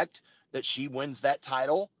suspect that she wins that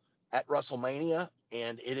title at WrestleMania,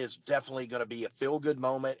 and it is definitely going to be a feel-good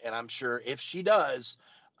moment. And I'm sure if she does,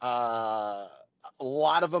 a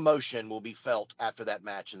lot of emotion will be felt after that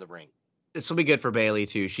match in the ring. This will be good for Bailey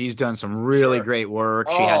too. She's done some really great work.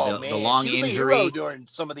 She had the long she was injury a hero during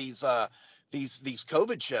some of these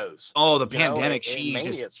COVID shows. Oh, the pandemic. And She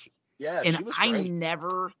Manias. just and she was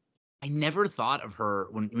great. I never thought of her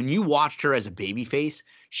when you watched her as a baby face.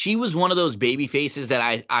 She was one of those baby faces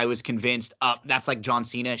that I was convinced that's like John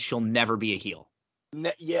Cena. She'll never be a heel.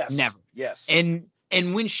 Yes. Never. Yes. And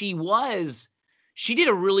when she did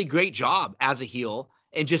a really great job as a heel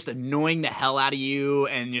and just annoying the hell out of you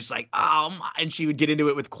and just like, and she would get into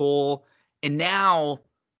it with Cole. And now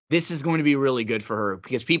this is going to be really good for her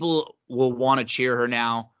because people will want to cheer her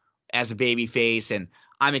now as a baby face. And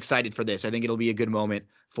I'm excited for this. I think it'll be a good moment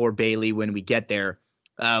for Bailey when we get there.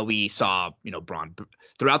 We saw, Braun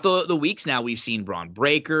throughout the weeks now. We've seen Braun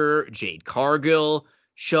Breaker, Jade Cargill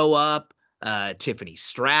show up, Tiffany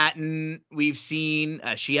Stratton. We've seen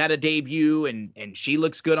she had a debut and she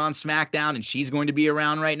looks good on SmackDown, and she's going to be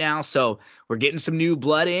around right now. So we're getting some new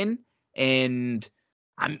blood in, and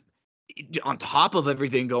I'm on top of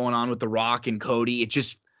everything going on with The Rock and Cody. It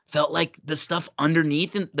just felt like the stuff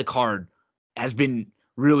underneath the card has been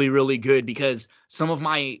really, really good because some of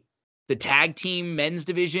the tag team men's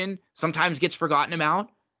division sometimes gets forgotten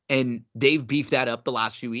about, and they've beefed that up the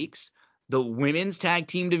last few weeks. The women's tag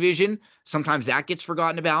team division, sometimes that gets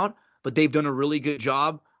forgotten about, but they've done a really good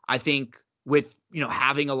job, I think, with,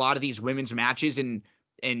 having a lot of these women's matches and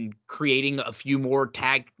and creating a few more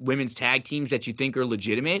women's tag teams that you think are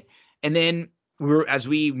legitimate. And then as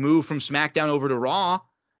we move from SmackDown over to Raw,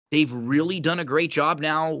 they've really done a great job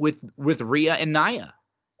now with Rhea and Nia.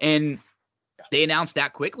 And they announced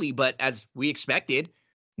that quickly, but as we expected,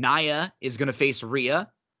 Nia is going to face Rhea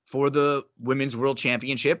for the Women's World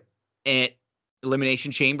Championship at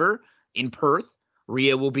Elimination Chamber in Perth.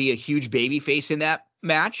 Rhea will be a huge baby face in that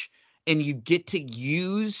match, and you get to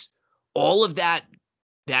use all of that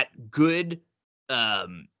good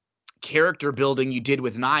character building you did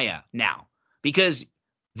with Nia now, because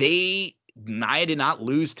Nia did not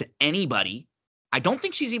lose to anybody. I don't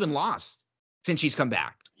think she's even lost since she's come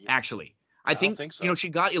back, actually. I think so. She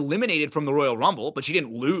got eliminated from the Royal Rumble, but she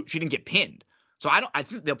didn't lose. She didn't get pinned. So I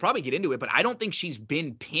think they'll probably get into it, but I don't think she's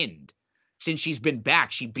been pinned since she's been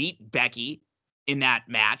back. She beat Becky in that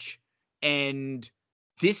match, and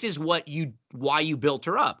this is why you built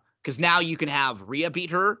her up, because now you can have Rhea beat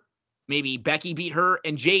her, maybe Becky beat her,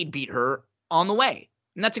 and Jade beat her on the way.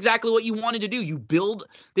 And that's exactly what you wanted to do. You build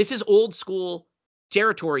 – this is old school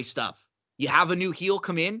territory stuff. You have a new heel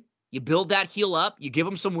come in, you build that heel up, you give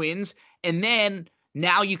them some wins, and then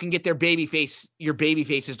now you can get your baby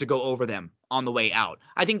faces to go over them on the way out.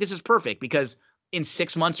 I think this is perfect, because in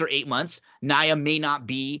 6 months or 8 months, Nia may not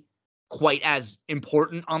be quite as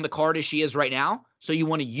important on the card as she is right now. So you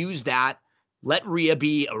want to use that. Let Rhea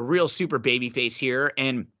be a real super baby face here.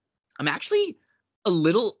 And I'm actually a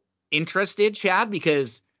little interested, Chad,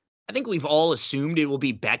 because I think we've all assumed it will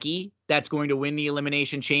be Becky that's going to win the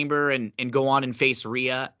Elimination Chamber and go on and face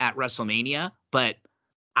Rhea at WrestleMania. But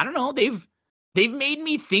I don't know. They've made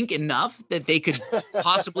me think enough that they could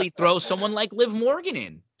possibly throw someone like Liv Morgan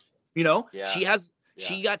in. She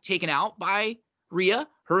got taken out by Rhea.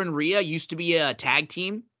 Her and Rhea used to be a tag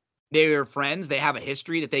team. They were friends. They have a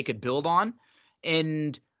history that they could build on.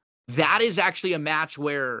 And that is actually a match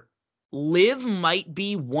where Liv might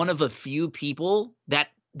be one of a few people that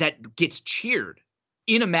gets cheered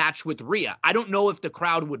in a match with Rhea. I don't know if the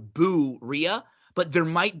crowd would boo Rhea, but there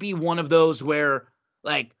might be one of those where,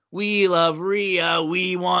 like, we love Rhea,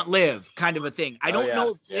 we want Liv kind of a thing. I don't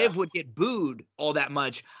know if Liv would get booed all that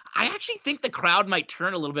much. I actually think the crowd might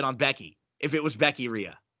turn a little bit on Becky if it was Becky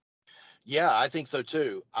Rhea. Yeah, I think so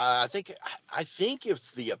too. I think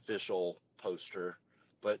it's the official poster,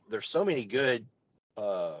 but there's so many good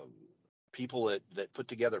people that put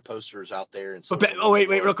together posters out there. And wait,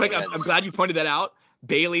 real quick. I'm glad you pointed that out.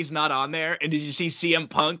 Bailey's not on there. And did you see CM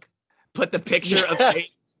Punk put the picture of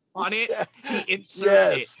Bailey on it? He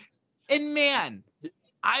inserted it. And man,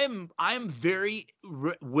 I'm very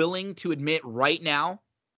willing to admit right now,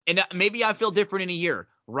 and maybe I feel different in a year.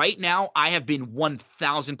 Right now, I have been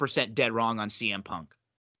 1,000% dead wrong on CM Punk.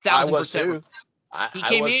 1,000%. I was too. I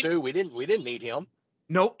was too. We didn't need him.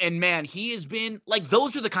 No, and man, he has been like,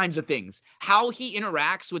 those are the kinds of things. How he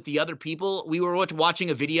interacts with the other people. We were watching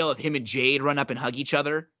a video of him and Jade run up and hug each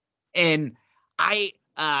other, and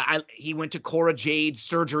he went to Cora Jade's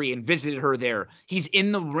surgery and visited her there. He's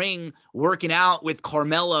in the ring working out with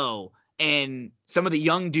Carmelo and some of the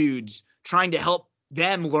young dudes, trying to help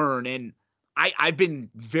them learn. And I've been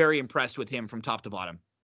very impressed with him from top to bottom.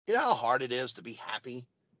 You know how hard it is to be happy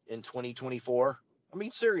in 2024? I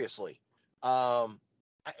mean, seriously.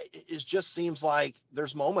 It just seems like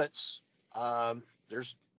there's moments.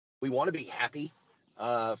 We want to be happy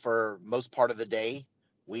for most part of the day,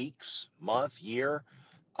 weeks, month, year.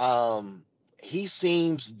 He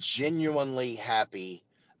seems genuinely happy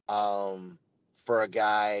for a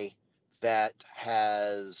guy that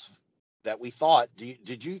we thought. Do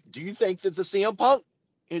you think that the CM Punk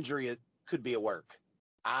injury could be a work?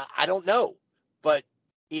 I don't know, but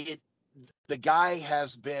the guy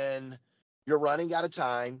has been. You're running out of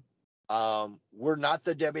time. We're not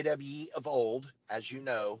the WWE of old, as you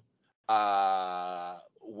know.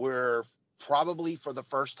 We're probably for the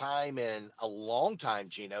first time in a long time,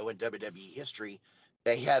 Gino, in WWE history,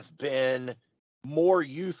 they have been more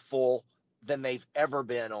youthful than they've ever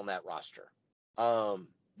been on that roster.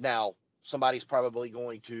 Now, somebody's probably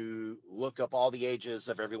going to look up all the ages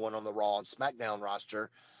of everyone on the Raw and SmackDown roster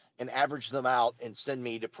and average them out and send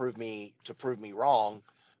me to prove me wrong.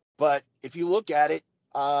 But if you look at it,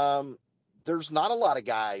 there's not a lot of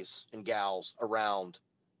guys and gals around,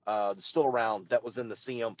 still around, that was in the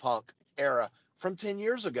CM Punk era from 10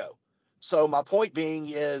 years ago. So my point being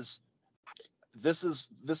is, this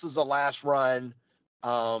is a last run.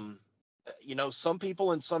 Some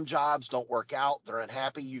people in some jobs don't work out. They're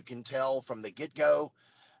unhappy. You can tell from the get-go.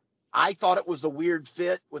 I thought it was a weird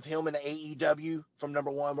fit with him in AEW from number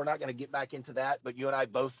one. We're not going to get back into that, but you and I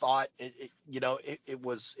both thought it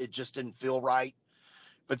just didn't feel right.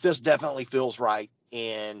 But this definitely feels right.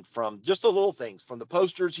 And from just the little things, from the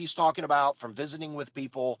posters he's talking about, from visiting with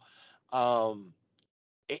people,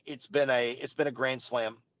 it's been a Grand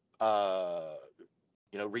Slam,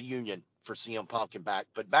 reunion for CM Punk and back.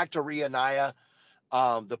 But back to Rhea Nia,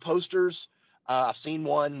 the posters. I've seen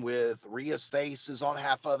one with Rhea's face is on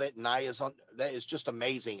half of it, and Nia's on. That is just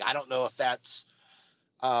amazing. I don't know if that's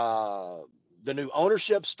the new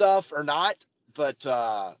ownership stuff or not, but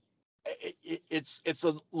it's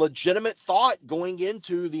a legitimate thought going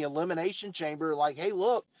into the Elimination Chamber. Like, hey,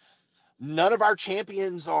 look, none of our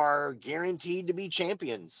champions are guaranteed to be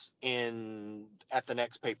champions at the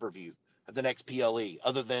next pay-per-view, at the next PLE,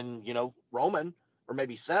 other than Roman or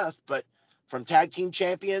maybe Seth. But from tag team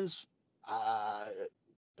champions,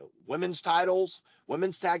 women's titles,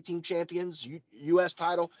 women's tag team champions, U.S.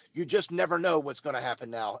 title, you just never know what's going to happen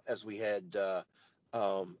now as we head to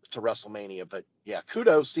WrestleMania. But yeah,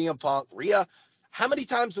 kudos, CM Punk, Rhea. How many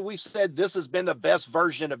times have we said this has been the best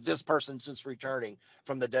version of this person since returning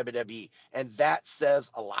from the WWE? And that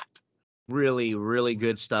says a lot. Really, really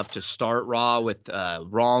good stuff to start Raw with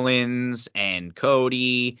Rollins and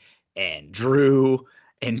Cody and Drew.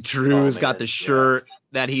 And Drew's got the shirt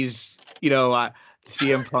that he's,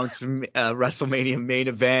 CM Punk's WrestleMania main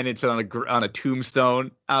event. It's on a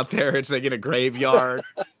tombstone out there. It's like in a graveyard.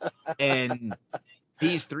 And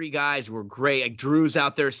these three guys were great. Like Drew's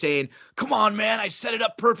out there saying, come on, man, I set it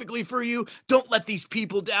up perfectly for you. Don't let these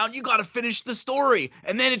people down. You got to finish the story.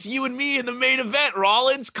 And then it's you and me in the main event,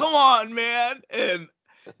 Rollins. Come on, man. And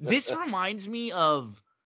this reminds me of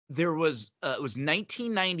it was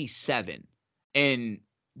 1997. And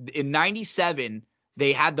in 97,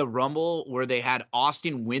 they had the Rumble where they had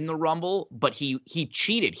Austin win the Rumble, but he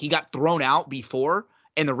cheated. He got thrown out before,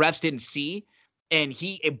 and the refs didn't see. And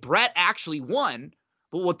Brett actually won.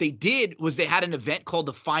 But what they did was they had an event called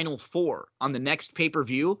the Final Four on the next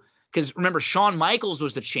pay-per-view. Because remember, Shawn Michaels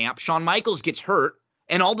was the champ. Shawn Michaels gets hurt,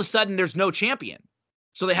 and all of a sudden there's no champion.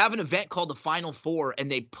 So they have an event called the Final Four,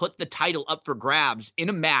 and they put the title up for grabs in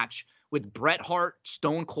a match with Bret Hart,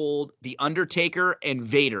 Stone Cold, The Undertaker, and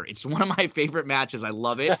Vader. It's one of my favorite matches. I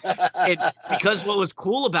love it. And because what was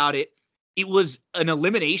cool about it, it was an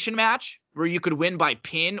elimination match where you could win by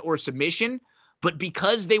pin or submission. But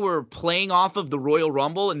because they were playing off of the Royal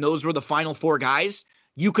Rumble and those were the final four guys,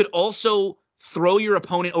 you could also throw your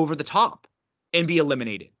opponent over the top and be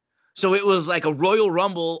eliminated. So it was like a Royal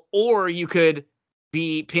Rumble, or you could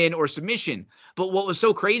be pin or submission. But what was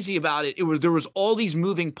so crazy about it, there was all these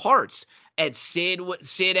moving parts. And Sid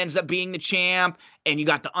ends up being the champ, and you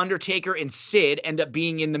got the Undertaker and Sid end up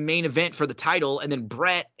being in the main event for the title, and then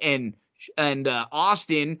Brett and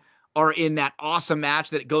Austin are in that awesome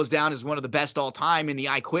match that goes down as one of the best all time in the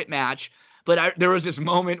I Quit match. But there was this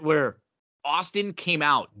moment where Austin came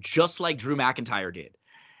out just like Drew McIntyre did.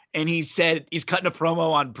 And he said, he's cutting a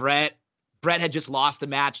promo on Brett. Brett had just lost the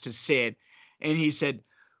match to Sid. And he said,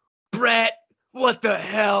 Brett, what the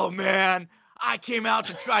hell, man? I came out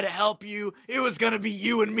to try to help you. It was going to be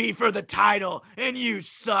you and me for the title, and you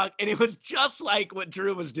suck. And it was just like what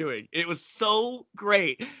Drew was doing. It was so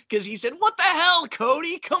great because he said, what the hell,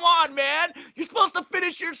 Cody? Come on, man. You're supposed to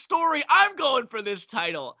finish your story. I'm going for this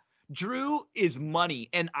title. Drew is money.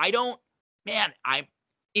 And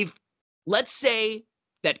let's say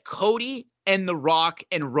that Cody and The Rock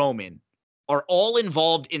and Roman are all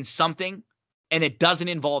involved in something and it doesn't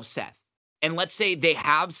involve Seth. And let's say they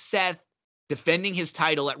have Seth defending his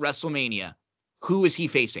title at WrestleMania. Who is he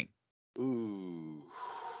facing? Ooh.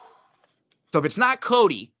 So if it's not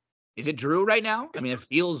Cody, is it Drew right now? I mean, it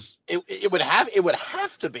feels it would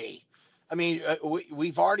have to be. I mean,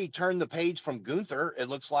 we've already turned the page from Gunther. It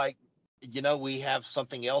looks like we have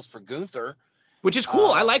something else for Gunther, which is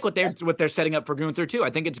cool. I like what they're setting up for Gunther too. I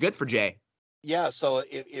think it's good for Jay. Yeah, so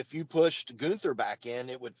if you pushed Gunther back in,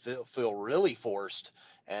 it would feel really forced,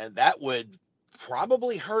 and that would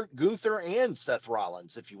probably hurt Gunther and Seth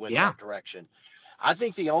Rollins if you went that direction. I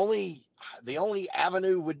think the only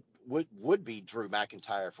avenue would be Drew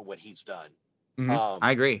McIntyre for what he's done. Mm-hmm.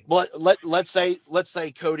 I agree. But let's say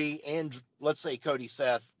Cody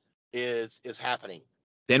Seth is happening.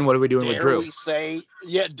 Then what are we doing with Drew?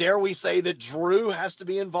 Dare we say that Drew has to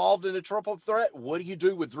be involved in a triple threat? What do you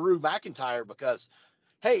do with Drew McIntyre? Because,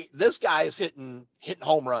 hey, this guy is hitting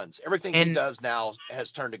home runs. Everything he does now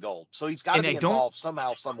has turned to gold. So he's got to be involved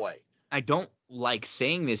somehow, some way. I don't like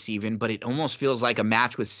saying this even, but it almost feels like a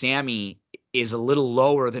match with Sammy is a little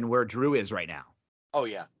lower than where Drew is right now. Oh,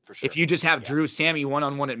 yeah, for sure. If you just have Drew, Sammy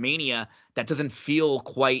one-on-one at Mania, that doesn't feel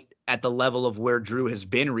quite at the level of where Drew has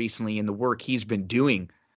been recently and the work he's been doing.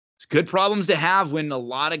 It's good problems to have when a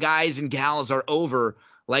lot of guys and gals are over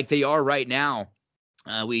like they are right now.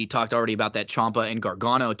 We talked already about that Ciampa and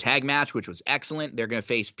Gargano tag match, which was excellent. They're going to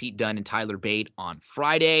face Pete Dunne and Tyler Bate on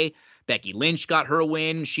Friday. Becky Lynch got her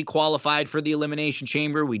win. She qualified for the Elimination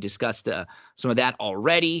Chamber. We discussed some of that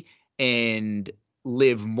already. And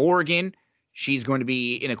Liv Morgan, she's going to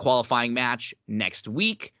be in a qualifying match next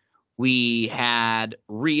week. We had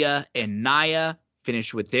Rhea and Nia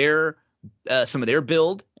finish with their some of their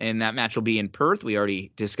build, and that match will be in Perth. We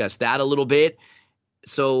already discussed that a little bit.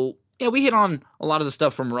 So, yeah, we hit on a lot of the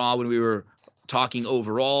stuff from Raw when we were talking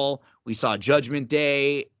overall. We saw Judgment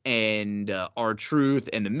Day and R-Truth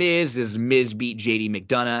and The Miz as Miz beat JD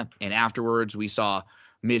McDonough. And afterwards, we saw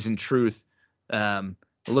Miz and Truth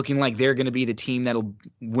looking like they're going to be the team that'll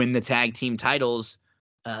win the tag team titles.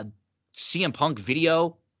 CM Punk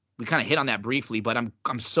video, we kind of hit on that briefly, but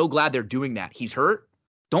I'm so glad they're doing that. He's hurt.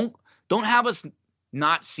 Don't have us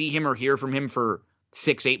not see him or hear from him for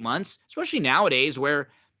 6-8 months, especially nowadays where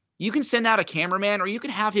you can send out a cameraman or you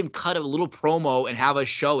can have him cut a little promo and have us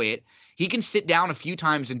show it. He can sit down a few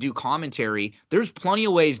times and do commentary. There's plenty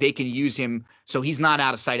of ways they can use him so he's not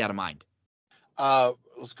out of sight, out of mind.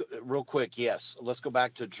 Let's go real quick. Yes. Let's go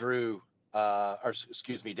back to Drew,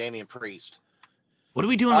 Damian Priest. What are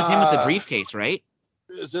we doing with him with the briefcase, right?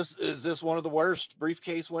 Is this one of the worst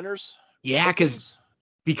briefcase winners? Yeah,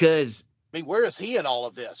 because I mean, where is he in all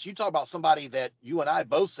of this? You talk about somebody that you and I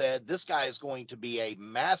both said this guy is going to be a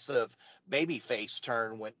massive babyface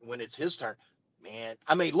turn when it's his turn. Man,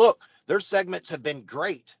 I mean, look, their segments have been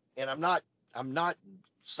great, and I'm not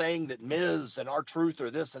saying that Miz and R-Truth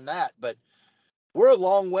are this and that, but we're a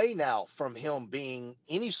long way now from him being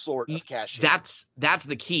any sort of cash-in. That's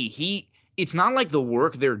the key. It's not like the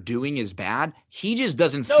work they're doing is bad. He just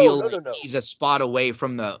doesn't feel like he's a spot away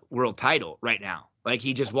from the world title right now. Like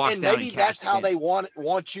he just walks down. Maybe that's how they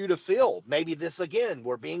want you to feel. Maybe this again,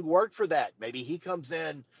 we're being worked for that. Maybe he comes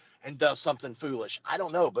in and does something foolish. I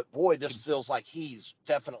don't know, but boy, this feels like he's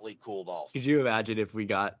definitely cooled off. Could you imagine if we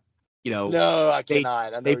got, No, I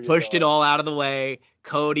cannot. They pushed it all out of the way.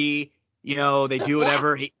 Cody, they do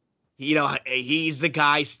whatever he's the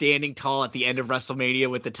guy standing tall at the end of WrestleMania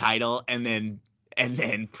with the title, and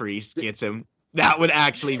then Priest gets him. That would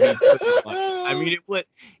actually be funny. I mean,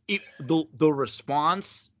 the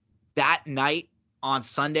response that night on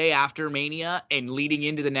Sunday after Mania and leading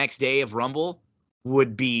into the next day of Rumble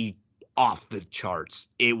would be off the charts.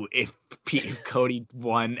 If Cody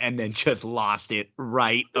won and then just lost it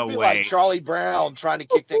right away. Like Charlie Brown trying to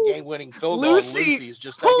kick that game-winning field goal. Lucy's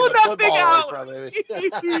just pulling that thing out from him.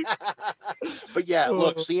 But yeah,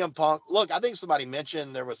 look, CM Punk. Look, I think somebody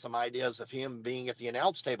mentioned there was some ideas of him being at the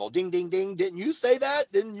announce table. Ding, ding, ding. Didn't you say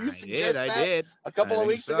that? Didn't you suggest that? I did. A couple of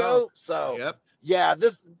weeks ago. So yep. Yeah,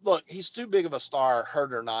 he's too big of a star,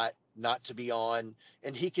 hurt or not to be on,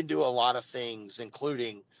 and he can do a lot of things,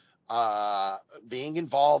 including being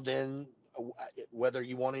involved in whether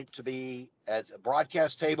you want him to be at a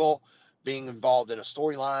broadcast table, being involved in a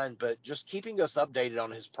storyline, but just keeping us updated on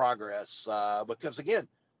his progress. Because again,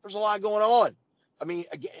 there's a lot going on. I mean,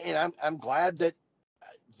 again, I'm glad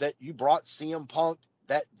that you brought CM Punk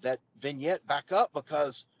that vignette back up,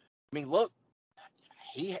 because I mean, look,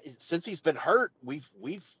 since he's been hurt,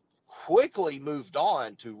 we've quickly moved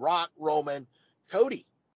on to Rock, Roman, Cody,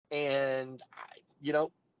 and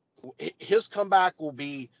his comeback will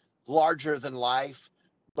be larger than life,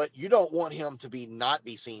 but you don't want him to not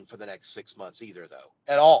be seen for the next 6 months either, though,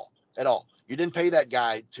 at all. You didn't pay that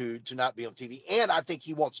guy to not be on TV, and I think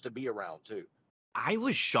he wants to be around too. I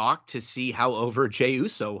was shocked to see how over Jey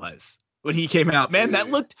Uso was when he came out. Man,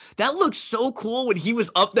 that looked so cool when he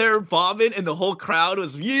was up there bobbing and the whole crowd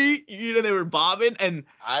was they were bobbing, and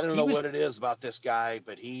I don't know what it is about this guy,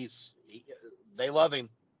 but they love him.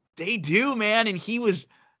 They do, man, and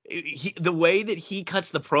the way that he cuts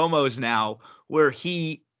the promos now, where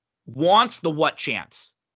he wants the what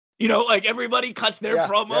chance. Like everybody cuts their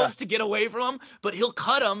promos to get away from him, but he'll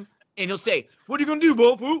cut them and he'll say, "What are you gonna do,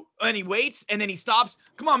 Bofu?" And he waits and then he stops.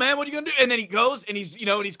 "Come on, man, what are you gonna do?" And then he goes and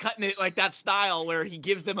he's cutting it like that style where he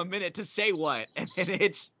gives them a minute to say what, and then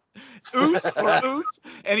it's Oos or Oos,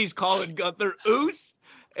 and he's calling Gunther Oos.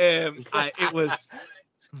 It was.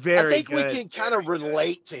 I think we can kind of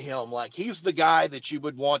relate to him. Like, he's the guy that you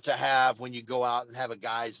would want to have when you go out and have a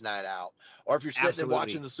guys' night out, or if you're sitting and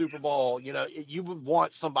watching the Super Bowl, you would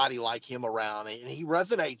want somebody like him around, and he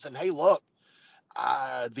resonates. And hey, look,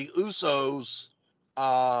 the Usos,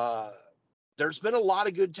 there's been a lot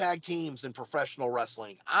of good tag teams in professional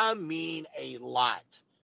wrestling. I mean, a lot.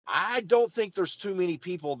 I don't think there's too many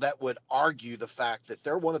people that would argue the fact that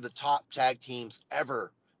they're one of the top tag teams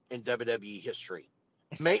ever in WWE history.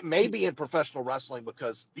 Maybe in professional wrestling,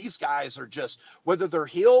 because these guys are just, whether they're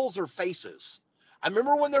heels or faces, I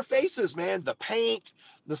remember when their faces, man, the paint,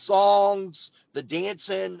 the songs, the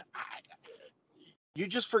dancing. You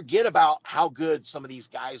just forget about how good some of these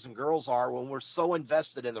guys and girls are when we're so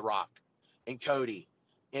invested in The Rock and Cody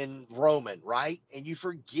and Roman, right? And you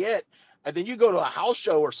forget. And then you go to a house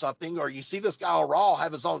show or something, or you see this guy on Raw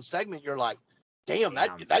have his own segment. You're like, damn.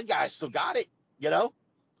 That guy still got it, you know?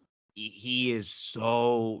 He is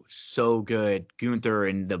so good, Gunther,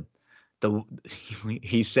 and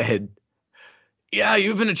he said, "Yeah,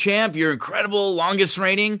 you've been a champ. You're incredible, longest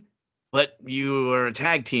reigning, but you were a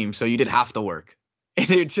tag team, so you did half the work." And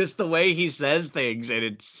it's just the way he says things, and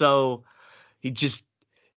it's so he just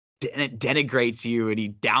denigrates you, and he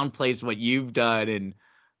downplays what you've done. And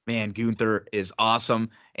man, Gunther is awesome.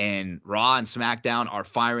 And Raw and SmackDown are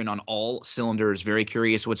firing on all cylinders. Very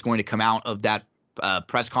curious what's going to come out of that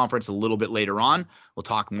press conference a little bit later on. We'll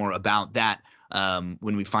talk more about that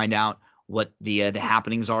when we find out what the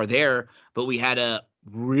happenings are there. But we had a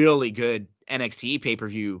really good NXT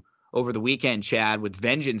pay-per-view over the weekend, Chad, with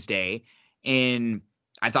Vengeance Day. And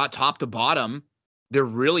I thought top to bottom, there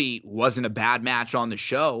really wasn't a bad match on the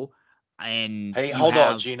show. And hey, hold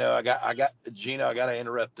on, Gino. I got to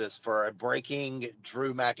interrupt this for a breaking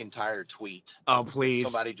Drew McIntyre tweet. Oh, please.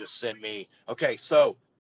 Somebody just sent me. Okay, so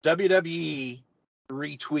WWE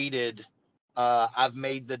retweeted I've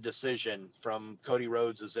made the decision from Cody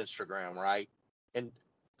Rhodes' Instagram, right? And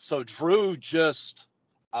so Drew just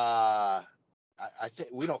I think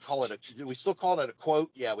we don't call it do we still call it a quote?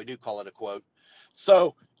 Yeah, we do call it a quote.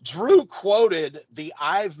 So Drew quoted the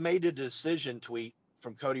I've made a decision tweet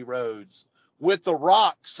from Cody Rhodes with The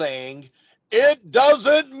Rock saying, "It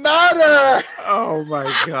doesn't matter." Oh my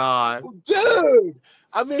God. Dude.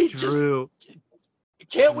 I mean, Drew.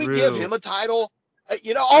 Can't we give him a title?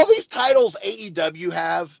 All these titles AEW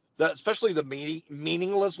have, especially the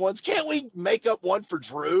meaningless ones. Can't we make up one for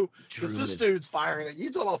Drew? Because this dude's firing. You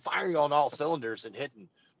talk about firing on all cylinders and hitting.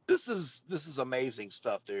 This is amazing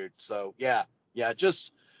stuff, dude. So yeah.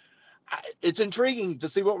 It's intriguing to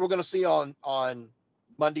see what we're going to see on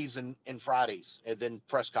Mondays and Fridays, and then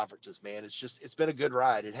press conferences. Man, it's been a good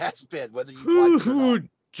ride. It has been, whether you like it or not.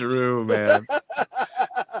 Drew, man.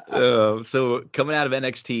 So coming out of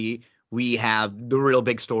NXT, we have the real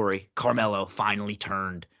big story. Carmelo finally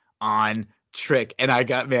turned on Trick, and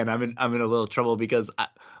I'm in a little trouble because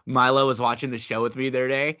Milo was watching the show with me the other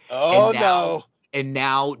day. And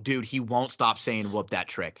now, dude, he won't stop saying "whoop that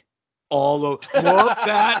Trick." Whoop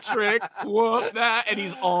that Trick, whoop that, and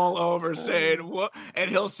he's all over saying whoop,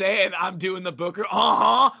 and he'll say, and I'm doing the Booker,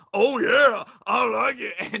 oh yeah, I like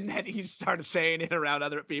it, and then he started saying it around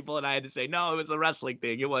other people, and I had to say, no, it was a wrestling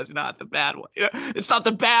thing, it was not the bad one, it's not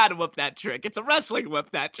the bad whoop that Trick, it's a wrestling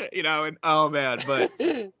whoop that Trick, and oh man, but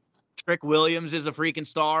Trick Williams is a freaking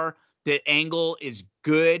star, the angle is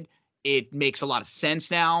good, it makes a lot of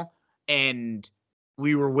sense now, and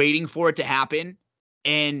we were waiting for it to happen,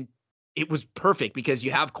 and it was perfect because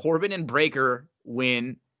you have Corbin and Breaker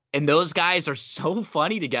win, and those guys are so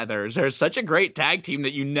funny together. They're such a great tag team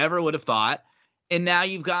that you never would have thought. And now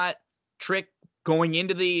you've got Trick going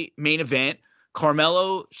into the main event.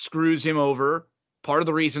 Carmelo screws him over, part of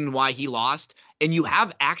the reason why he lost. And you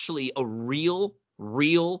have actually a real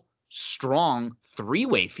strong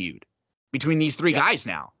three-way feud between these three guys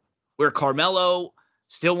now, where Carmelo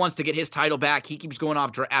still wants to get his title back. He keeps going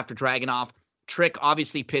off after Dragunov. Trick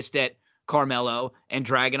obviously pissed at Carmelo, and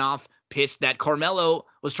Dragunov pissed that Carmelo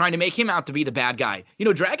was trying to make him out to be the bad guy.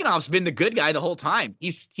 Dragunov's been the good guy the whole time.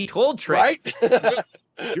 He told Trick, right?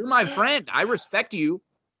 You're my friend. I respect you.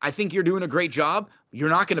 I think you're doing a great job. You're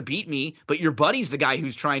not going to beat me, but your buddy's the guy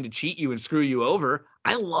who's trying to cheat you and screw you over.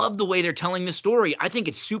 I love the way they're telling this story. I think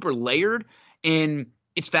it's super layered, and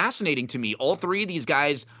it's fascinating to me. All three of these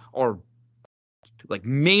guys are like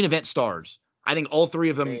main event stars. I think all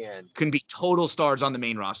three of them can be total stars on the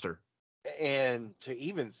main roster. And to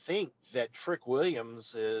even think that Trick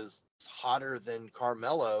Williams is hotter than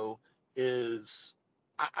Carmelo is,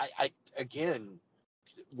 I again,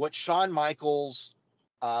 what Shawn Michaels,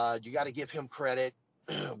 you got to give him credit.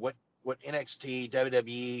 What NXT,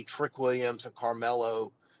 WWE, Trick Williams, and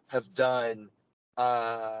Carmelo have done.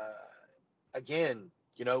 Again,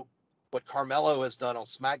 what Carmelo has done on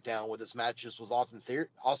SmackDown with his matches with Austin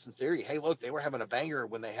Theory. Hey, look, they were having a banger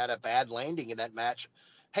when they had a bad landing in that match.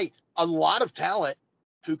 Hey, a lot of talent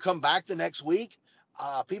who come back the next week.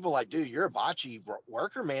 People like, dude, you're a bocce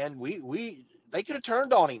worker, man. They could have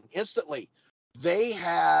turned on him instantly. They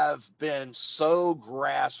have been so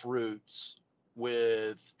grassroots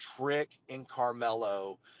with Trick and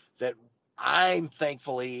Carmelo that I'm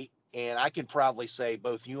thankfully And I can proudly say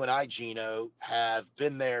both you and I, Gino, have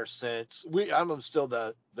been there since I'm still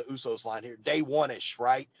the Usos line here, day one-ish,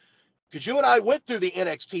 right? Because you and I went through the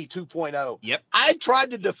NXT 2.0. Yep. I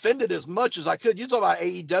tried to defend it as much as I could. You talk about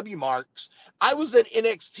AEW marks. I was at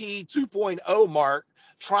NXT 2.0 mark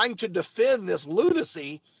trying to defend this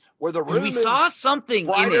lunacy where the room We is saw something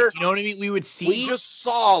brighter. in it. You know what I mean? We would see. We just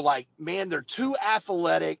saw, like, man, they're too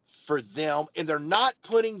athletic for them, and they're not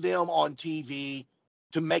putting them on TV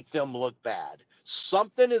to make them look bad.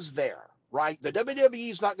 Something is there, right? The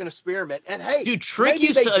WWE is not going to experiment. And hey, dude, Trick maybe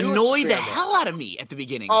used they to do annoy the experiment. hell out of me at the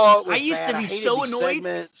beginning. Oh, it was I used bad. to I be hated so these annoyed.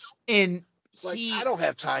 segments. And It's like, I don't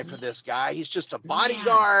have time for this guy. He's just a Man.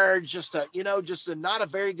 bodyguard, just not a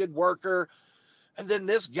very good worker. And then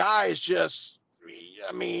this guy is just,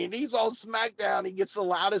 I mean, he's on SmackDown. He gets the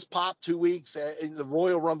loudest pop 2 weeks in the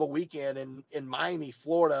Royal Rumble weekend in Miami,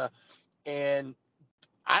 Florida. And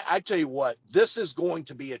I tell you what, this is going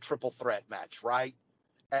to be a triple threat match, right?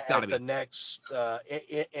 At the next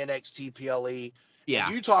NXT PLE. yeah,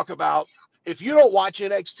 And you talk about, if you don't watch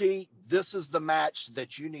NXT, this is the match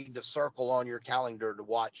that you need to circle on your calendar to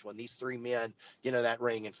watch when these three men get in that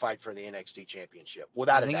ring and fight for the NXT championship.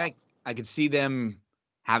 Without a doubt. I could see them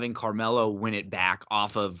having Carmelo win it back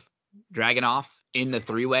off of Dragunov in the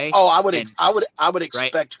three-way. Oh, I would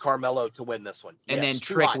expect Carmelo to win this one. And then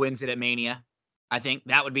Trick wins it at Mania. I think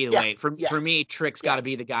that would be the way. For me, Trick's got to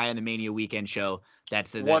be the guy on the Mania weekend show.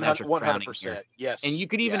 That's 100%. Yes. And you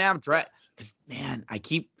could even have because man, I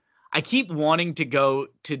keep wanting to go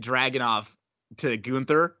to Dragunov to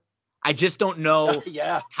Gunther. I just don't know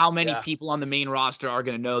how many people on the main roster are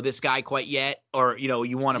going to know this guy quite yet, or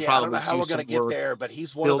you want to probably I don't know how we're going to get there, but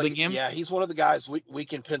he's one building of the, him. Yeah, he's one of the guys we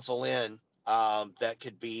can pencil in. That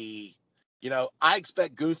could be, I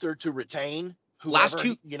expect Gunther to retain whoever.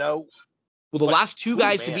 Well, the last two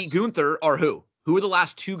guys to beat Gunther are who? Who are the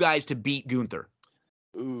last two guys to beat Gunther?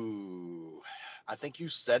 Ooh, I think you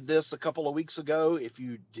said this a couple of weeks ago. If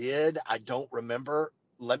you did, I don't remember.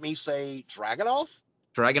 Let me say Dragunov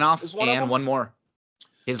and one more.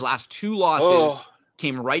 His last two losses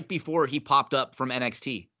came right before he popped up from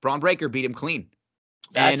NXT. Braun Breaker beat him clean.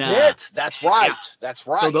 That's it. That's right. Yeah. That's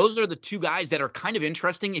right. So those are the two guys that are kind of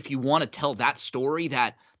interesting if you want to tell that story,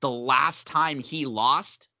 that the last time he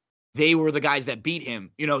lost, they were the guys that beat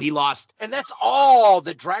him. He lost. And that's all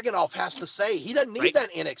that Dragunov has to say. He doesn't need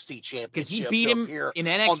that NXT championship. Because he beat him in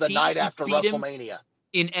NXT on the night after WrestleMania.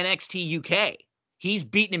 In NXT UK. He's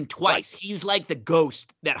beaten him twice. Right. He's like the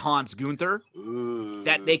ghost that haunts Gunther. Ooh,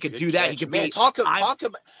 that they could do that. He could talk about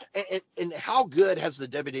and how good has the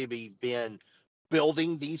WWE been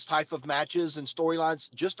building these type of matches and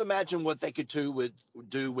storylines? Just imagine what they could do with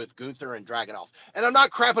Gunther and Dragunov. And I'm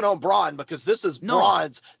not crapping on Braun, because this is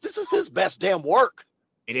his best damn work.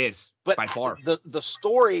 It is, but by far. The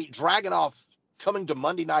story, Dragunov coming to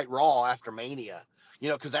Monday Night Raw after Mania,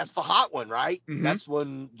 because that's the hot one, right? Mm-hmm. That's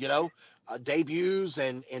when, debuts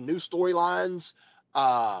and new storylines.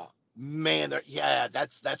 Man,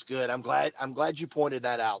 that's good. I'm glad you pointed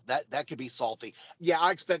that out. That could be salty. Yeah,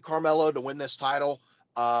 I expect Carmelo to win this title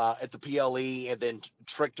at the PLE, and then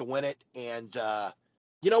Trick to win it. And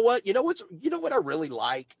you know what I really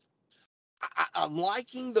like? I'm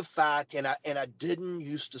liking the fact, and I didn't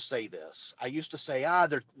used to say this. I used to say,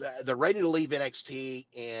 they're ready to leave NXT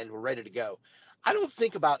and we're ready to go. I don't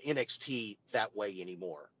think about NXT that way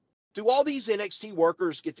anymore. Do all these NXT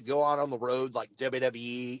workers get to go out on the road like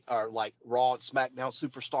WWE or like Raw and SmackDown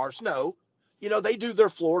superstars? No. They do their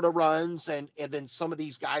Florida runs, and then some of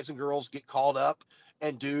these guys and girls get called up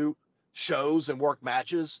and do shows and work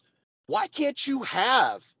matches. Why can't you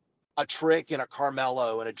have a Trick and a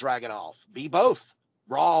Carmelo and a Dragunov? Be both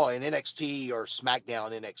Raw and NXT or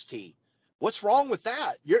SmackDown NXT. What's wrong with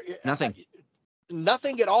that?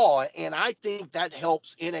 Nothing at all. And I think that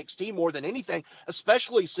helps NXT more than anything,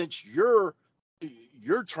 especially since you're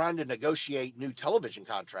trying to negotiate new television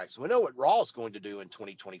contracts. We know what Raw is going to do in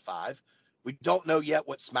 2025. We don't know yet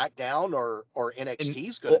what SmackDown or NXT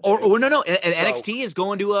is going to do. No. And NXT is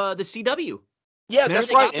going to the CW. Yeah,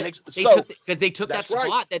 that's right. They took that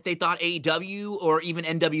spot that they thought AEW or even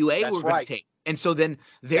NWA were going to take. And so then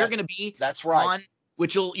they're going to be on,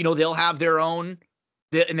 which will, they'll have their own.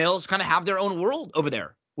 And they'll kind of have their own world over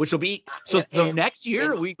there, which will be next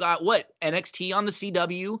year. We've got NXT on the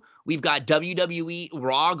CW. We've got WWE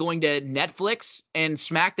Raw going to Netflix, and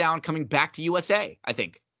SmackDown coming back to USA. I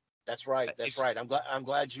think that's right. That's right. I'm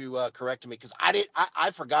glad you corrected me, because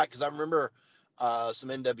I forgot, because I remember some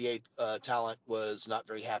NWA talent was not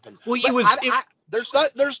very happy. Well, there's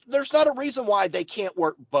not a reason why they can't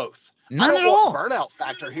work both. Not at all. Burnout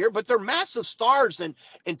factor here, but they're massive stars in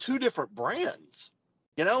two different brands.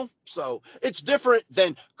 So it's different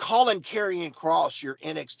than calling Karrion Kross, your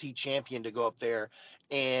NXT champion, to go up there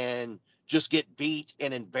and just get beat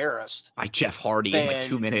and embarrassed. By Jeff Hardy in like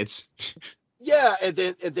 2 minutes. Yeah,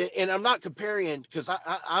 and I'm not comparing because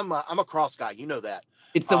I'm a Cross guy, that.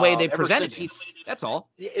 It's the way they presented him. That's all.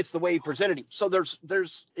 It's the way he presented him. So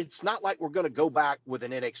it's not like we're going to go back with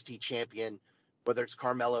an NXT champion, whether it's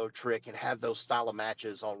Carmelo or Trick, and have those style of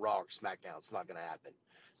matches on Raw or SmackDown. It's not going to happen.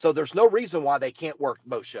 So there's no reason why they can't work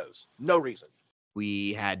both shows. No reason.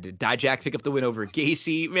 We had Dijak pick up the win over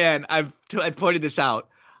Gacy. Man, I pointed this out.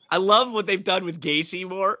 I love what they've done with Gacy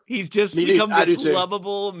more. He's just become this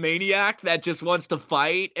lovable maniac that just wants to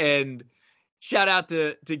fight. And shout out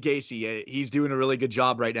to Gacy. He's doing a really good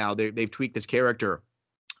job right now. They've tweaked this character.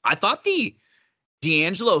 I thought the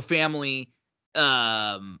D'Angelo family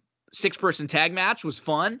 6-person tag match was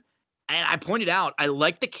fun. And I pointed out, I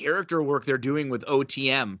like the character work they're doing with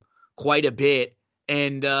OTM quite a bit.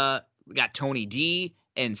 And we got Tony D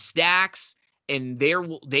and Stax, and they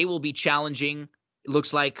will be challenging, it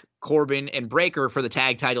looks like, Corbin and Breaker for the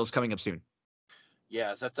tag titles coming up soon.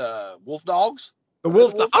 Yeah, is that the Wolf Dogs? The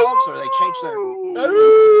Wolf Dogs, or they changed their...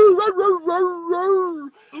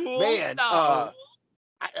 Man,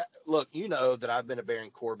 look, that I've been a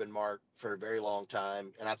Baron Corbin mark for a very long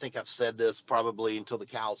time, and I think I've said this probably until the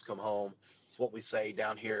cows come home. It's what we say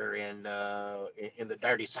down here in the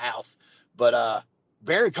dirty South. But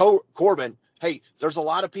Baron Corbin, hey, there's a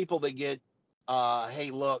lot of people that get,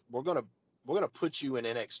 hey, look, we're gonna put you in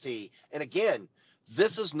NXT, and again,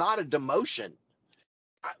 this is not a demotion.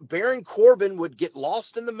 Baron Corbin would get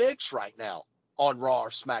lost in the mix right now on Raw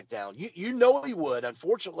or SmackDown. You know he would,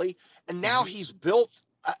 unfortunately, and now he's built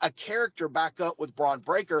a character back up with Braun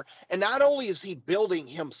Breaker, and not only is he building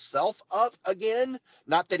himself up again,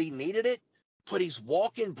 not that he needed it, but he's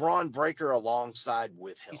walking Braun Breaker alongside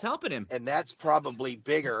with him. He's helping him, and that's probably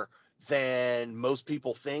bigger than most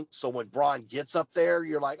people think. So when Braun gets up there,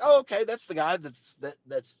 you're like, oh, okay, that's the guy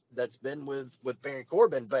that's been with Baron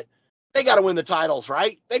Corbin, but they got to win the titles,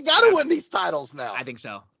 right? They got to win these titles now. I think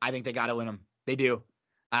so. I think they got to win them. They do.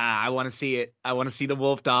 I want to see it. I want to see the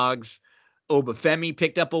Wolf Dogs. Obafemi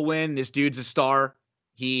picked up a win. This dude's a star.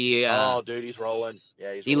 He dude, he's rolling.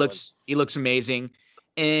 Yeah, he looks amazing.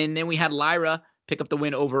 And then we had Lyra pick up the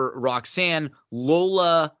win over Roxanne.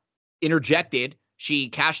 Lola interjected. She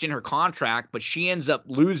cashed in her contract, but she ends up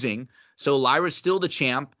losing. So Lyra's still the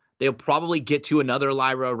champ. They'll probably get to another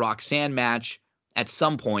Lyra Roxanne match at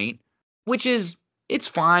some point, which is, it's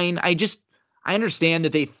fine. I understand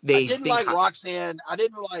that they I didn't like Roxanne. I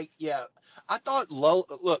didn't like, I thought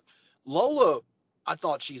Lola, I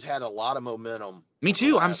thought she's had a lot of momentum. Me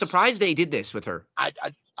too. I'm surprised they did this with her. I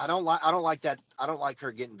don't like that. I don't like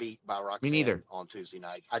her getting beat by Roxanne. Me neither. On Tuesday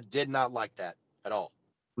night. I did not like that at all.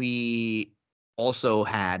 We also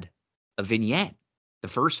had a vignette. The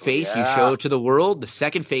first face you show to the world, the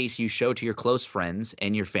second face you show to your close friends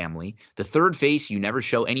and your family, the third face you never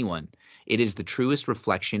show anyone. It is the truest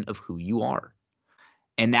reflection of who you are.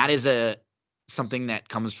 And that is something that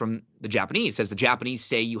comes from the Japanese. It says the Japanese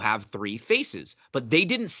say you have 3 faces, but they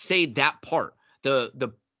didn't say that part.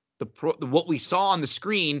 What we saw on the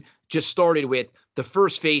screen just started with the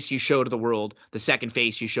first face you show to the world, the second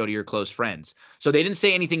face you show to your close friends. So they didn't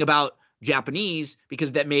say anything about Japanese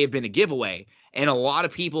because that may have been a giveaway. And a lot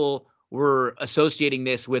of people were associating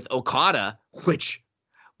this with Okada, which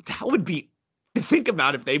that would be, think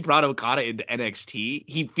about if they brought Okada into NXT.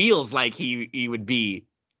 He feels like he would be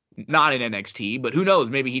not in NXT, but who knows?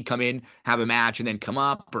 Maybe he'd come in, have a match, and then come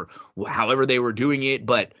up, or however they were doing it.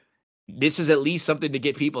 But this is at least something to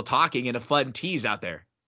get people talking and a fun tease out there.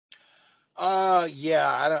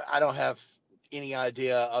 Yeah, I don't have any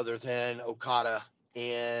idea other than Okada,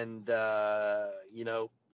 and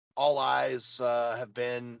all eyes have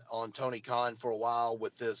been on Tony Khan for a while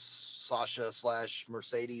with this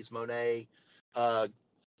Sasha/Mercedes Moné, and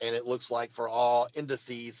it looks like for all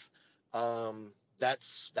indices,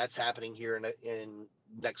 that's happening here in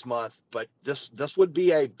next month. But this would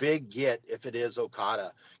be a big get if it is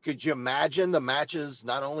Okada. Could you imagine the matches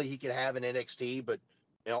not only he could have in NXT, but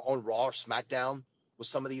on Raw or SmackDown with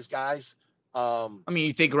some of these guys? I mean,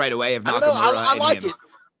 you think right away of Nakamura. I like it.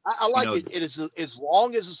 I like it. It is, as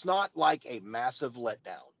long as it's not like a massive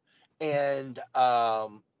letdown. And I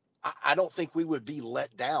don't think we would be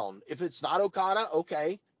let down if it's not Okada.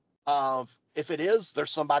 Okay. If it is,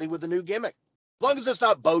 there's somebody with a new gimmick. As long as it's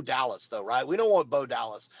not Bo Dallas, though, right? We don't want Bo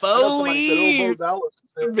Dallas. Bo Dallas,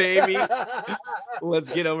 baby.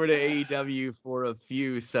 Let's get over to AEW for a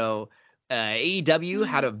few. So AEW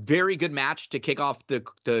had a very good match to kick off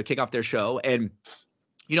their show, and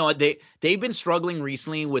they've been struggling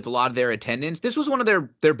recently with a lot of their attendance. This was one of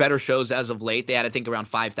their better shows as of late. They had, I think, around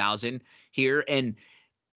 5,000 here, and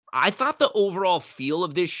I thought the overall feel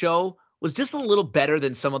of this show was just a little better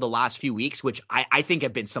than some of the last few weeks, which I think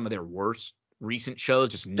have been some of their worst recent shows.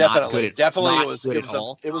 Just not good at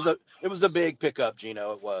all. It was a big pickup,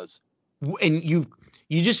 Gino. It was. And you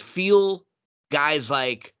just feel guys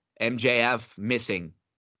like MJF missing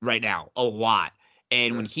right now a lot.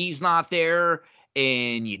 And when he's not there,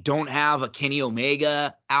 and you don't have a Kenny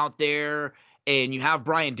Omega out there, and you have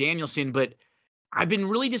Bryan Danielson, but I've been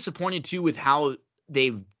really disappointed too with how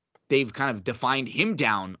they've kind of defined him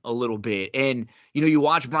down a little bit. And, you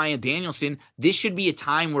watch Bryan Danielson, this should be a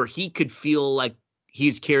time where he could feel like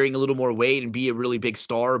he's carrying a little more weight and be a really big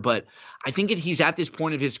star. But I think he's at this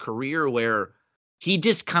point of his career where he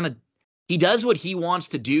just he does what he wants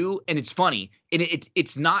to do. And it's funny. And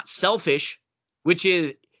it's not selfish, which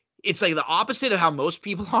is, it's like the opposite of how most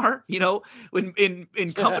people are, when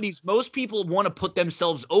in companies, most people want to put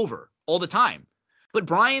themselves over all the time. But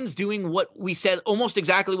Bryan's doing what we said, almost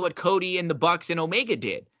exactly what Cody and the Bucks and Omega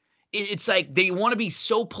did. It's like they want to be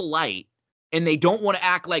so polite and they don't want to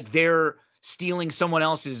act like they're stealing someone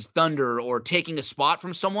else's thunder or taking a spot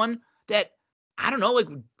from someone that, I don't know, like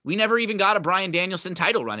we never even got a Bryan Danielson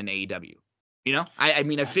title run in AEW. I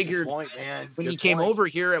mean, I figured when he came over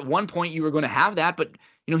here at one point you were going to have that, but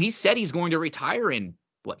he said he's going to retire in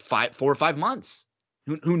 4 or 5 months.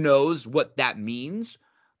 Who knows what that means?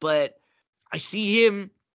 But I see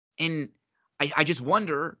him, and I just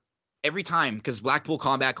wonder every time, because Blackpool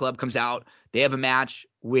Combat Club comes out, they have a match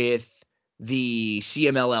with the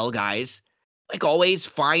CMLL guys, like always,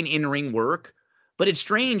 fine in-ring work, but it's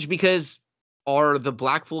strange because are the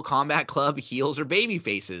Blackpool Combat Club heels or baby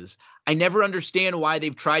faces? I never understand why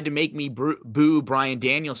they've tried to make me boo Bryan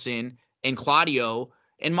Danielson and Claudio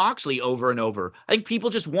and Moxley over and over. I think people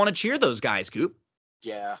just want to cheer those guys, Coop.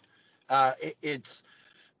 Yeah. It's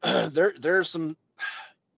there's some.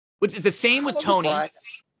 Which is the same with Tony,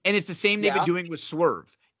 and it's the same they've been doing with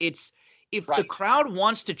Swerve. It's if the crowd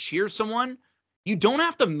wants to cheer someone, you don't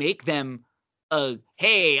have to make them,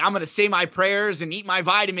 hey, I'm going to say my prayers and eat my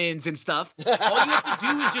vitamins and stuff. All you have to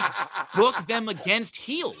do is just book them against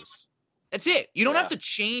heels. That's it. You don't have to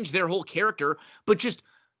change their whole character, but just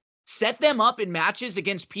set them up in matches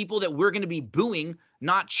against people that we're going to be booing,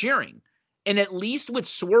 not cheering. And at least with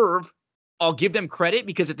Swerve, I'll give them credit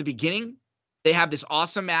because at the beginning, they have this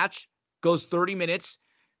awesome match, goes 30 minutes,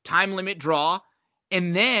 time limit draw.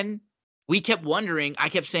 And then we kept wondering, I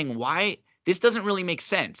kept saying, why? This doesn't really make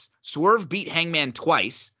sense. Swerve beat Hangman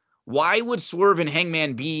twice. Why would Swerve and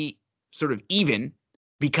Hangman be sort of even?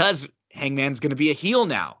 Because Hangman's going to be a heel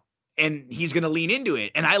now, and he's going to lean into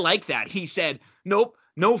it. And I like that. He said, nope,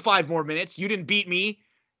 no 5 more minutes. You didn't beat me.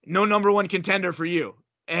 No number 1 contender for you.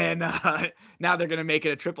 And now they're going to make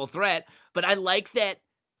it a triple threat. But I like that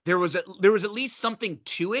there was at least something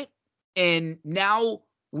to it. And now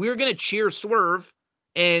we're going to cheer Swerve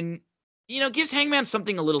and, gives Hangman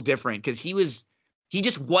something a little different because he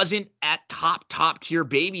just wasn't at top tier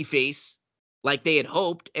babyface like they had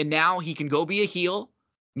hoped. And now he can go be a heel.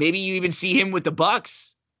 Maybe you even see him with the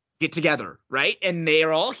Bucks get together, right? And they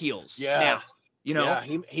are all heels now. Yeah,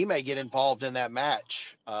 he may get involved in that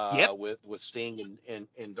match with Sting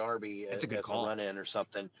and Darby as a run-in or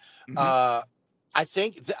something. Mm-hmm. I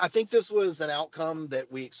think this was an outcome that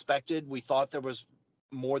we expected. We thought there was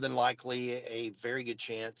more than likely a very good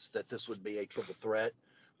chance that this would be a triple threat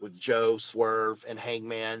with Joe, Swerve, and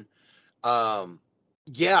Hangman. I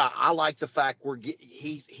like the fact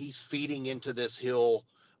he's feeding into this hill.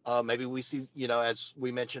 Maybe we see, as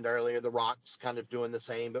we mentioned earlier, The Rock's kind of doing the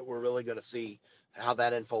same, but we're really going to see how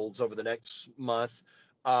that unfolds over the next month.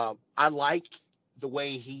 I like the way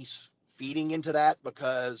he's feeding into that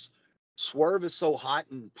because Swerve is so hot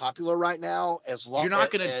and popular right now. As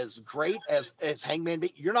great as Hangman,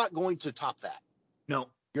 you're not going to top that. No,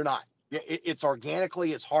 you're not. It's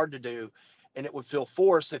organically, it's hard to do, and it would feel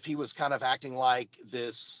forced if he was kind of acting like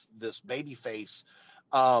this baby face.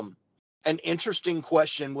 An interesting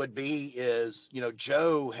question would be is,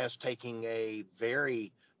 Joe has taken a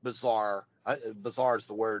very bizarre is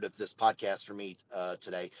the word of this podcast for me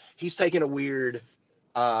today. He's taken a weird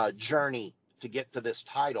journey to get to this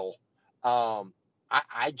title. You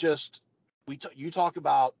talk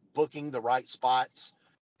about booking the right spots.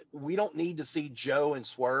 We don't need to see Joe and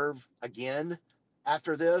Swerve again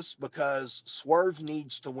after this because Swerve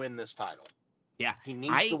needs to win this title. Yeah, he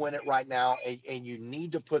needs to win it right now, and you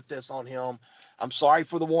need to put this on him. I'm sorry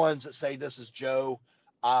for the ones that say this is Joe.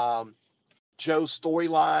 Joe's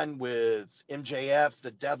storyline with MJF,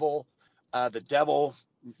 the devil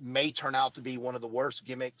may turn out to be one of the worst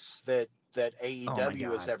gimmicks that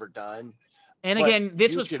AEW has God. ever done. And But again,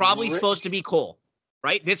 this you was can probably supposed to be Cole,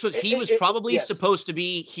 right? He was probably yes. supposed to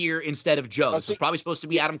be here instead of Joe. This was probably supposed to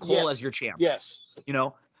be Adam Cole as your champ, Yes.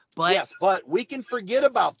 But Yes, but we can forget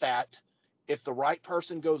about that if the right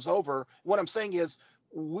person goes over. What I'm saying is,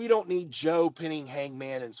 we don't need Joe pinning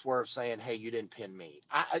Hangman and Swerve saying, "Hey, you didn't pin me."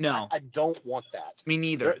 No. I don't want that. Me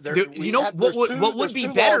neither. What would be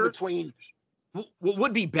better between what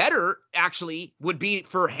would be better actually would be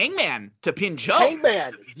for Hangman to pin Joe.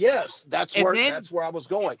 Hangman, yes, that's where I was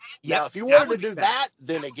going. Now, if you wanted to do that,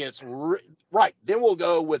 then it gets right. Then we'll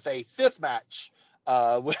go with a fifth match.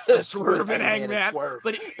 With Swerve and Hangman.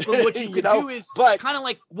 But what you could do is kind of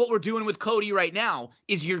like what we're doing with Cody right now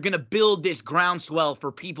is you're going to build this groundswell for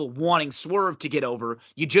people wanting Swerve to get over.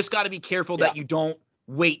 You just got to be careful that you don't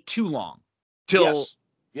wait too long till.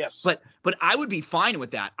 Yes. But I would be fine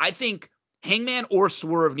with that. I think Hangman or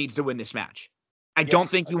Swerve needs to win this match. I don't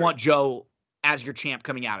think you want Joe as your champ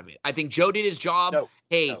coming out of it. I think Joe did his job.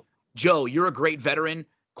 Joe, you're a great veteran.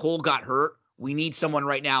 Cole got hurt. We need someone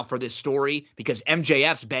right now for this story because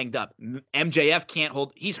MJF's banged up. MJF can't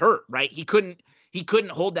hold. He's hurt, right? He couldn't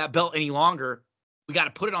hold that belt any longer. We got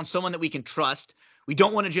to put it on someone that we can trust. We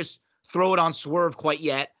don't want to just throw it on Swerve quite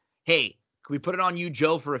yet. Hey, can we put it on you,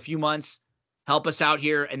 Joe, for a few months? Help us out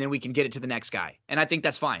here, and then we can get it to the next guy. And I think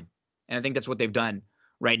that's fine. And I think that's what they've done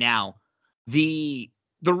right now. The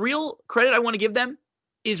real credit I want to give them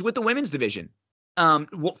is with the women's division.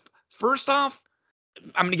 Well, first off,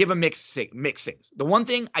 I'm going to give them mixed things. The one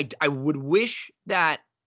thing I would wish that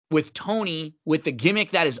with Tony, with the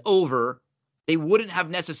gimmick that is over, they wouldn't have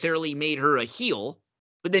necessarily made her a heel.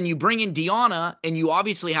 But then you bring in Deonna, and you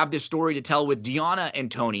obviously have this story to tell with Deonna and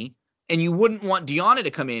Tony, and you wouldn't want Deonna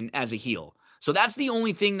to come in as a heel. So that's the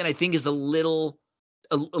only thing that I think is a little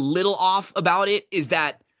off about it, is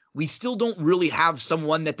that we still don't really have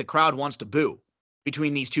someone that the crowd wants to boo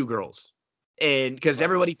between these two girls. And because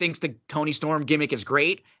everybody thinks the Toni Storm gimmick is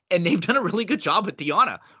great, and they've done a really good job with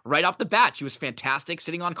Deonna right off the bat. She was fantastic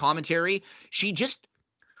sitting on commentary.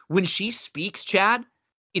 When she speaks, Chad,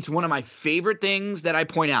 it's one of my favorite things that I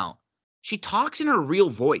point out. She talks in her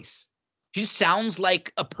real voice. She sounds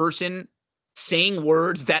like a person saying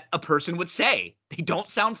words that a person would say. They don't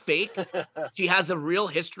sound fake. She has a real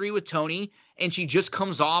history with Tony, and she just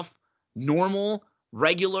comes off normal,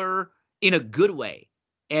 regular, in a good way.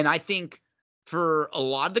 And I think for a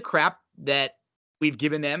lot of the crap that we've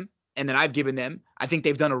given them and that I've given them, I think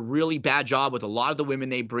they've done a really bad job with a lot of the women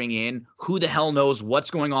they bring in. Who the hell knows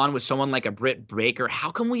what's going on with someone like a Britt Baker?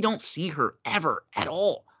 How come we don't see her ever at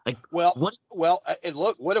all? Like, and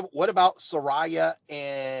look, what about Saraya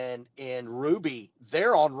and Ruby?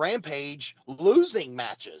 They're on Rampage losing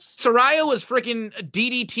matches. Saraya was freaking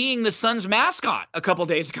DDTing the Suns mascot a couple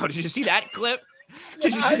days ago. Did you see that clip?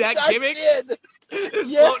 Did you see that gimmick? I did.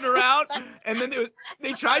 Floating around, and then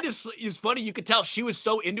they tried to. It's funny, you could tell she was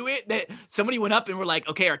so into it that somebody went up and were like,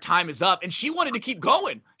 "Okay, our time is up," and she wanted to keep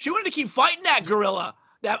going. She wanted to keep fighting that gorilla,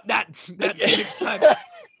 that Phoenix Sun.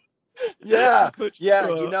 Yeah. They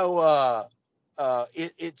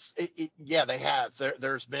have.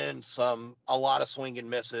 There's been a lot of swing and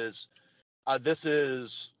misses.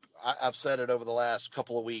 I've said it over the last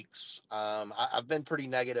couple of weeks. I've been pretty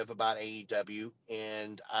negative about AEW,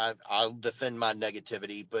 and I'll defend my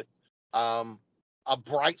negativity. But a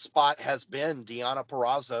bright spot has been Deonna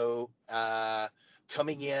Purrazzo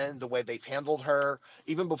coming in, the way they've handled her.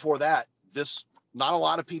 Even before that, not a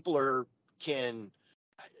lot of people can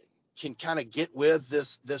kind of get with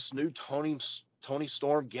this new Toni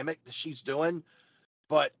Storm gimmick that she's doing.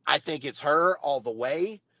 But I think it's her all the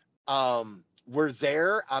way. We're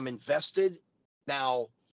there. I'm invested. Now,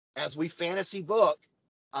 as we fantasy book,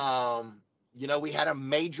 we had a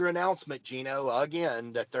major announcement, Gino,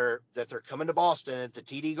 again, that they're coming to Boston at the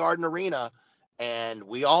TD Garden Arena, and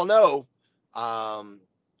we all know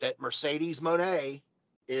that Mercedes Moné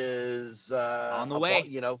is on the way.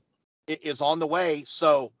 Is on the way.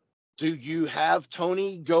 So, do you have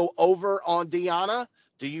Tony go over on Deonna?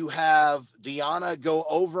 Do you have Deonna go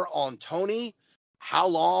over on Tony? How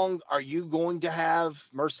long are you going to have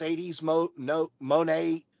Mercedes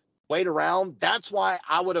Moné wait around? That's why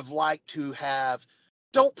I would have liked to have.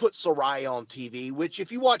 Don't put Saraya on TV, which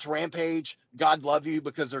if you watch Rampage, God love you,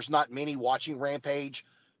 because there's not many watching Rampage.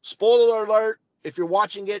 Spoiler alert, if you're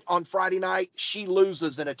watching it on Friday night, she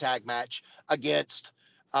loses in a tag match against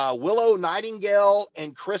Willow Nightingale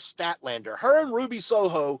and Chris Statlander. Her and Ruby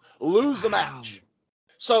Soho lose the match.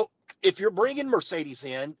 So if you're bringing Mercedes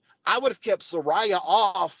in, I would have kept Saraya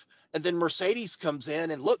off, and then Mercedes comes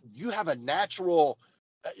in, and look, you have a natural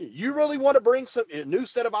You really want to bring a new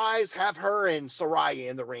set of eyes, have her and Soraya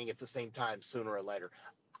in the ring at the same time sooner or later.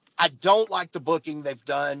 I don't like the booking they've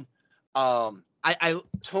done. I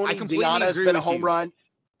Tony completely Deanna has agree been a with home you. run.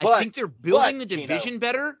 I But, think they're building the Gino, division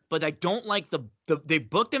better, but I don't like they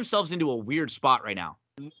booked themselves into a weird spot right now.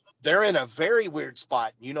 They're in a very weird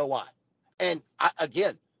spot. You know why? And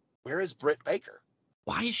again, where is Britt Baker?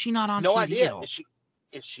 Why is she not on No TV idea. at all?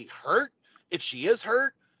 Is she hurt? If she is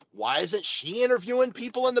hurt, why isn't she interviewing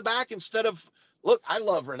people in the back instead of look? I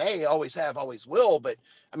love Renee, always have, always will, but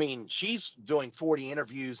I mean, she's doing 40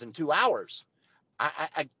 interviews in 2 hours.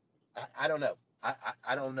 I don't know.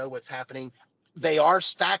 I don't know what's happening. They are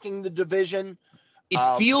stacking the division.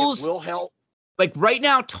 It feels it will help. like right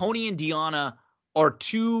now, Tony and Deanna are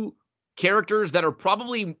two characters that are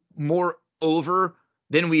probably more over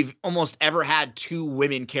than we've almost ever had two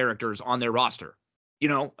women characters on their roster. You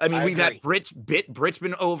know, I mean, we've had Britt's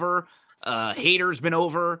been over, Hater's been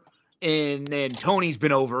over, and Tony's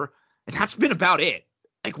been over, and that's been about it.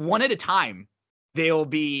 Like one at a time, they'll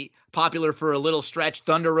be popular for a little stretch.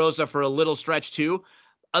 Thunder Rosa for a little stretch too.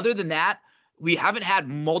 Other than that, we haven't had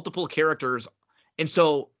multiple characters, and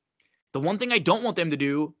so the one thing I don't want them to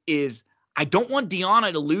do is I don't want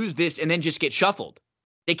Deanna to lose this and then just get shuffled.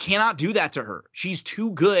 They cannot do that to her. She's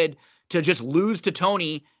too good to just lose to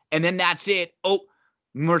Tony and then that's it. Oh,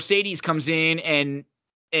 Mercedes comes in and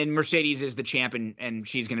Mercedes is the champ and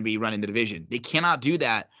she's going to be running the division. They cannot do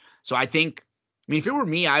that. So I think, I mean, if it were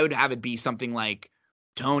me, I would have it be something like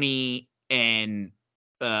Tony and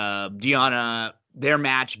Deanna, their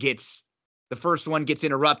match the first one gets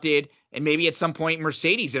interrupted, and maybe at some point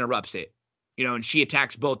Mercedes interrupts it, you know, and she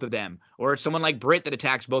attacks both of them, or it's someone like Britt that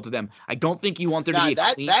attacks both of them. I don't think you want there to be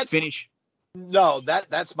a clean finish. No,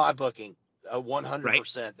 that's my booking. 100%.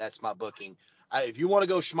 Right? That's my booking. If you want to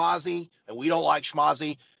go schmozzy, and we don't like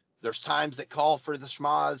schmozzy, there's times that call for the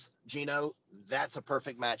schmoz, Gino. That's a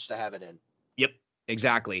perfect match to have it in. Yep,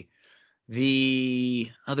 exactly.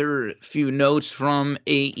 The other few notes from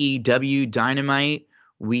AEW Dynamite,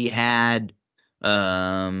 we had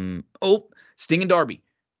Sting and Darby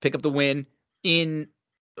pick up the win in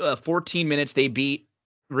 14 minutes. They beat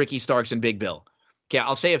Ricky Starks and Big Bill. Okay,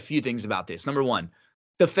 I'll say a few things about this. Number one,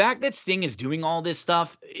 the fact that Sting is doing all this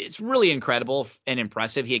stuff, it's really incredible and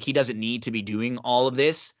impressive. He doesn't need to be doing all of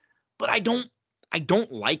this, but I don't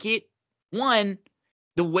like it. One,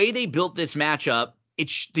 the way they built this matchup,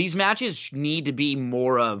 these matches need to be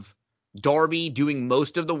more of Darby doing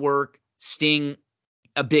most of the work, Sting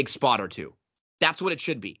a big spot or two. That's what it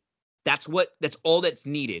should be. That's all that's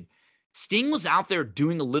needed. Sting was out there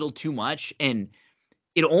doing a little too much, and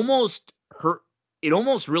it almost hurt. It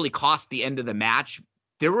almost really cost the end of the match.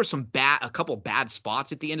 There were a couple bad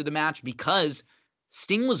spots at the end of the match because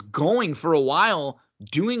Sting was going for a while,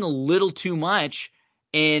 doing a little too much,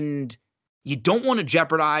 and you don't want to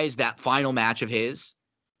jeopardize that final match of his.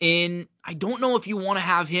 And I don't know if you want to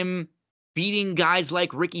have him beating guys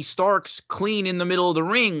like Ricky Starks clean in the middle of the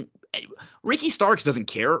ring. Ricky Starks doesn't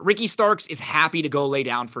care. Ricky Starks is happy to go lay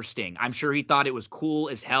down for Sting. I'm sure he thought it was cool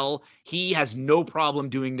as hell. He has no problem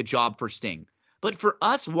doing the job for Sting. But for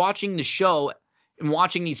us watching the show and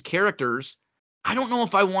watching these characters, I don't know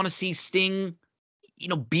if I want to see Sting, you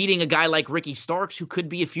know, beating a guy like Ricky Starks who could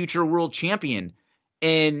be a future world champion.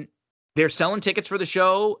 And they're selling tickets for the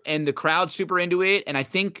show and the crowd's super into it. And I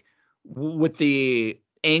think with the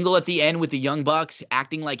angle at the end with the Young Bucks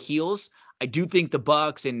acting like heels, I do think the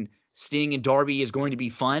Bucks and Sting and Darby is going to be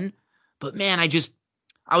fun. But man, I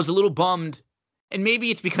was a little bummed. And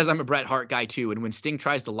maybe it's because I'm a Bret Hart guy too. And when Sting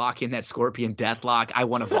tries to lock in that Scorpion Deathlock, I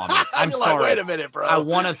want to vomit. I'm sorry. Wait a minute, bro. I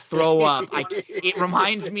want to throw up. It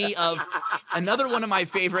reminds me of another one of my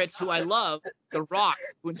favorites who I love, The Rock.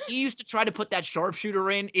 When he used to try to put that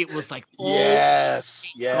sharpshooter in, it was like, oh,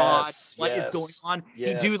 God, what is going on?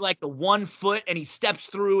 He'd do like the 1 foot and he steps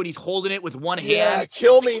through and he's holding it with one hand.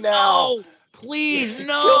 Kill me now. No, please,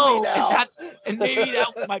 no. Kill me now. And maybe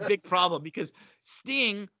that was my big problem because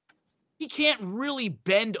Sting, he can't really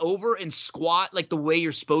bend over and squat like the way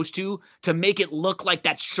you're supposed to make it look like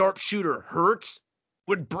that sharpshooter hurts.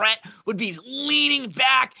 When Bret would be leaning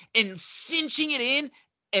back and cinching it in.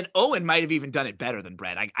 And Owen might have even done it better than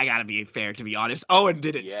Bret. I got to be fair, to be honest. Owen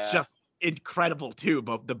did it just incredible too,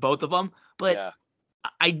 both of them. But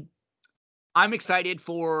I'm excited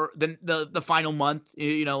for the final month,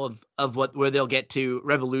 you know, of where they'll get to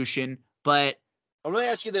Revolution. But I'm going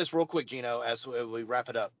to ask you this real quick, Gino, as we wrap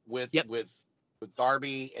it up with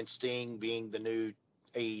Darby and Sting being the new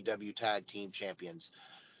AEW Tag Team Champions.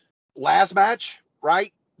 Last match,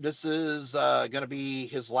 right? This is going to be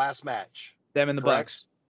his last match. Them and the Bucks.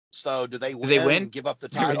 So do they Do win, they win? and give up the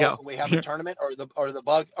Here we titles go. and we have a tournament, or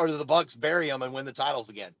the Bucks bury them and win the titles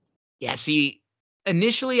again? Yeah, see,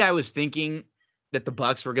 initially I was thinking that the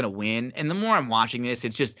Bucks were going to win, and the more I'm watching this,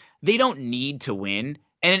 it's just they don't need to win,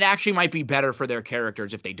 and it actually might be better for their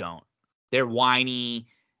characters if they don't. They're whiny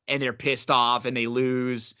and they're pissed off and they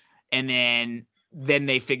lose, and then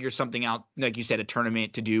they figure something out, like you said, a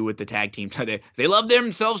tournament to do with the tag team. They love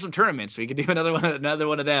themselves some tournaments. We could do another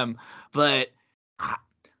one of them, but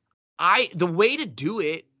the way to do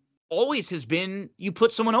it always has been you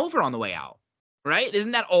put someone over on the way out, right?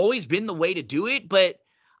 Isn't that always been the way to do it? But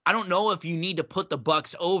I don't know if you need to put the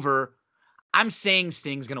Bucks over. I'm saying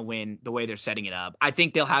Sting's going to win the way they're setting it up. I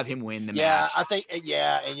think they'll have him win the match. I think,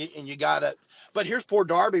 and you got it. But here's poor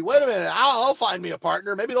Darby. Wait a minute, I'll find me a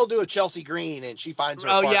partner. Maybe they'll do a Chelsea Green, and she finds her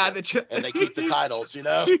partner, and they keep the titles.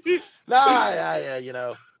 Yeah.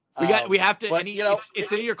 We have to. But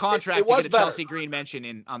it's in your contract it to get a better. Chelsea Green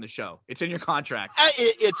mention on the show. It's in your contract.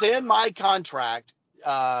 It's in my contract.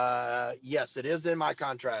 Yes, it is in my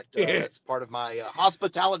contract. It's part of my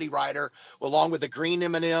hospitality rider, along with the green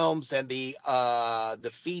M&Ms and the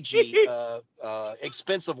Fiji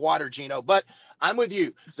expensive water, Gino. But I'm with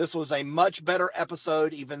you. This was a much better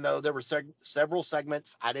episode, even though there were several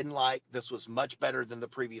segments I didn't like. This was much better than the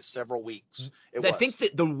previous several weeks. I think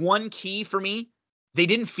that the one key for me, they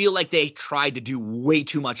didn't feel like they tried to do way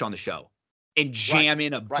too much on the show and jam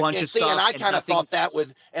in a bunch of stuff. And I kind of thought that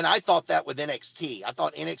with NXT. I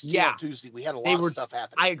thought NXT on Tuesday, we had a lot of stuff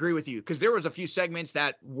happening. I agree with you, because there was a few segments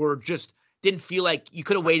that were just didn't feel like you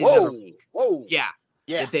could have waited another week. Yeah.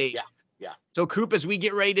 So, Coop, as we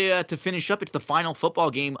get ready to finish up, it's the final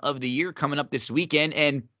football game of the year coming up this weekend.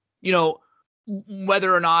 And,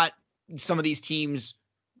 whether or not some of these teams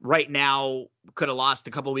right now could have lost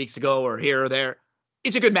a couple of weeks ago or here or there,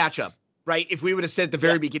 it's a good matchup, right? If we would have said at the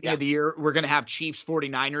very beginning of the year, we're going to have Chiefs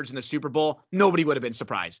 49ers in the Super Bowl, nobody would have been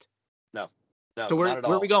surprised. No. So where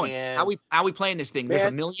are we going? How we playing this thing? There's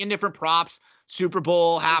a million different props. Super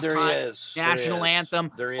Bowl, halftime, national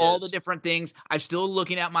anthem, all the different things. I'm still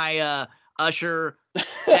looking at my Usher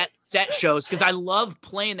set shows because I love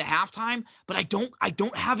playing the halftime, but I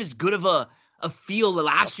don't have as good of a feel.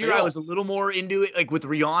 Last year I was a little more into it, like with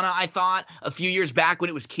Rihanna. I thought a few years back when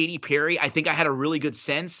it was Katy Perry, I think I had a really good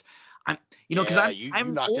sense. I'm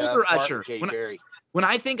older Usher. When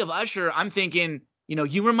I think of Usher, I'm thinking,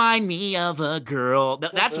 you remind me of a girl.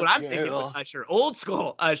 That's what I'm thinking of Usher, old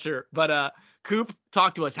school Usher. But Coop,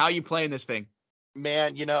 talk to us. How are you playing this thing?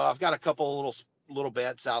 Man, I've got a couple little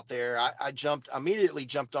bets out there. I immediately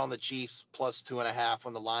jumped on the Chiefs plus 2.5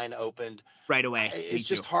 when the line opened right away. It's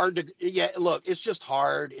just hard to it's just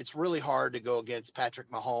hard. It's really hard to go against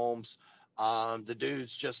Patrick Mahomes. The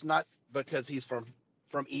dude's just, not because he's from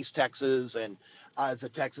East Texas and is a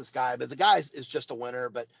Texas guy, but the guy is just a winner.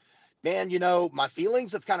 But man, my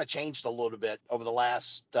feelings have kind of changed a little bit over the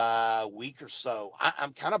last week or so.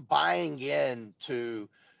 I'm kind of buying into,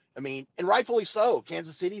 and rightfully so.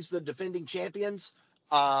 Kansas City's the defending champions.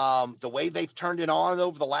 The way they've turned it on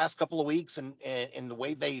over the last couple of weeks and the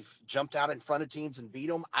way they've jumped out in front of teams and beat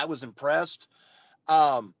them, I was impressed.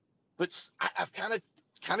 But I've kind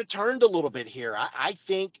of turned a little bit here. I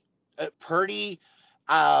think Purdy,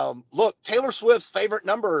 look, Taylor Swift's favorite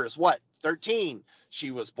number is what? 13.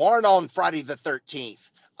 She was born on Friday the 13th.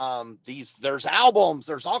 There's albums,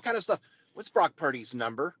 there's all kind of stuff. What's Brock Purdy's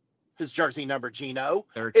number? His jersey number, Gino?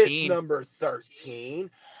 13. It's number 13.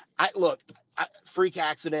 Freak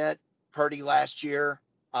accident, Purdy last year.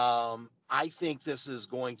 I think this is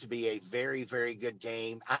going to be a very, very good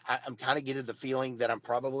game. I'm kind of getting the feeling that I'm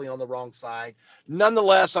probably on the wrong side.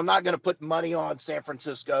 Nonetheless, I'm not going to put money on San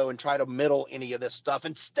Francisco and try to middle any of this stuff.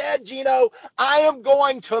 Instead, Gino, I am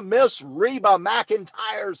going to miss Reba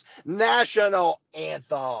McEntire's national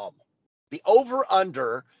anthem. The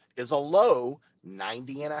over-under is a low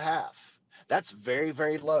 90.5. That's very,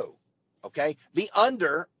 very low. Okay. The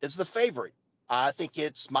under is the favorite. I think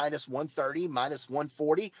it's minus 130, minus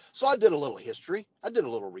 140. So I did a little history. I did a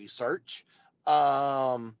little research.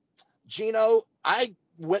 Gino, I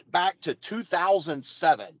went back to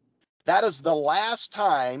 2007. That is the last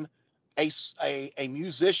time a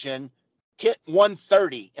musician hit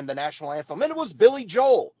 130 in the national anthem. And it was Billy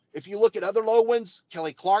Joel. If you look at other low ones,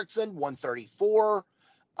 Kelly Clarkson, 134.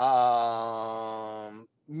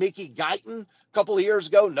 Mickey Guyton, a couple of years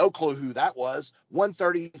ago, no clue who that was,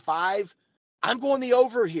 135. I'm going the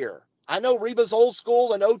over here. I know Reba's old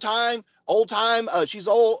school and old time. She's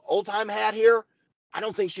old time hat here. I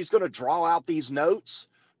don't think she's going to draw out these notes,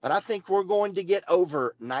 but I think we're going to get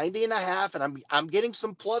over 90.5, and I'm getting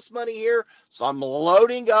some plus money here. So I'm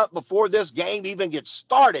loading up before this game even gets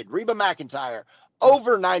started. Reba McEntire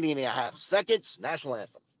Over 90 and a half seconds, national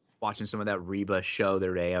anthem. Watching some of that Reba show the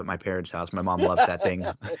other day at my parents' house. My mom loves that thing.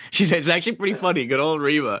 She says it's actually pretty funny. Good old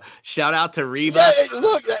Reba. Shout out to Reba. Yeah,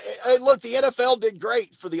 look, the NFL did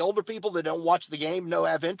great for the older people that don't watch the game, no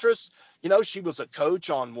have interest. She was a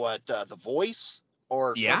coach on The Voice,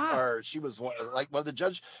 or she was one of the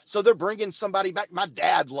judges. So they're bringing somebody back. My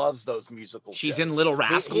dad loves those musical She's shows. In Little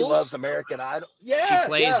Rascals. He loves American Idol. Yeah, she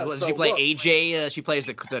plays. Yeah. Does she play AJ? She plays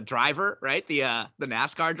the driver, right? The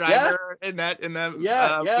NASCAR driver in that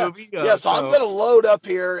movie. So I'm gonna load up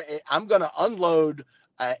here. I'm gonna unload,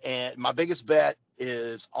 and my biggest bet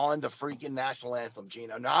is on the freaking national anthem,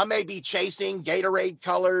 Gino. Now I may be chasing Gatorade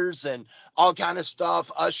colors and all kind of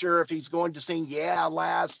stuff. Usher, if he's going to sing "Yeah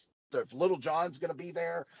Last," or if Little John's going to be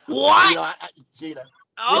there. What?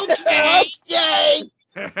 Okay. Yay!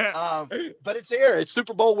 But it's here. It's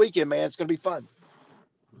Super Bowl weekend, man. It's going to be fun.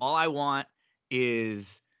 All I want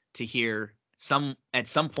is to hear at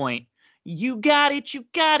some point, you got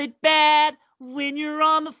it bad. When you're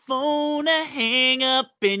on the phone, hang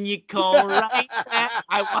up and you call right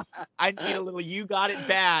back. I need a little "You Got It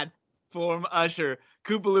Bad" from Usher.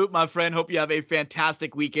 Koopaloop, my friend, hope you have a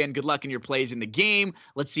fantastic weekend. Good luck in your plays in the game.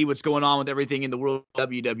 Let's see what's going on with everything in the world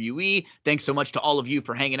of WWE. Thanks so much to all of you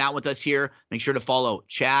for hanging out with us here. Make sure to follow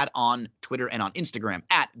Chad on Twitter and on Instagram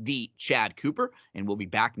at @TheChadCooper. And we'll be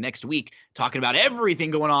back next week talking about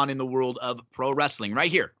everything going on in the world of pro wrestling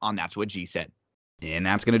right here on That's What G Said. And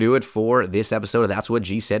that's going to do it for this episode of That's What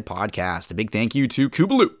G Said podcast. A big thank you to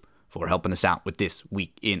Koopaloop for helping us out with This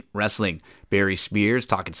Week in Wrestling. Barry Spears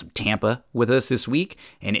talking some Tampa with us this week.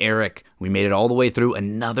 And Erik, we made it all the way through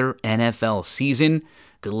another NFL season.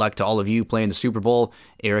 Good luck to all of you playing the Super Bowl.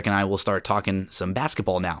 Erik and I will start talking some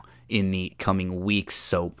basketball now in the coming weeks.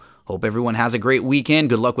 So hope everyone has a great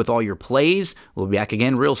weekend. Good luck with all your plays. We'll be back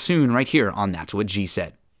again real soon right here on That's What G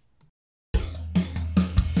Said.